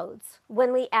downloads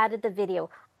when we added the video.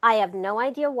 I have no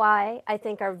idea why. I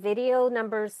think our video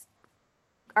numbers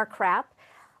are crap,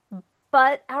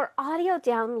 but our audio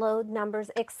download numbers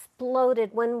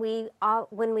exploded when we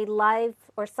live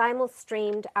or simul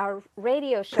streamed our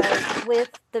radio shows with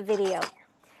the video.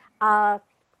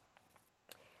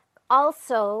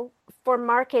 Also, for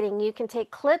marketing, you can take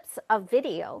clips of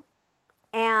video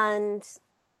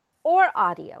or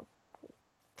audio.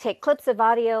 Take clips of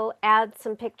audio, add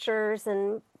some pictures,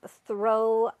 and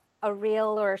throw a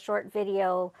reel or a short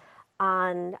video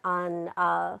on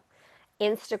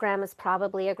Instagram is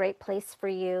probably a great place for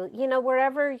you.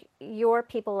 Wherever your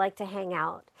people like to hang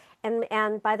out.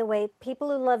 And by the way, people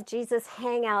who love Jesus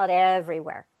hang out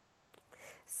everywhere.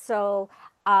 So,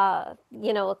 a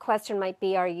question might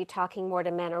be, are you talking more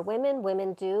to men or women?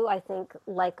 Women do, I think,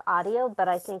 like audio, but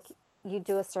I think you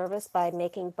do a service by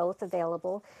making both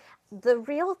available. The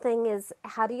real thing is,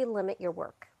 how do you limit your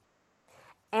work?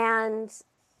 And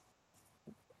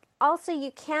also,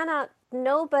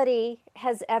 nobody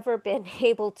has ever been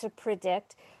able to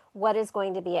predict what is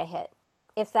going to be a hit.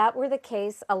 If that were the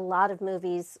case, a lot of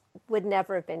movies would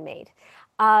never have been made.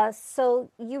 So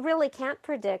you really can't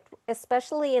predict,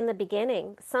 especially in the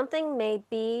beginning. Something may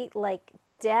be like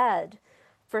dead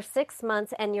for 6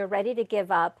 months and you're ready to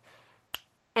give up.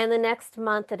 And the next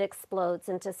month it explodes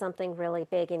into something really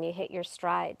big and you hit your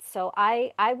stride. So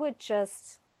I would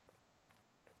just,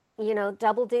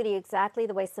 double duty exactly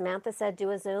the way Samantha said, do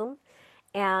a Zoom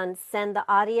and send the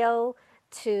audio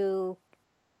to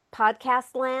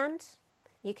Podcast Land.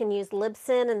 You can use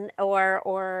Libsyn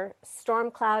or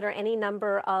Stormcloud or any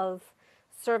number of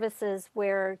services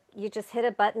where you just hit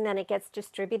a button and it gets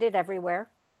distributed everywhere.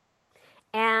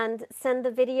 And send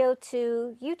the video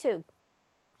to YouTube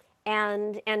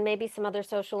and maybe some other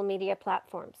social media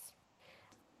platforms.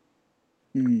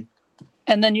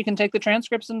 And then you can take the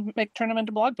transcripts and turn them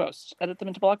into blog posts, edit them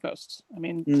into blog posts. I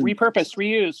mean, repurpose,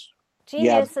 reuse.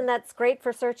 Genius, and that's great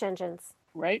for search engines.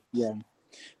 Right? Yeah.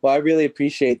 Well, I really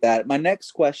appreciate that. My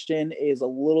next question is a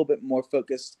little bit more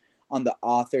focused on the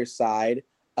author side.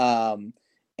 And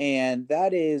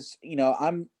that is,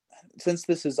 since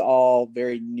this is all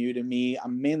very new to me,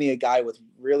 I'm mainly a guy with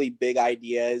really big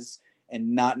ideas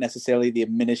and not necessarily the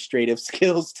administrative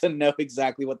skills to know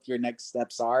exactly what your next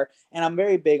steps are. And I'm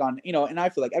very big on, and I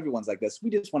feel like everyone's like this. We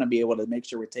just want to be able to make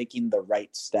sure we're taking the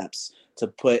right steps to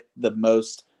put the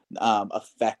most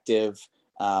effective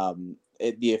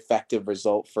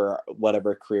result for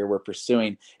whatever career we're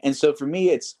pursuing. And so for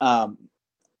me, it's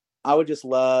I would just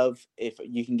love if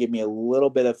you can give me a little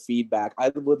bit of feedback. I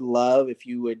would love if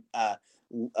you would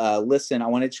listen. I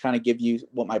want to kind of give you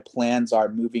what my plans are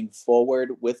moving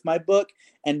forward with my book,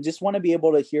 and just want to be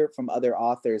able to hear it from other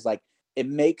authors. Like, it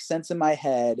makes sense in my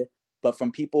head, but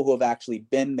from people who have actually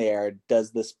been there,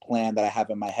 does this plan that I have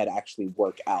in my head actually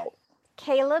work out?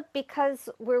 Caleb, because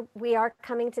we are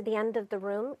coming to the end of the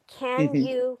room, can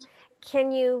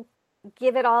you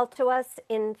give it all to us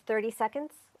in 30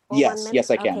 seconds? Or 1 minute?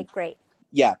 Yes, I can. Okay, great.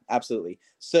 Yeah, absolutely.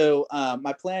 So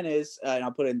my plan is, and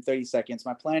I'll put it in 30 seconds.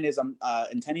 My plan is I'm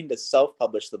intending to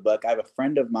self-publish the book. I have a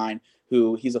friend of mine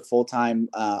he's a full-time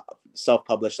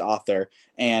self-published author,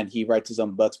 and he writes his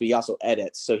own books, but he also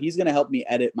edits. So he's going to help me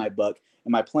edit my book.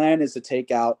 And my plan is to take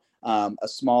out a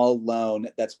small loan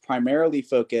that's primarily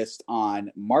focused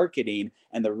on marketing,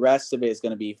 and the rest of it is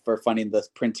going to be for funding the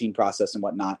printing process and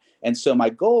whatnot. And so my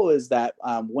goal is that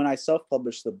when I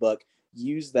self-publish the book,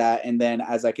 use that, and then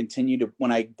as I continue to,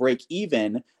 when I break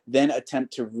even, then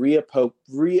attempt to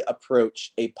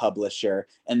reapproach a publisher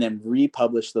and then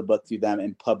republish the book through them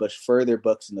and publish further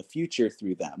books in the future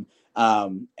through them.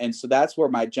 And so that's where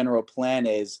my general plan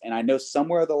is. And I know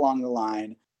somewhere along the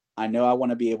line, I know I want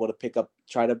to be able to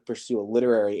try to pursue a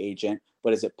literary agent,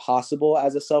 but is it possible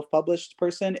as a self-published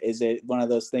person? Is it one of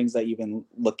those things that you even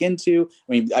look into?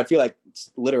 I mean, I feel like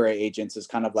literary agents is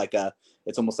kind of like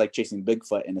it's almost like chasing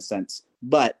Bigfoot in a sense.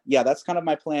 But yeah, that's kind of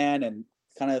my plan and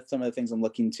kind of some of the things I'm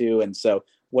looking to. And so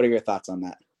what are your thoughts on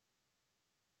that?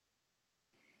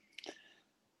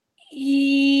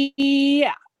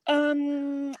 Yeah.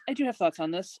 I do have thoughts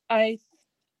on this. I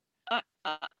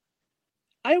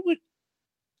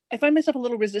find myself a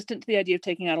little resistant to the idea of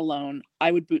taking out a loan.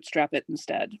 I would bootstrap it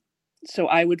instead. So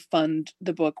I would fund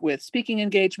the book with speaking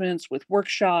engagements, with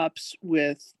workshops,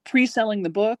 with pre-selling the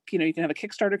book. You know, you can have a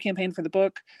Kickstarter campaign for the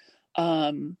book.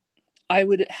 I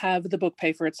would have the book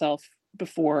pay for itself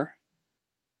before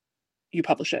you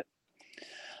publish it.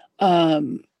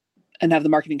 And have the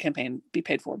marketing campaign be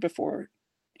paid for before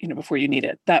you need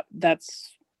it.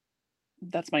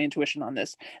 That's my intuition on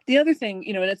this. The other thing,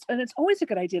 you know, and it's always a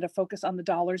good idea to focus on the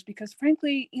dollars, because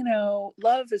frankly, you know,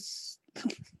 love is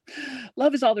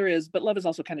all there is, but love is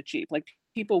also kind of cheap. Like,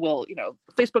 people will, you know,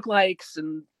 Facebook likes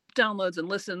and downloads and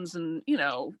listens, and, you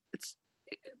know,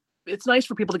 it's nice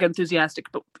for people to get enthusiastic,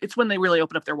 but it's when they really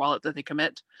open up their wallet that they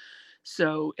commit.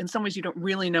 So in some ways, you don't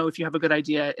really know if you have a good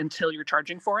idea until you're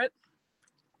charging for it.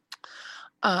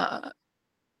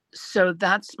 So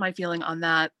that's my feeling on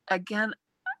that. Again,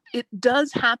 it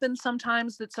does happen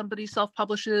sometimes that somebody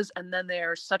self-publishes and then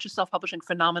they're such a self-publishing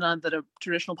phenomenon that a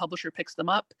traditional publisher picks them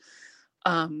up.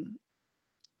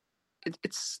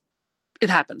 It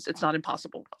happens. It's not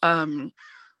impossible.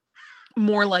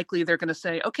 More likely they're going to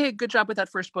say, okay, good job with that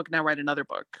first book. Now write another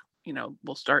book. You know,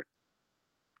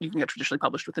 you can get traditionally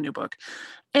published with a new book.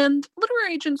 And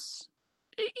literary agents,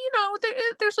 you know,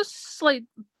 there's a slight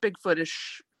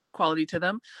Bigfoot-ish quality to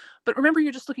them. But remember,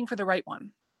 you're just looking for the right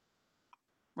one,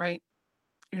 right?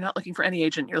 You're not looking for any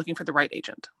agent. You're looking for the right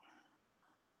agent.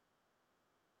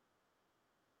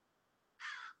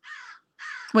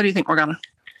 What do you think, Morgana?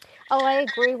 Oh, I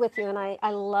agree with you. And I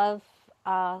love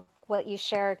what you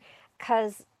shared,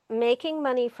 because making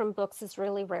money from books is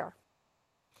really rare.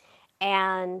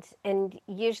 And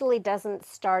usually doesn't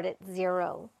start at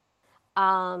zero.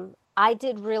 I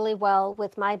did really well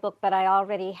with my book, but I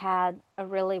already had a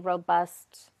really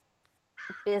robust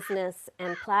business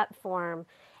and platform.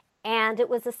 And it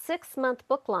was a 6-month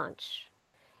book launch.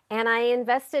 And I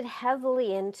invested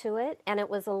heavily into it, and it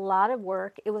was a lot of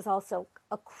work. It was also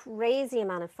a crazy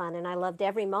amount of fun, and I loved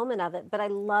every moment of it. But I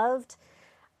loved,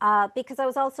 because I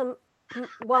was also,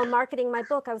 while marketing my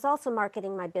book, I was also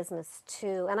marketing my business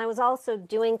too. And I was also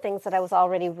doing things that I was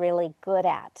already really good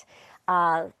at.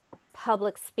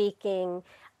 Public speaking,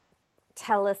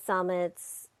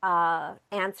 telesummits,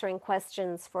 answering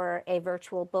questions for a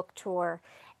virtual book tour.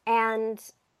 And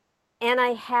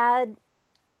I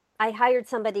hired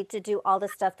somebody to do all the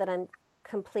stuff that I'm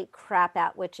complete crap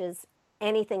at, which is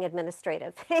anything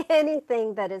administrative,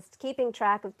 anything that is keeping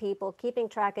track of people, keeping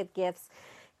track of gifts,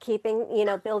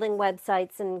 building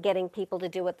websites and getting people to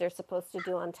do what they're supposed to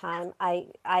do on time.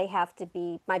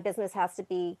 My business has to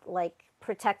be like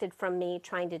protected from me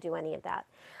trying to do any of that.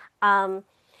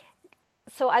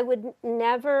 So I would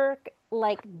never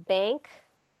bank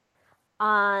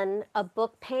on a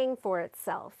book paying for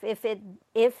itself. If it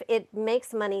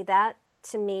makes money, that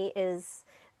to me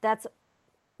that's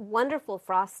wonderful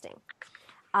frosting.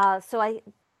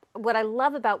 What I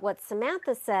love about what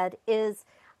Samantha said is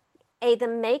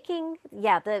liking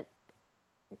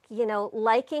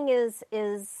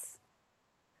is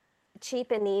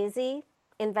cheap and easy.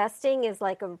 Investing is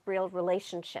like a real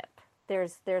relationship.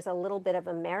 There's a little bit of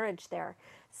a marriage there.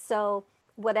 So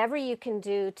whatever you can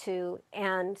do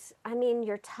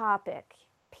your topic,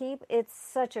 it's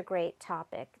such a great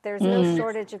topic. There's no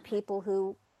shortage of people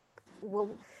who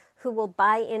will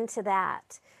buy into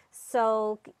that.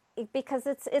 So, because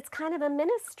it's kind of a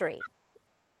ministry,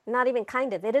 not even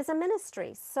kind of, it is a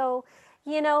ministry. So,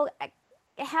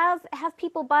 have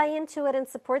people buy into it and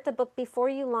support the book before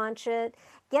you launch it.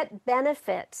 Get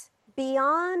benefit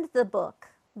beyond the book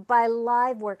by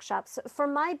live workshops. For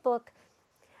my book,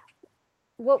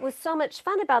 what was so much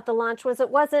fun about the launch was it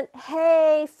wasn't,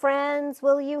 hey, friends,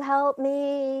 will you help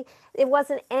me? It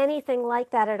wasn't anything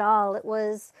like that at all. It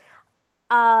was,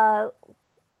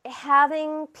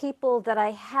 having people that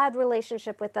I had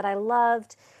relationship with that I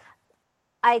loved,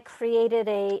 I created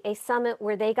a summit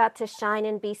where they got to shine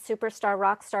and be superstar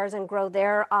rock stars and grow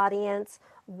their audience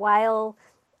while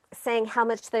saying how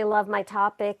much they love my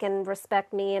topic and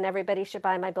respect me and everybody should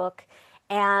buy my book.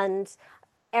 And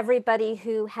everybody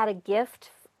who had a gift,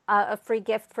 a free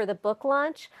gift for the book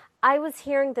launch, I was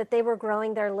hearing that they were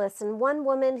growing their list. And one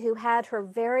woman who had her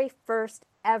very first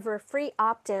ever free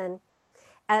opt-in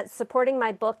at supporting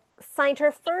my book signed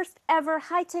her first ever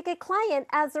high ticket client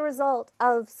as a result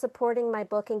of supporting my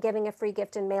book and giving a free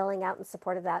gift and mailing out in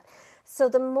support of that. So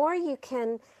the more you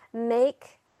can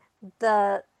make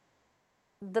the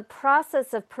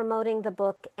process of promoting the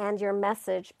book and your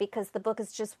message, because the book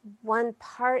is just one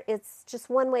part, it's just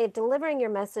one way of delivering your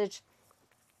message,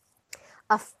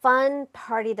 a fun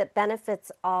party that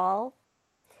benefits all,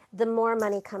 the more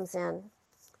money comes in.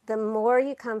 The more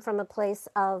you come from a place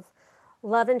of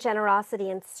love and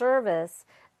generosity and service,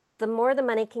 the more the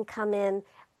money can come in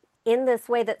this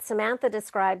way that Samantha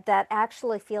described, that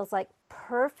actually feels like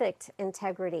perfect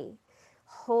integrity.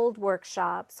 Hold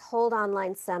workshops, hold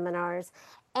online seminars,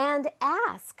 and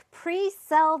ask,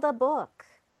 pre-sell the book.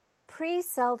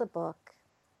 Pre-sell the book.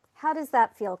 How does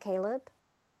that feel, Caleb?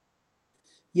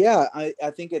 Yeah,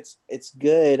 I think it's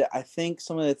good. I think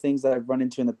some of the things that I've run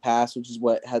into in the past, which is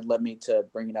what had led me to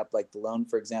bringing up like the loan,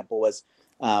 for example, was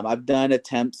I've done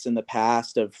attempts in the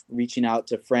past of reaching out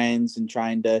to friends and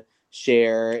trying to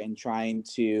share and trying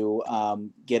to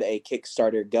get a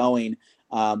Kickstarter going.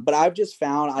 But I've just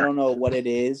found, I don't know what it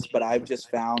is, but I've just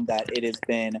found that it has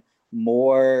been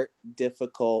more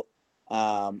difficult.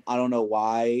 I don't know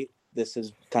why this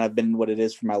has kind of been what it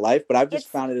is for my life, but I've just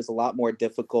found it is a lot more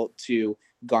difficult to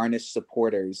garnish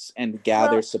supporters and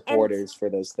gather supporters for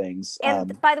those things.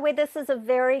 And by the way, this is a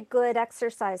very good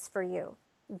exercise for you,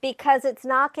 because it's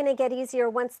not going to get easier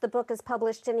once the book is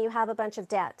published and you have a bunch of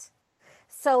debt.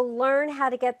 So learn how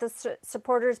to get the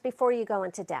supporters before you go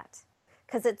into debt,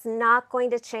 because it's not going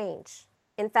to change.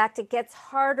 In fact, it gets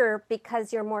harder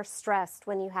because you're more stressed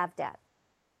when you have debt.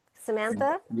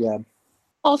 Samantha? Yeah.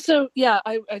 Also, yeah,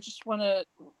 I just want to,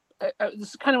 this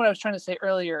is kind of what I was trying to say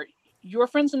earlier. Your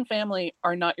friends and family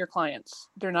are not your clients.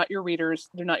 They're not your readers.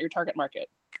 They're not your target market.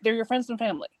 They're your friends and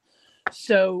family.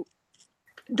 So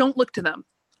don't look to them.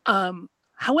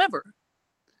 However,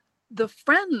 the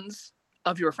friends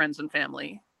of your friends and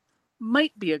family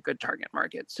might be a good target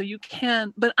market. So you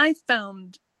can, but I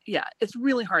found, yeah, it's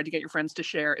really hard to get your friends to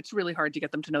share. It's really hard to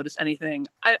get them to notice anything.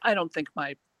 I don't think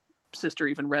my sister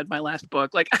even read my last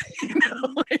book, like,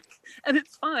 and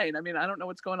it's fine. I mean, I don't know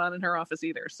what's going on in her office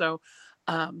either. So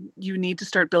you need to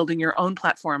start building your own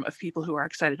platform of people who are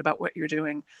excited about what you're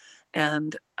doing.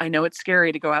 And I know it's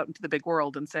scary to go out into the big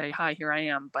world and say, hi, here I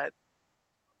am, but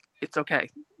it's okay.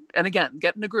 And again,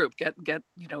 get in a group, get,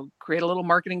 create a little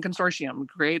marketing consortium,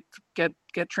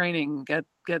 get training, get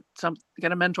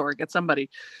a mentor, get somebody,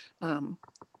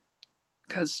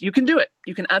 because you can do it.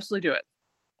 You can absolutely do it.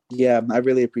 Yeah, I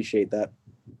really appreciate that.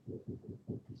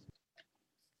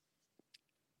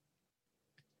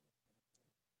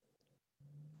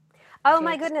 Oh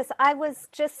my goodness, I was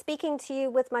just speaking to you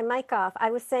with my mic off.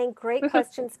 I was saying great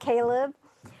questions, Caleb.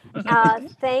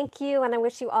 Thank you, and I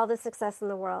wish you all the success in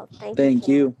the world. Thank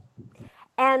you.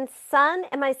 And Sun,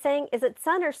 is it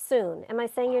Sun or Soon? Am I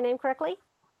saying your name correctly?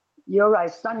 You're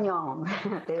right, Sun Young.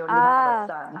 They already have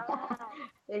a son.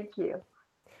 Thank you.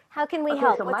 How can we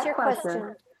help? What's your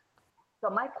question? So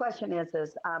my question is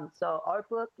so our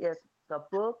book is the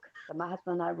book that my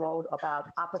husband and I wrote about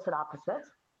opposites.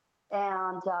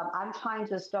 And I'm trying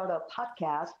to start a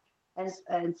podcast.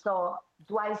 And so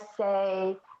do I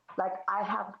say, like, I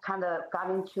have kind of got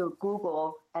into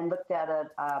Google and looked at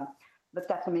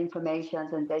some information,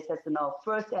 and they said,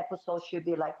 first episode should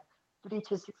be like 3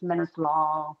 to 6 minutes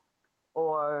long,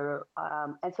 or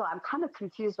and so I'm kind of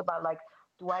confused about, like,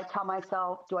 do I tell my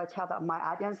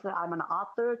audience that I'm an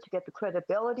author to get the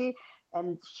credibility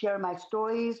and share my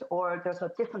stories, or there's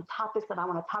a different topics that I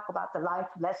want to talk about, the life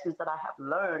lessons that I have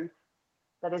learned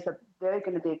that is very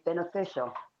going to be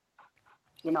beneficial,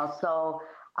 so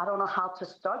I don't know how to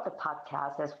start the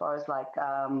podcast as far as like,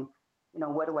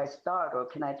 where do I start, or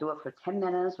can I do it for 10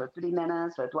 minutes or 3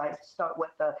 minutes, or do I start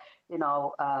with the,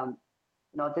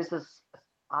 this is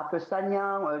author Sun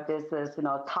Young, or this is,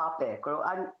 topic, or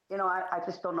I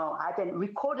just don't know. I've been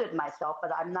recorded myself,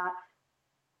 but I'm not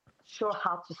sure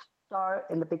how to start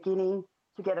in the beginning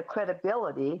to get a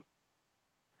credibility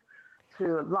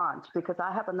to launch, because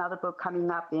I have another book coming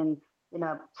up in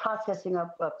processing of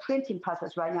a printing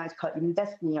process right now. It's called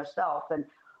Invest in Yourself, and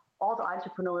all the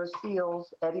entrepreneurs,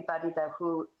 CEOs, everybody that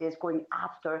who is going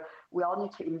after, we all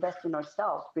need to invest in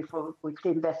ourselves before we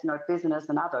can invest in our business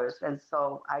and others. And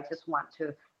so I just want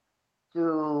to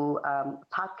do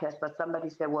podcast, but somebody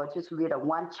said, well, just read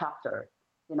one chapter,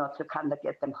 to kind of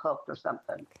get them hooked or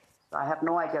something. So I have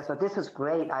no idea. So this is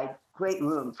great. Great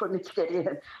room for me to get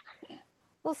in.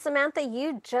 Well, Samantha,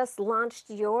 you just launched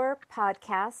your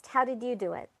podcast. How did you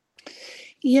do it?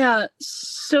 Yeah.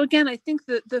 So again, I think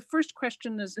that the first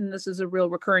question is, and this is a real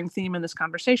recurring theme in this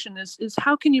conversation, is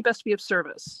how can you best be of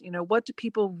service? What do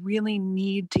people really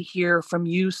need to hear from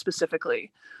you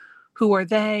specifically? Who are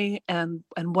they, and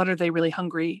what are they really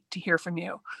hungry to hear from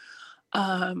you?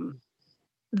 I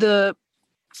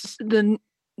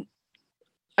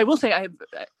will say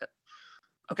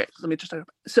okay, let me just.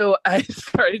 So I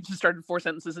started 4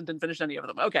 sentences and didn't finish any of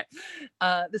them. Okay.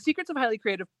 The Secrets of Highly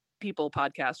Creative People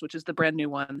podcast, which is the brand new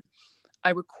one, I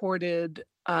recorded,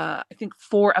 I think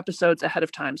 4 episodes ahead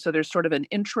of time. So there's sort of an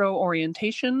intro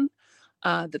orientation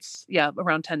that's,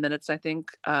 around 10 minutes, I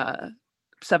think,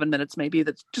 7 minutes maybe,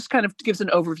 that just kind of gives an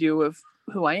overview of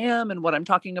who I am and what I'm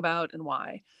talking about and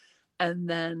why. And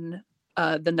then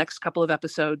the next couple of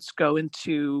episodes go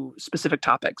into specific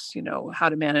topics, how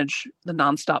to manage the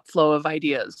nonstop flow of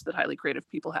ideas that highly creative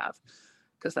people have.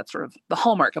 Because that's sort of the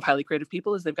hallmark of highly creative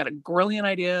people, is they've got a grillion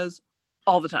ideas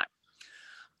all the time.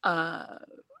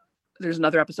 There's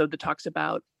another episode that talks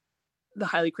about the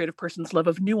highly creative person's love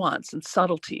of nuance and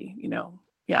subtlety. You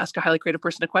ask a highly creative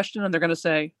person a question and they're going to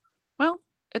say, well,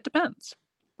 it depends,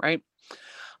 right?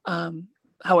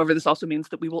 However, this also means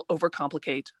that we will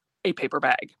overcomplicate a paper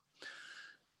bag.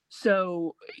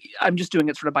 So I'm just doing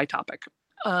it sort of by topic.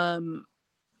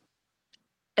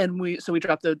 And we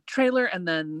drop the trailer and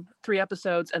then 3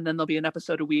 episodes, and then there'll be an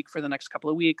episode a week for the next couple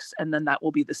of weeks. And then that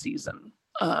will be the season.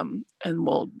 And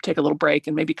we'll take a little break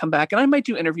and maybe come back. And I might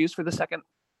do interviews for the second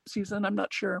season. I'm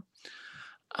not sure.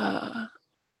 Does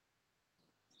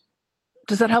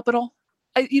that help at all?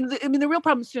 The real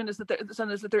problem, Sun, is that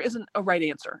there isn't a right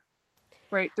answer,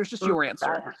 right? There's just your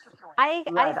answer. I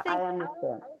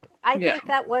Yeah. think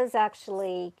that was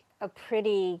actually a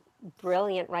pretty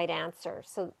brilliant right answer.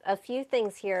 So a few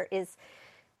things here is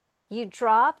you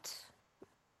dropped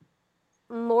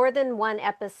more than one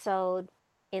episode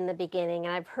in the beginning.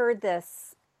 And I've heard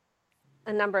this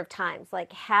a number of times,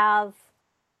 like have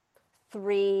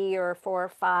 3 or 4 or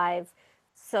 5.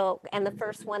 So, and the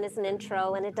first one is an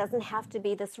intro, and it doesn't have to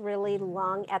be this really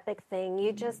long epic thing.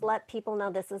 You just let people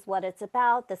know this is what it's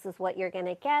about. This is what you're going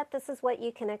to get. This is what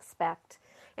you can expect.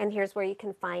 And here's where you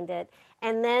can find it.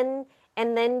 And then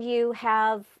you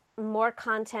have more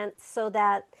content so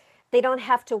that they don't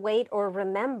have to wait or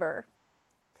remember.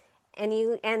 And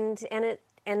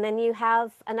then you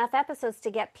have enough episodes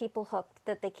to get people hooked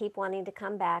that they keep wanting to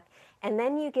come back. And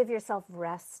then you give yourself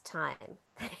rest time.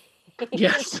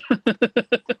 Yes.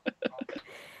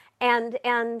 and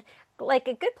like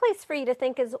a good place for you to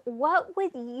think is, what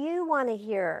would you want to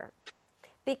hear?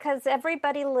 Because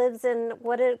everybody lives in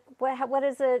what is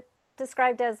it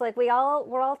described as, like we're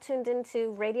all tuned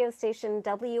into radio station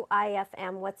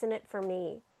WIFM, what's in it for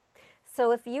me.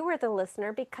 So if you were the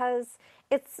listener, because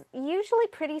it's usually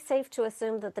pretty safe to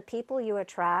assume that the people you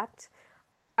attract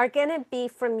are going to be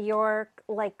from your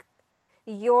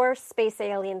space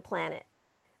alien planet,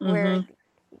 where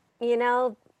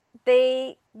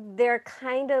they're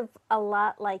kind of a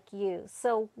lot like you.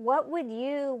 So what would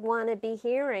you want to be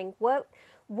hearing? What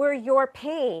were your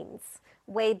pains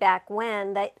way back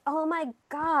when that, oh my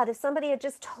God, if somebody had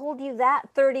just told you that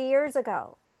 30 years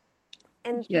ago,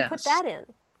 and you put that in.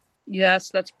 Yes,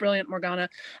 that's brilliant, Morgana.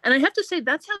 And I have to say,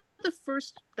 that's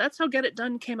how Get It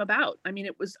Done came about. I mean,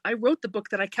 I wrote the book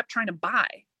that I kept trying to buy.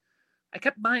 I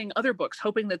kept buying other books,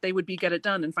 hoping that they would be Get It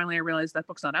Done. And finally I realized that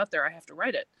book's not out there. I have to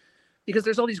write it, because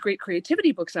there's all these great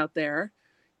creativity books out there,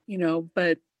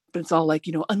 but it's all like,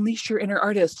 unleash your inner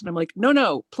artist. And I'm like,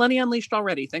 no, plenty unleashed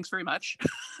already. Thanks very much.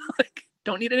 Like,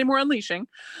 don't need any more unleashing.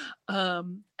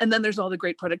 And then there's all the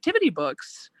great productivity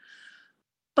books,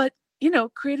 but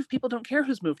creative people don't care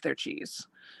who's moved their cheese.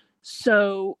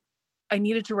 So I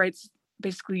needed to write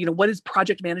basically, what is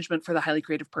project management for the highly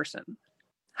creative person?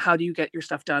 How do you get your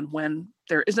stuff done when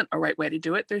there isn't a right way to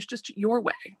do it? There's just your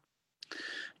way.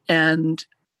 And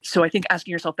so I think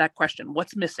asking yourself that question,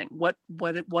 what's missing? What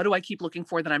do I keep looking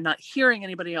for that I'm not hearing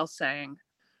anybody else saying?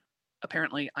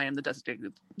 Apparently I am the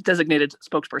designated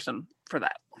spokesperson for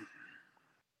that.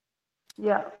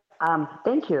 Yeah.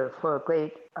 Thank you for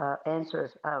great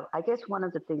answers. I guess one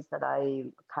of the things that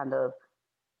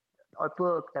our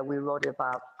book that we wrote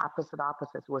about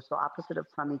opposites, we're so opposite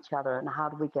from each other, and how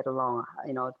do we get along?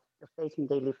 facing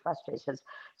daily frustrations.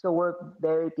 So we're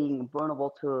very being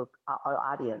vulnerable to our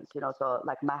audience, So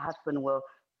like my husband will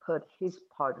put his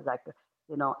part, like,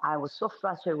 I was so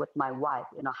frustrated with my wife.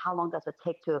 How long does it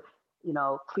take to,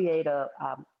 create a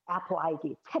Apple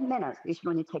ID? 10 minutes. It should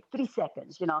only take 3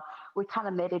 seconds. We kind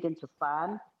of made it into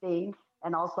fun thing.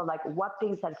 And also like what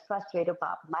things that frustrated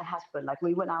about my husband. Like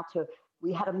we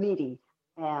had a meeting,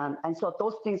 and so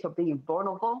those things are being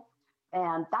vulnerable.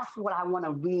 And that's what I want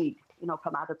to read,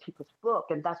 from other people's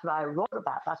book. And that's what I wrote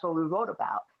about. That's what we wrote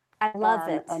about. I love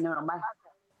it. And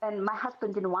my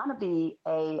husband didn't want to be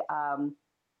an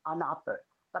author,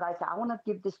 but I said, I want to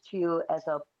give this to you as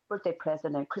a birthday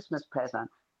present and Christmas present.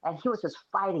 And he was just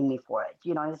fighting me for it.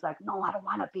 He's like, no, I don't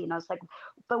want to be. And I was like,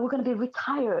 but we're going to be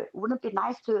retired. Wouldn't it be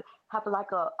nice to have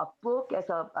like a book as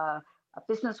a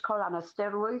business card on a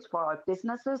steroids for our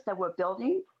businesses that we're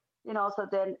building? So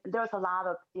then there's a lot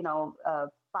of,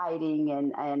 fighting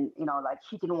and, like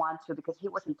he didn't want to because he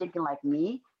wasn't thinking like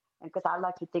me. And because I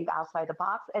like to think outside the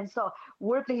box. And so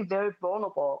we're being very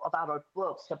vulnerable about our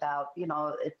books, about,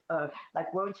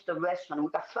 like we're into the restaurant, we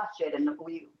got frustrated and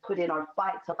we put in our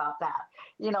fights about that,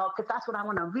 because that's what I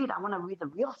want to read. I want to read the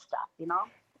real stuff,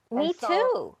 Me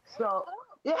too. So,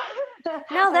 yeah.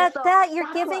 No,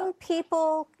 you're giving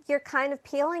people, you're kind of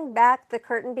peeling back the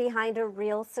curtain behind a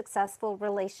real successful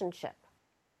relationship,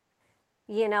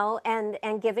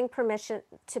 and giving permission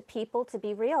to people to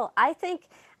be real. I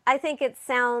think it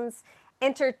sounds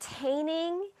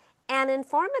entertaining and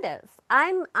informative.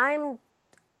 I'm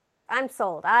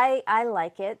sold. I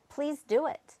like it. Please do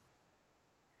it.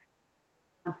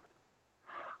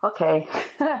 Okay.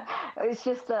 It's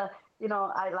just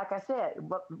like I said,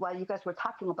 while you guys were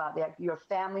talking about that, your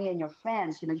family and your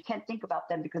friends, you can't think about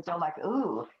them because they're like,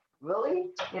 ooh, really?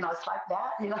 It's like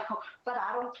that, But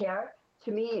I don't care.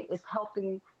 To me, it's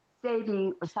helping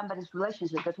saving somebody's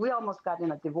relationship because we almost got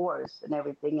in a divorce and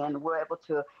everything, and we're able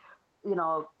to,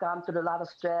 gone through a lot of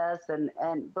stress and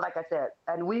like I said,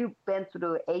 and we've been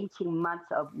through 18 months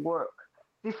of work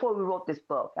before we wrote this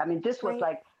book. I mean, this was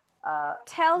like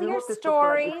tell your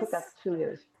stories. It took us 2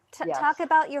 years. Yes. Talk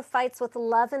about your fights with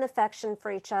love and affection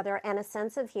for each other and a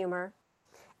sense of humor,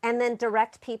 and then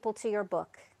direct people to your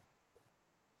book.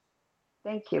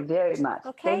 Thank you very much.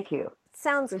 Okay. Thank you.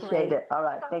 Sounds Appreciate great. it. All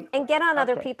right. Thank you. And get on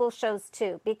other Okay. people's shows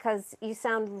too, because you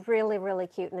sound really, really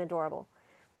cute and adorable.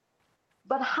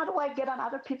 But how do I get on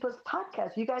other people's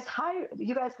podcasts? You guys,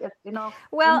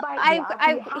 Well, invite me.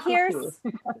 I'll be happy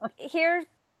to.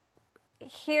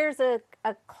 here's a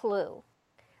clue.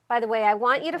 By the way, I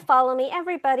want you to follow me.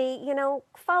 Everybody,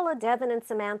 follow Devin and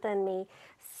Samantha and me.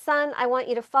 Son, I want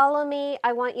you to follow me.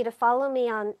 I want you to follow me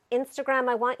on Instagram.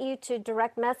 I want you to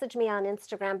direct message me on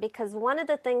Instagram, because one of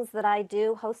the things that I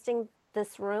do hosting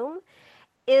this room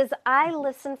is I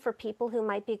listen for people who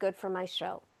might be good for my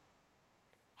show.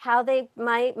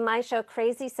 My show,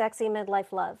 Crazy Sexy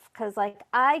Midlife Love. Because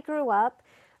I grew up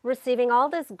receiving all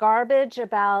this garbage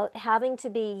about having to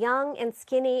be young and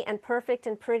skinny and perfect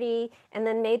and pretty, and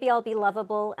then maybe I'll be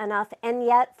lovable enough. And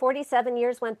yet 47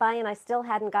 years went by and I still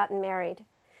hadn't gotten married.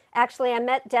 Actually, I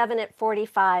met Devin at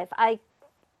 45.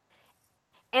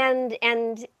 And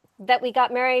that we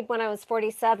got married when I was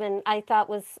 47, I thought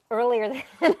was earlier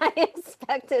than I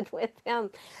expected with him.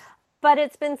 But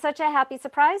it's been such a happy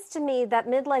surprise to me that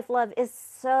midlife love is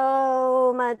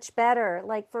so much better.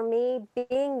 Like for me,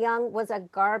 being young was a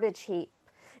garbage heap.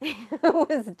 It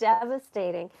was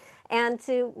devastating. And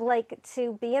to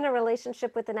be in a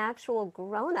relationship with an actual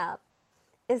grown-up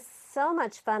is so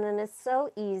much fun and is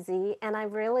so easy. And I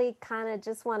really kind of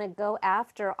just want to go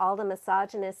after all the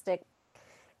misogynistic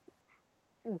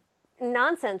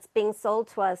nonsense being sold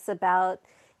to us about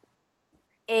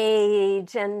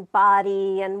age and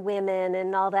body and women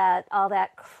and all that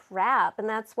crap. And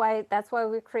that's why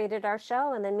we created our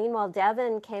show. And then meanwhile,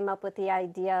 Devin came up with the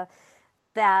idea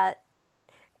that,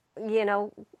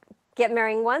 getting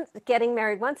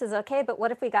married once is okay, but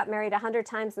what if we got married 100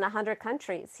 times in 100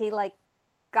 countries? He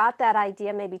got that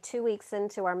idea maybe 2 weeks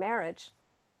into our marriage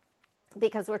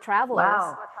because we're travelers.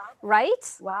 Wow.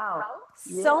 Right? Wow.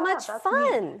 So Yeah, much that's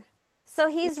fun. neat. So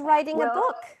he's writing a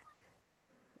book.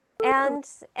 And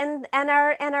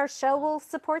our show will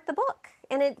support the book.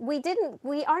 And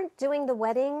we aren't doing the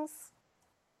weddings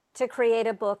to create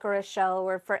a book or a show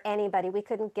or for anybody. We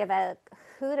couldn't give a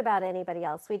hoot about anybody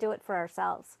else. We do it for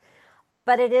ourselves.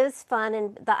 But it is fun,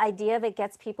 and the idea of it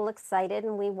gets people excited,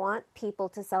 and we want people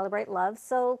to celebrate love,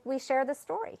 so we share the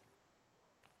story.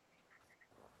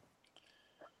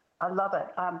 I love it.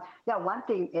 One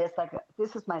thing is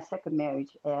this is my second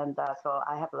marriage, and so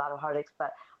I have a lot of heartaches.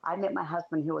 But I met my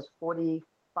husband; he was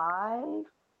 45,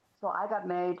 so I got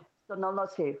married. So no,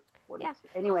 let's see, 42.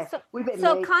 Anyway, we've been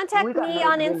So made, contact we got me made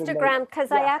on really Instagram late.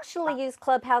 because I Yeah. actually use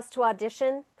Clubhouse to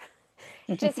audition.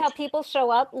 Just how people show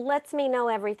up lets me know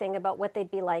everything about what they'd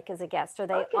be like as a guest. Are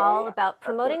they all about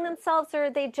promoting themselves, or are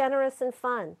they generous and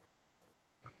fun?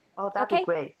 Oh, that'd be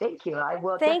great. Thank you. I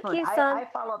will Thank definitely. you, son. I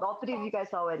followed all three of you guys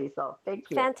already, so thank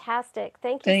you. Fantastic.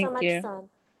 Thank you so Thank much, you. son.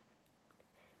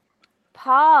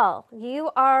 Paul,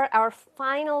 you are our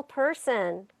final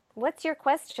person. What's your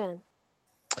question?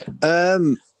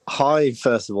 Hi,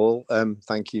 first of all,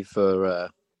 thank you for,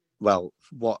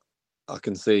 what I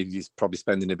can see, you're probably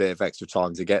spending a bit of extra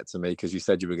time to get to me because you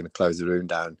said you were going to close the room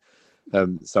down.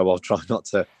 So I'll try not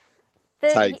to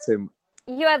take too.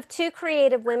 You have two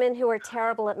creative women who are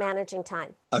terrible at managing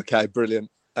time. Okay, brilliant.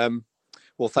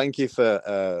 Well, thank you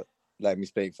for letting me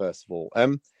speak, first of all.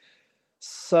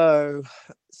 So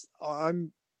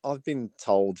I've been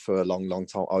told for a long, long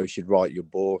time, oh, you should write your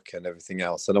book and everything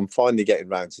else. And I'm finally getting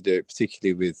around to do it,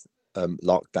 particularly with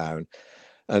lockdown.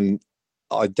 And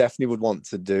I definitely would want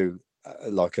to do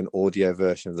like an audio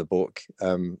version of the book,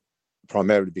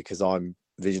 primarily because I'm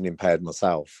vision impaired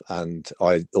myself. And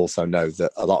I also know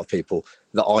that a lot of people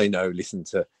that I know listen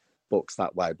to books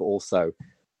that way. But also,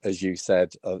 as you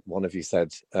said, one of you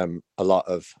said, a lot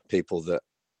of people that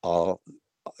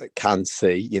can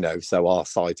see, so are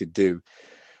sighted do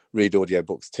read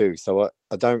audiobooks too. So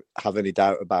I don't have any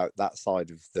doubt about that side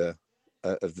of the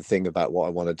thing about what I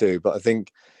want to do. But I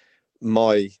think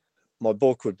my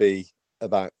book would be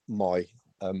about my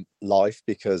life,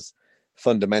 because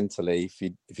fundamentally, if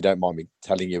you don't mind me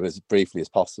telling you as briefly as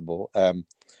possible,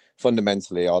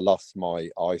 fundamentally I lost my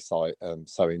eyesight,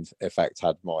 so in effect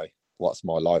had what's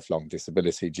my lifelong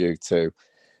disability due to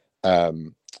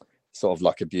sort of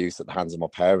like abuse at the hands of my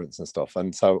parents and stuff.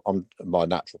 And so I'm my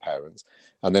natural parents.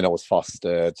 And then I was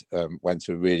fostered, went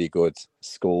to a really good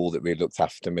school that really looked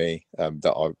after me,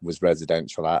 that I was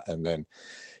residential at. And then,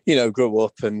 grew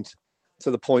up, and to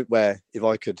the point where, if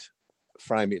I could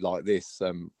frame it like this,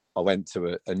 I went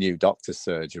to a new doctor's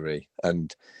surgery,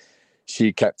 and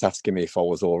she kept asking me if I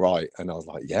was all right. And I was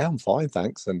like, yeah, I'm fine,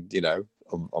 thanks. And,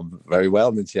 I'm very well.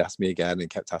 And then she asked me again and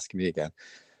kept asking me again.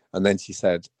 And then she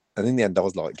said, and in the end, I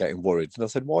was like getting worried. And I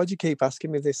said, why do you keep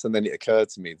asking me this? And then it occurred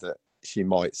to me that she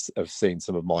might have seen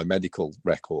some of my medical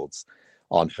records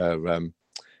on her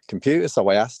computer. So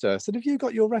I asked her, I said, have you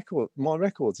got my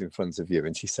records in front of you?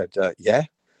 And she said, yeah.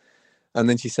 And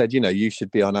then she said, you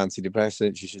should be on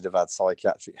antidepressants. You should have had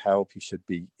psychiatric help. You should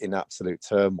be in absolute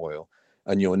turmoil,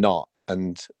 and you're not.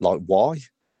 And like, why?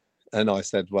 And I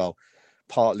said, well,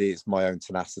 partly it's my own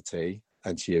tenacity.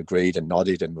 And she agreed and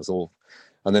nodded and was all.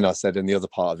 And then I said, and the other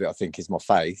part of it, I think, is my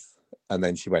faith. And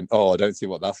then she went, oh, I don't see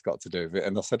what that's got to do with it.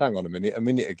 And I said, hang on a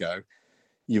minute ago,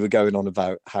 you were going on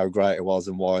about how great it was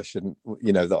and why I shouldn't,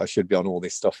 that I should be on all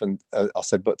this stuff. And I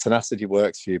said, but tenacity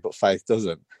works for you, but faith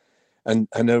doesn't. And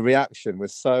her reaction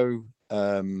was so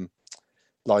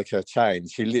like her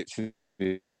change. She literally.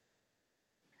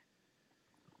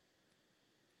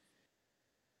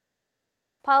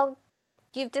 Paul,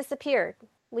 you've disappeared.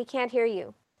 We can't hear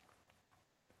you.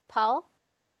 Paul?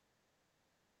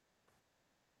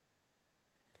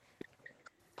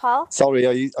 Paul? Sorry,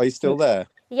 are you still there?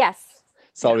 Yes.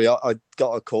 Sorry, I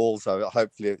got a call, so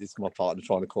hopefully it's my partner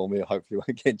trying to call me. Hopefully I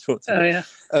won't get interrupted. Oh,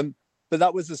 yeah. But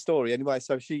that was the story anyway.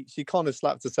 So she kind of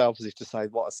slapped herself as if to say,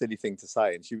 what a silly thing to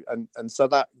say. And so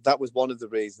that was one of the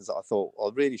reasons that I thought, I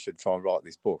really should try and write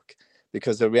this book,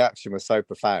 because her reaction was so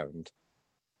profound.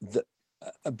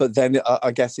 But then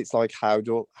I guess it's like, how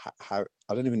I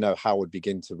don't even know how I would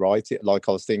begin to write it. Like,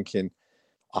 I was thinking,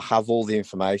 I have all the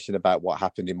information about what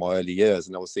happened in my early years.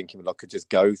 And I was thinking, well, I could just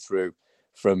go through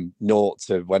from naught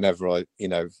to whenever I,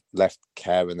 left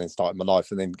care and then started my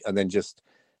life, and then just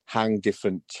hang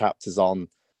different chapters on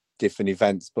different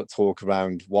events, but talk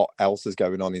around what else is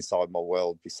going on inside my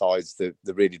world besides the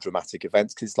really dramatic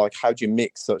events. Because it's like, how do you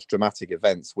mix such dramatic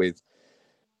events with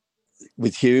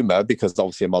humor? Because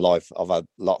obviously in my life I've had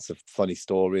lots of funny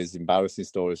stories, embarrassing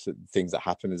stories, things that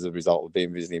happen as a result of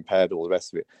being visually impaired, all the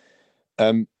rest of it.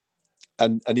 And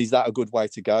is that a good way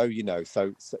to go?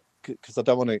 So because I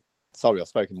don't want to. Sorry, I've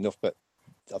spoken enough, but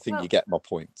I think you get my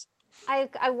point.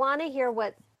 I want to hear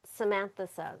what Samantha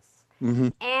says. Mm-hmm.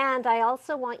 And I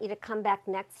also want you to come back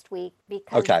next week,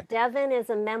 because Devin is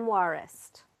a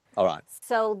memoirist. All right.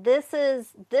 So this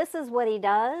is what he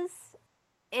does,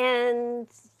 and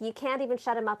you can't even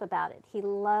shut him up about it. He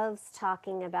loves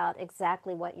talking about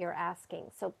exactly what you're asking.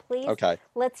 So please,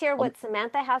 let's hear what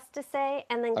Samantha has to say,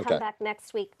 and then come back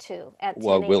next week too at 10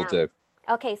 a.m. Will do.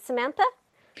 Okay, Samantha,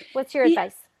 what's your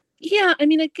advice? Yeah, I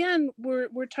mean, again, we're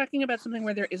talking about something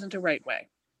where there isn't a right way,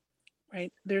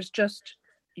 right? There's just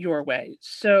your way.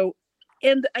 So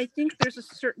And I think there's a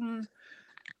certain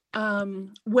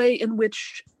way in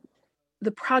which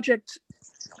the project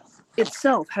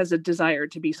itself has a desire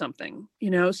to be something,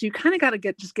 so you kind of got to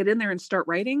get in there and start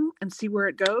writing and see where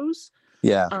it goes.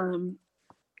 Yeah.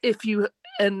 If you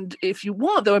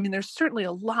want, though, I mean, there's certainly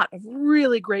a lot of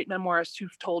really great memoirists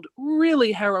who've told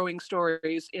really harrowing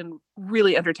stories in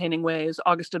really entertaining ways.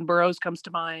 Augustin Burroughs comes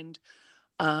to mind,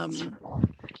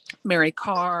 Mary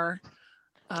Karr,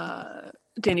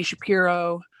 Dani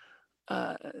Shapiro,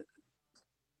 David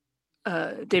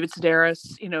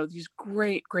Sedaris, these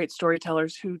great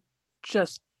storytellers who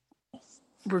just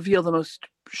reveal the most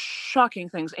shocking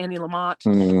things. Annie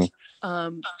Lamott.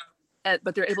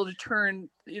 But they're able to turn,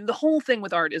 the whole thing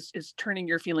with art is turning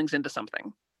your feelings into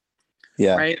something.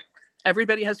 Yeah. Right?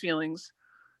 Everybody has feelings.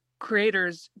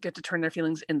 Creators get to turn their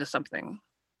feelings into something.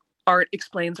 Art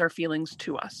explains our feelings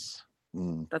to us.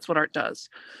 That's what art does.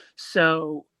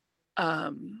 So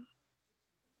I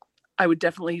would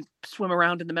definitely swim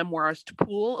around in the memoirist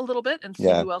pool a little bit and see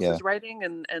who else is writing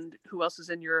and who else is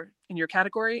in your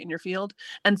category, in your field,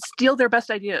 and steal their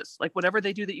best ideas. Like whatever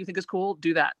they do that you think is cool,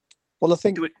 do that. Well, I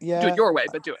think do it your way,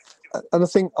 but do it. And I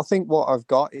think what I've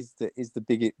got is the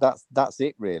big. That's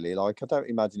it really. Like I don't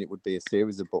imagine it would be a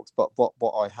series of books, but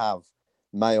what I have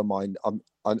may or may.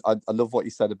 I love what you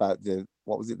said about the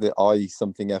I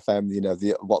something FM.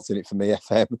 The what's in it for me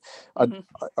FM. I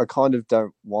kind of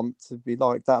don't want to be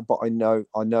like that, but I know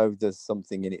there's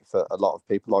something in it for a lot of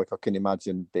people. Like I can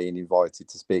imagine being invited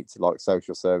to speak to like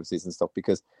social services and stuff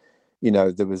because.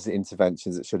 There was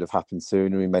interventions that should have happened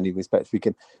sooner in many respects.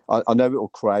 I know it will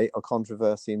create a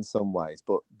controversy in some ways,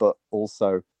 but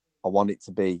also I want it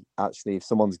to be actually if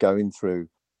someone's going through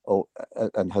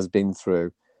and has been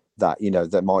through that,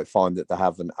 they might find that they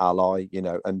have an ally,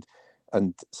 and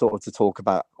sort of to talk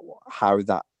about how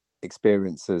that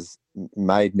experience has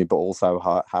made me, but also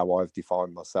how I've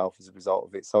defined myself as a result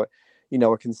of it. So,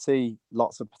 I can see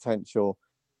lots of potential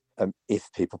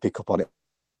if people pick up on it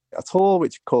at all,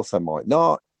 which of course I might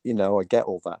not, I get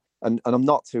all that, and I'm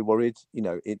not too worried.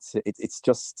 It's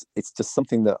just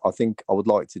something that I think I would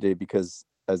like to do because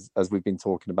as we've been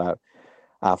talking about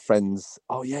our friends,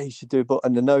 oh yeah, you should do it, but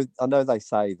and I know they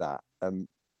say that,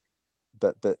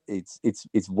 but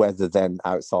it's whether then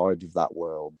outside of that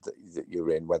world that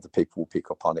you're in, whether people will pick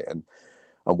up on it and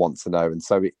want to know, and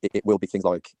so it will be things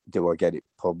like, do I get it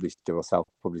published, do I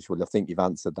self-publish? Well, I think you've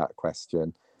answered that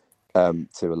question to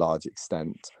a large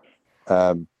extent.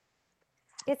 And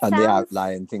the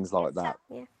outlay and things like that.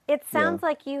 It sounds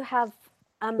like you have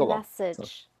a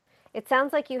message. It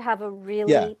sounds like you have a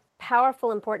really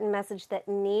powerful, important message that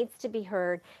needs to be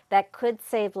heard, that could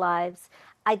save lives.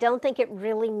 I don't think it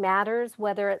really matters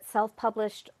whether it's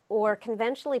self-published or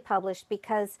conventionally published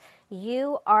because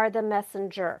you are the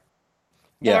messenger.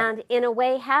 Yeah. And in a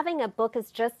way, having a book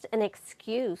is just an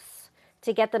excuse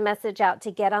to get the message out,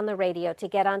 to get on the radio, to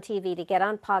get on TV, to get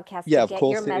on podcasts, to get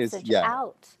your message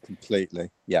out. Completely.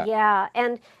 Yeah. Yeah.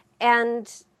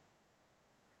 And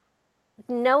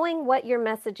knowing what your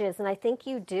message is, and I think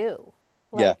you do.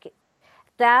 Like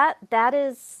that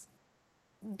is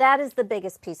the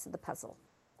biggest piece of the puzzle.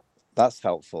 That's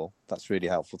helpful. That's really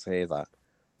helpful to hear that.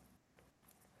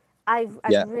 I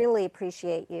really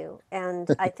appreciate you. And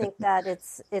I think that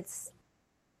it's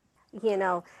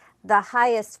the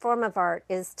highest form of art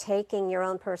is taking your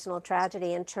own personal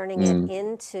tragedy and turning it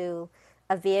into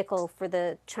a vehicle for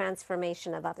the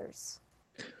transformation of others.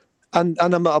 And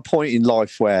I'm at a point in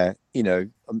life where,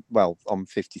 I'm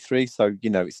 53, so,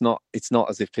 it's not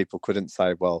as if people couldn't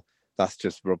say, well, that's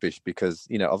just rubbish because,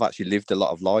 I've actually lived a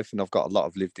lot of life and I've got a lot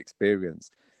of lived experience.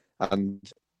 And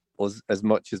as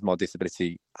much as my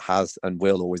disability has and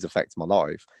will always affect my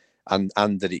life,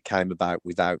 and that it came about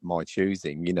without my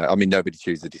choosing, nobody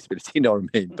chooses a disability, you know what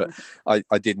I mean? But I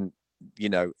didn't,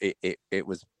 it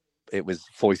was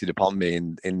foisted upon me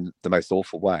in the most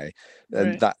awful way.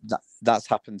 And that's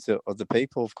happened to other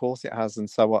people, of course it has. And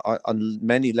so on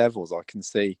many levels, I can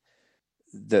see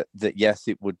that yes,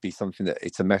 it would be something that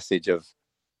it's a message of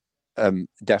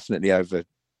definitely over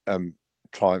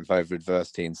triumph over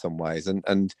adversity in some ways.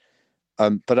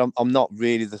 But I'm not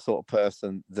really the sort of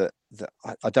person that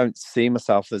I don't see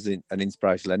myself as an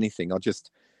inspirational anything.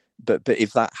 But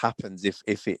if that happens,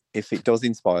 if it does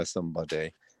inspire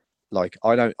somebody, like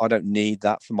I don't need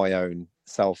that for my own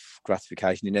self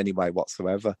gratification in any way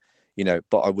whatsoever,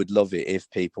 But I would love it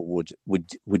if people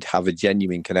would have a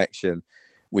genuine connection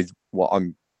with what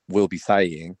will be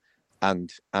saying,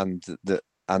 and that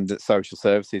social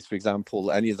services, for example,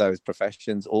 any of those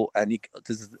professions,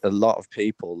 there's a lot of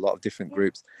people, a lot of different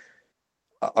groups.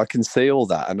 I can see all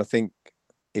that, and I think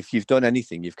if you've done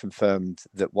anything, you've confirmed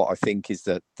that what I think is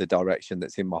the direction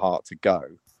that's in my heart to go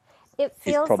It is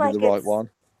feels probably like the right one.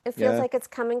 it feels Yeah. like it's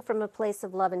coming from a place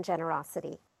of love and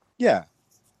generosity. Yeah.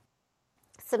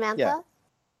 Samantha?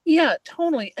 Yeah,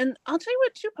 totally. And I'll tell you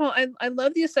what too, Paul, I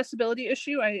love the accessibility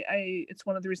issue. It's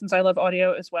one of the reasons I love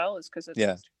audio as well, is because it's,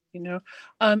 Yeah.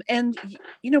 and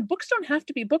books don't have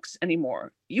to be books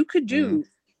anymore. You could do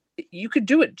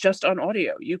it just on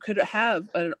audio. You could have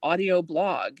an audio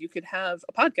blog. You could have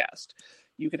a podcast.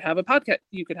 You could have a podcast.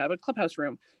 You could have a Clubhouse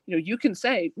room. You can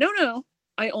say, no,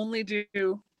 I only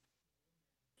do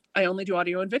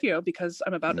audio and video because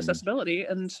I'm about accessibility,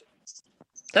 and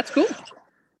that's cool.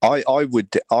 I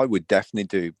would definitely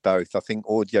do both. I think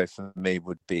audio for me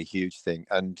would be a huge thing,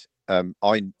 and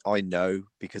I know,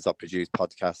 because I produce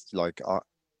podcasts, like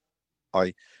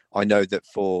I know that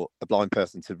for a blind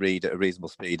person to read at a reasonable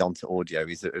speed onto audio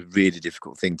is a really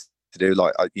difficult thing to do.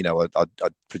 Like I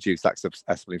produce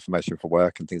accessible information for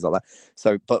work and things like that.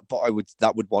 So, but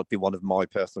that would be one of my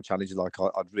personal challenges. Like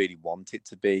I'd really want it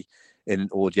to be in an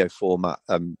audio format,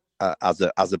 as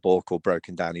a book, or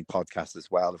broken down in podcasts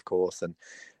as well, of course.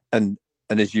 And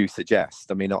as you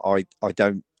suggest, I mean, I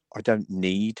don't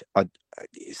need.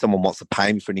 If someone wants to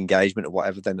pay me for an engagement or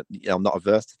whatever, then I'm not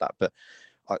averse to that. But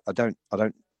I don't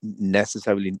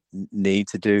necessarily need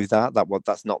to do that.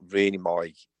 That's not really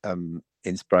my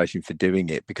inspiration for doing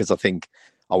it, because I think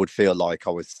I would feel like I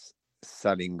was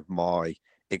selling my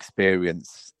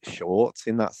experience short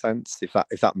in that sense. If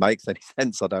that makes any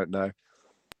sense, I don't know.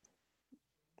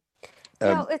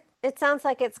 It sounds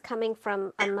like it's coming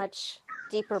from a much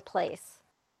deeper place.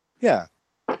 Yeah.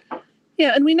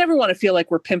 Yeah, and we never want to feel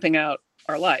like we're pimping out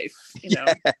our life,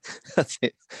 Yeah, that's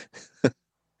it.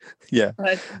 Yeah.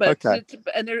 But Okay.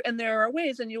 and there are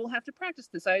ways, and you will have to practice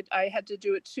this. I had to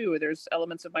do it too. There's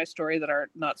elements of my story that are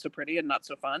not so pretty and not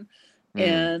so fun.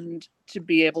 And to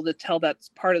be able to tell that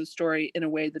part of the story in a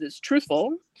way that is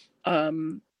truthful,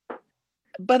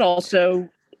 but also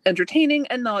entertaining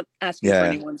and not asking for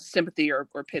anyone's sympathy or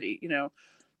pity.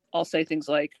 I'll say things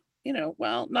like,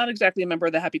 well, not exactly a member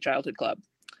of the Happy Childhood Club.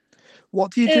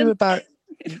 What do you do about?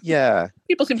 Yeah.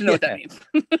 People seem to know what that means.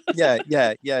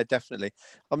 yeah, definitely.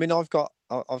 I mean, for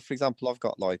example, I've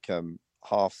got like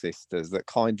half sisters that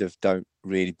kind of don't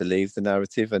really believe the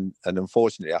narrative, and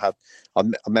unfortunately, I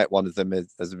met one of them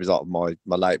as a result of my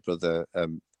late brother.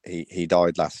 He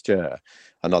died last year,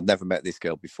 and I'd never met this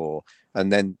girl before.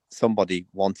 And then somebody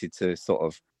wanted to sort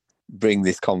of bring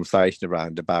this conversation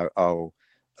around about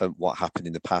what happened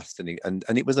in the past, and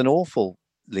it was an awfully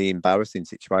embarrassing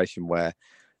situation where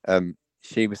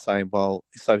she was saying, well,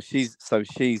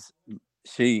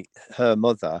 her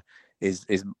mother is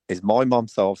my mum,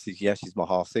 so obviously she's my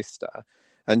half sister,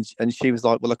 and she was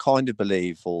like, well, I kind of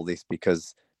believe all this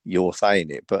because you're saying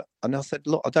it, and I said,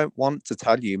 look, I don't want to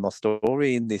tell you my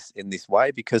story in this way,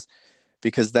 because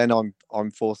then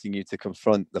I'm forcing you to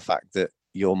confront the fact that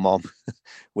your mom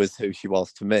was who she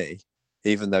was to me,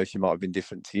 even though she might have been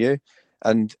different to you.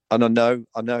 And I know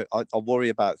I worry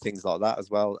about things like that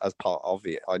as well as part of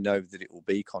it. I know that it will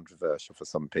be controversial for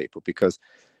some people because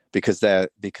they're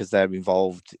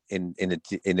involved in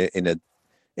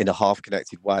a half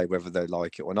connected way, whether they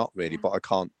like it or not, really. But I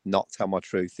can't not tell my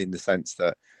truth in the sense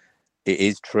that it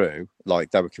is true, like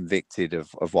they were convicted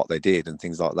of what they did and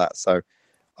things like that. So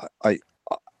I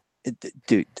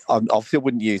obviously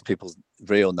wouldn't use people's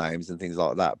real names and things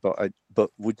like that, but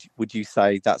would you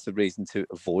say that's a reason to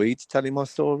avoid telling my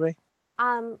story?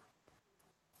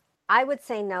 I would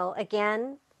say no.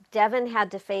 Again, Devin had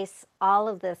to face all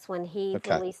of this when he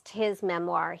released his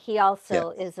memoir. He also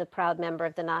is a proud member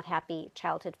of the Not Happy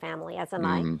Childhood family, as am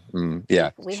I. Yeah,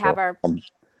 we have our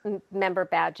member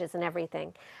badges and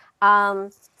everything.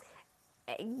 That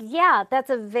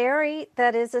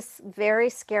is a very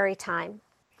scary time.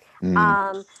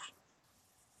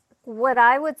 What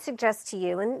I would suggest to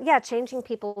you, and changing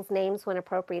people's names when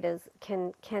appropriate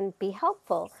can be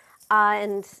helpful.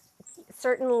 And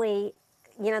certainly,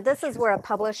 this is where a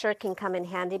publisher can come in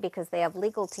handy because they have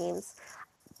legal teams.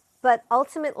 But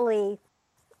ultimately,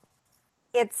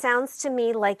 it sounds to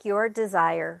me like your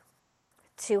desire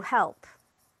to help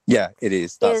it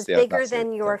is bigger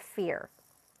than your fear.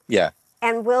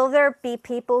 And will there be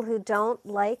people who don't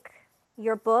like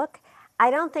your book? I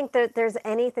don't think that there's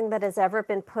anything that has ever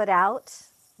been put out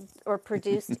or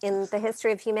produced in the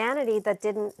history of humanity that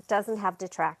doesn't have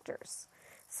detractors.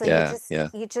 So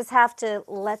you just have to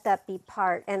let that be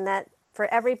part, and that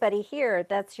for everybody here,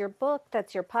 that's your book,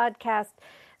 that's your podcast,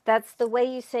 that's the way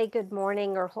you say good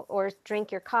morning or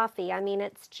drink your coffee. I mean,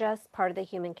 it's just part of the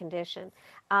human condition.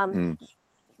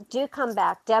 Do come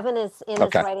back. Devin is in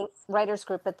his Okay. writers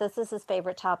group, but this is his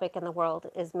favorite topic in the world,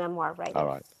 is memoir writing. All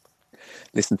right.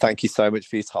 Listen, thank you so much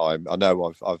for your time. I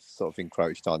know I've sort of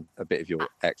encroached on a bit of your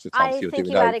extra time. I So think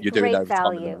you added you're doing great overtime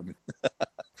at the value. moment.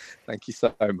 Thank you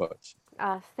so much.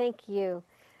 Thank you.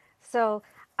 So,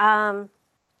 as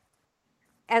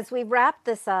we wrap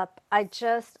this up, I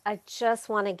just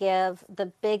want to give the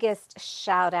biggest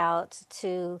shout out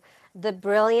to the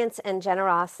brilliance and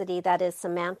generosity that is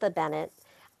Samantha Bennett.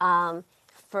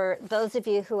 For those of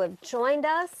you who have joined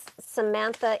us,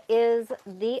 Samantha is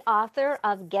the author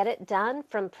of Get It Done: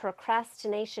 From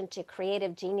Procrastination to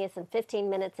Creative Genius in 15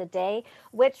 Minutes a Day,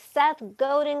 which Seth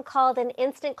Godin called an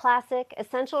instant classic,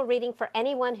 essential reading for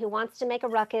anyone who wants to make a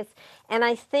ruckus. And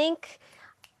I think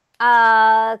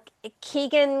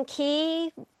Keegan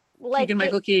Key, like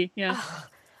Keegan-Michael Key, yeah.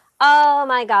 Oh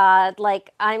my God!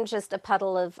 Like, I'm just a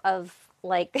puddle of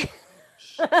like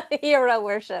hero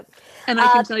worship. And I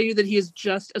can tell you that he is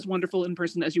just as wonderful in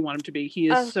person as you want him to be. He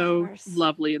is so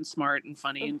lovely and smart and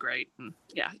funny and great. And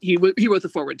yeah, he wrote the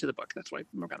foreword to the book. That's why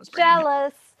Morgana's bringing him.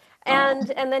 Jealous.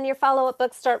 And then your follow-up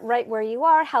books start right where you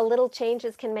are. How little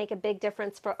changes can make a big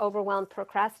difference for overwhelmed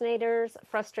procrastinators,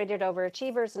 frustrated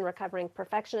overachievers, and recovering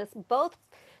perfectionists, both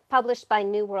published by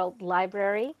New World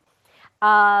Library.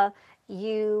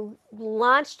 You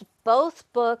launched both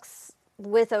books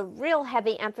with a real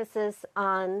heavy emphasis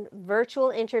on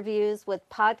virtual interviews with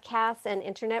podcasts and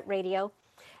internet radio.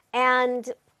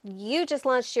 And you just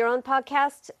launched your own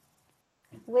podcast,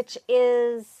 which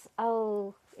is,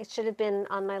 it should have been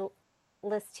on my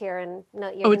list here. And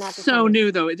no, you're it's so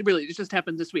new though. It just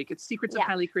happened this week. It's Secrets of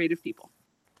Highly Creative People.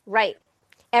 Right.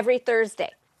 Every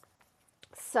Thursday.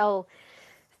 So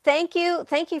thank you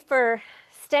for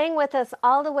staying with us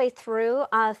all the way through.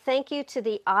 Thank you to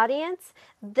the audience.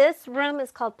 This room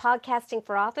is called Podcasting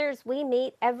for Authors. We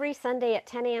meet every Sunday at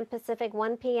 10 a.m. Pacific,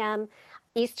 1 p.m.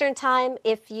 Eastern Time.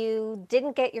 If you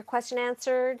didn't get your question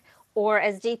answered or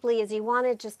as deeply as you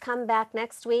wanted, just come back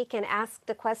next week and ask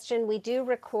the question. We do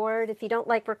record. If you don't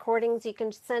like recordings, you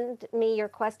can send me your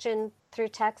question through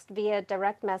text via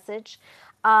direct message.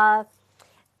 Our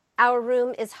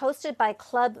room is hosted by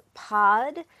Club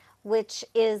Pod, which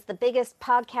is the biggest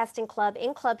podcasting club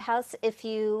in Clubhouse. If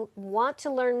you want to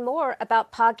learn more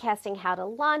about podcasting, how to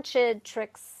launch it,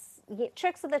 tricks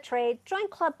of the trade, join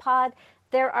Club Pod.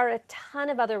 There are a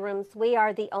ton of other rooms. We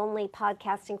are the only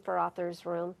Podcasting for Authors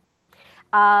room.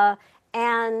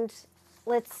 And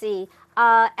let's see,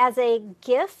 as a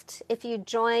gift, if you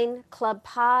join Club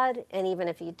Pod, and even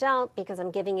if you don't, because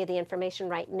I'm giving you the information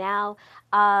right now,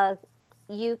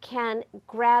 you can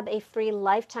grab a free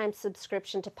lifetime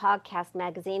subscription to Podcast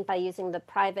Magazine by using the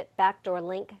private backdoor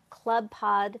link,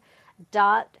 clubpod.free.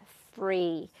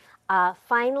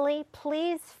 Finally,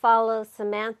 please follow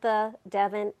Samantha,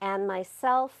 Devin, and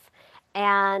myself,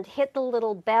 and hit the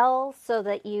little bell so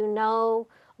that you know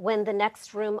when the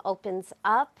next room opens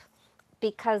up,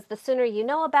 because the sooner you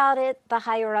know about it, the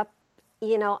higher up,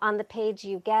 on the page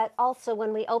you get. Also,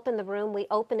 when we open the room, we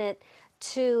open it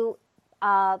to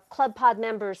Club Pod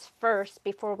members first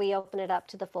before we open it up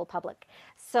to the full public.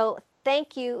 So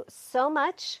thank you so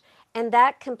much. And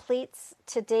that completes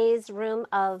today's room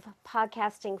of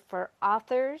Podcasting for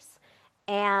Authors.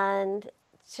 And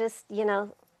just,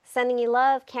 sending you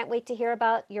love. Can't wait to hear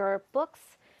about your books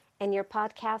and your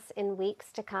podcasts in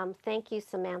weeks to come. Thank you,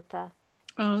 Samantha.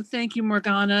 Oh, thank you,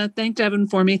 Morgana. Thank Devin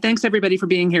for me. Thanks everybody for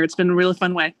being here. It's been a really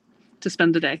fun way to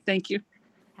spend the day. Thank you.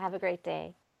 Have a great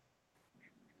day.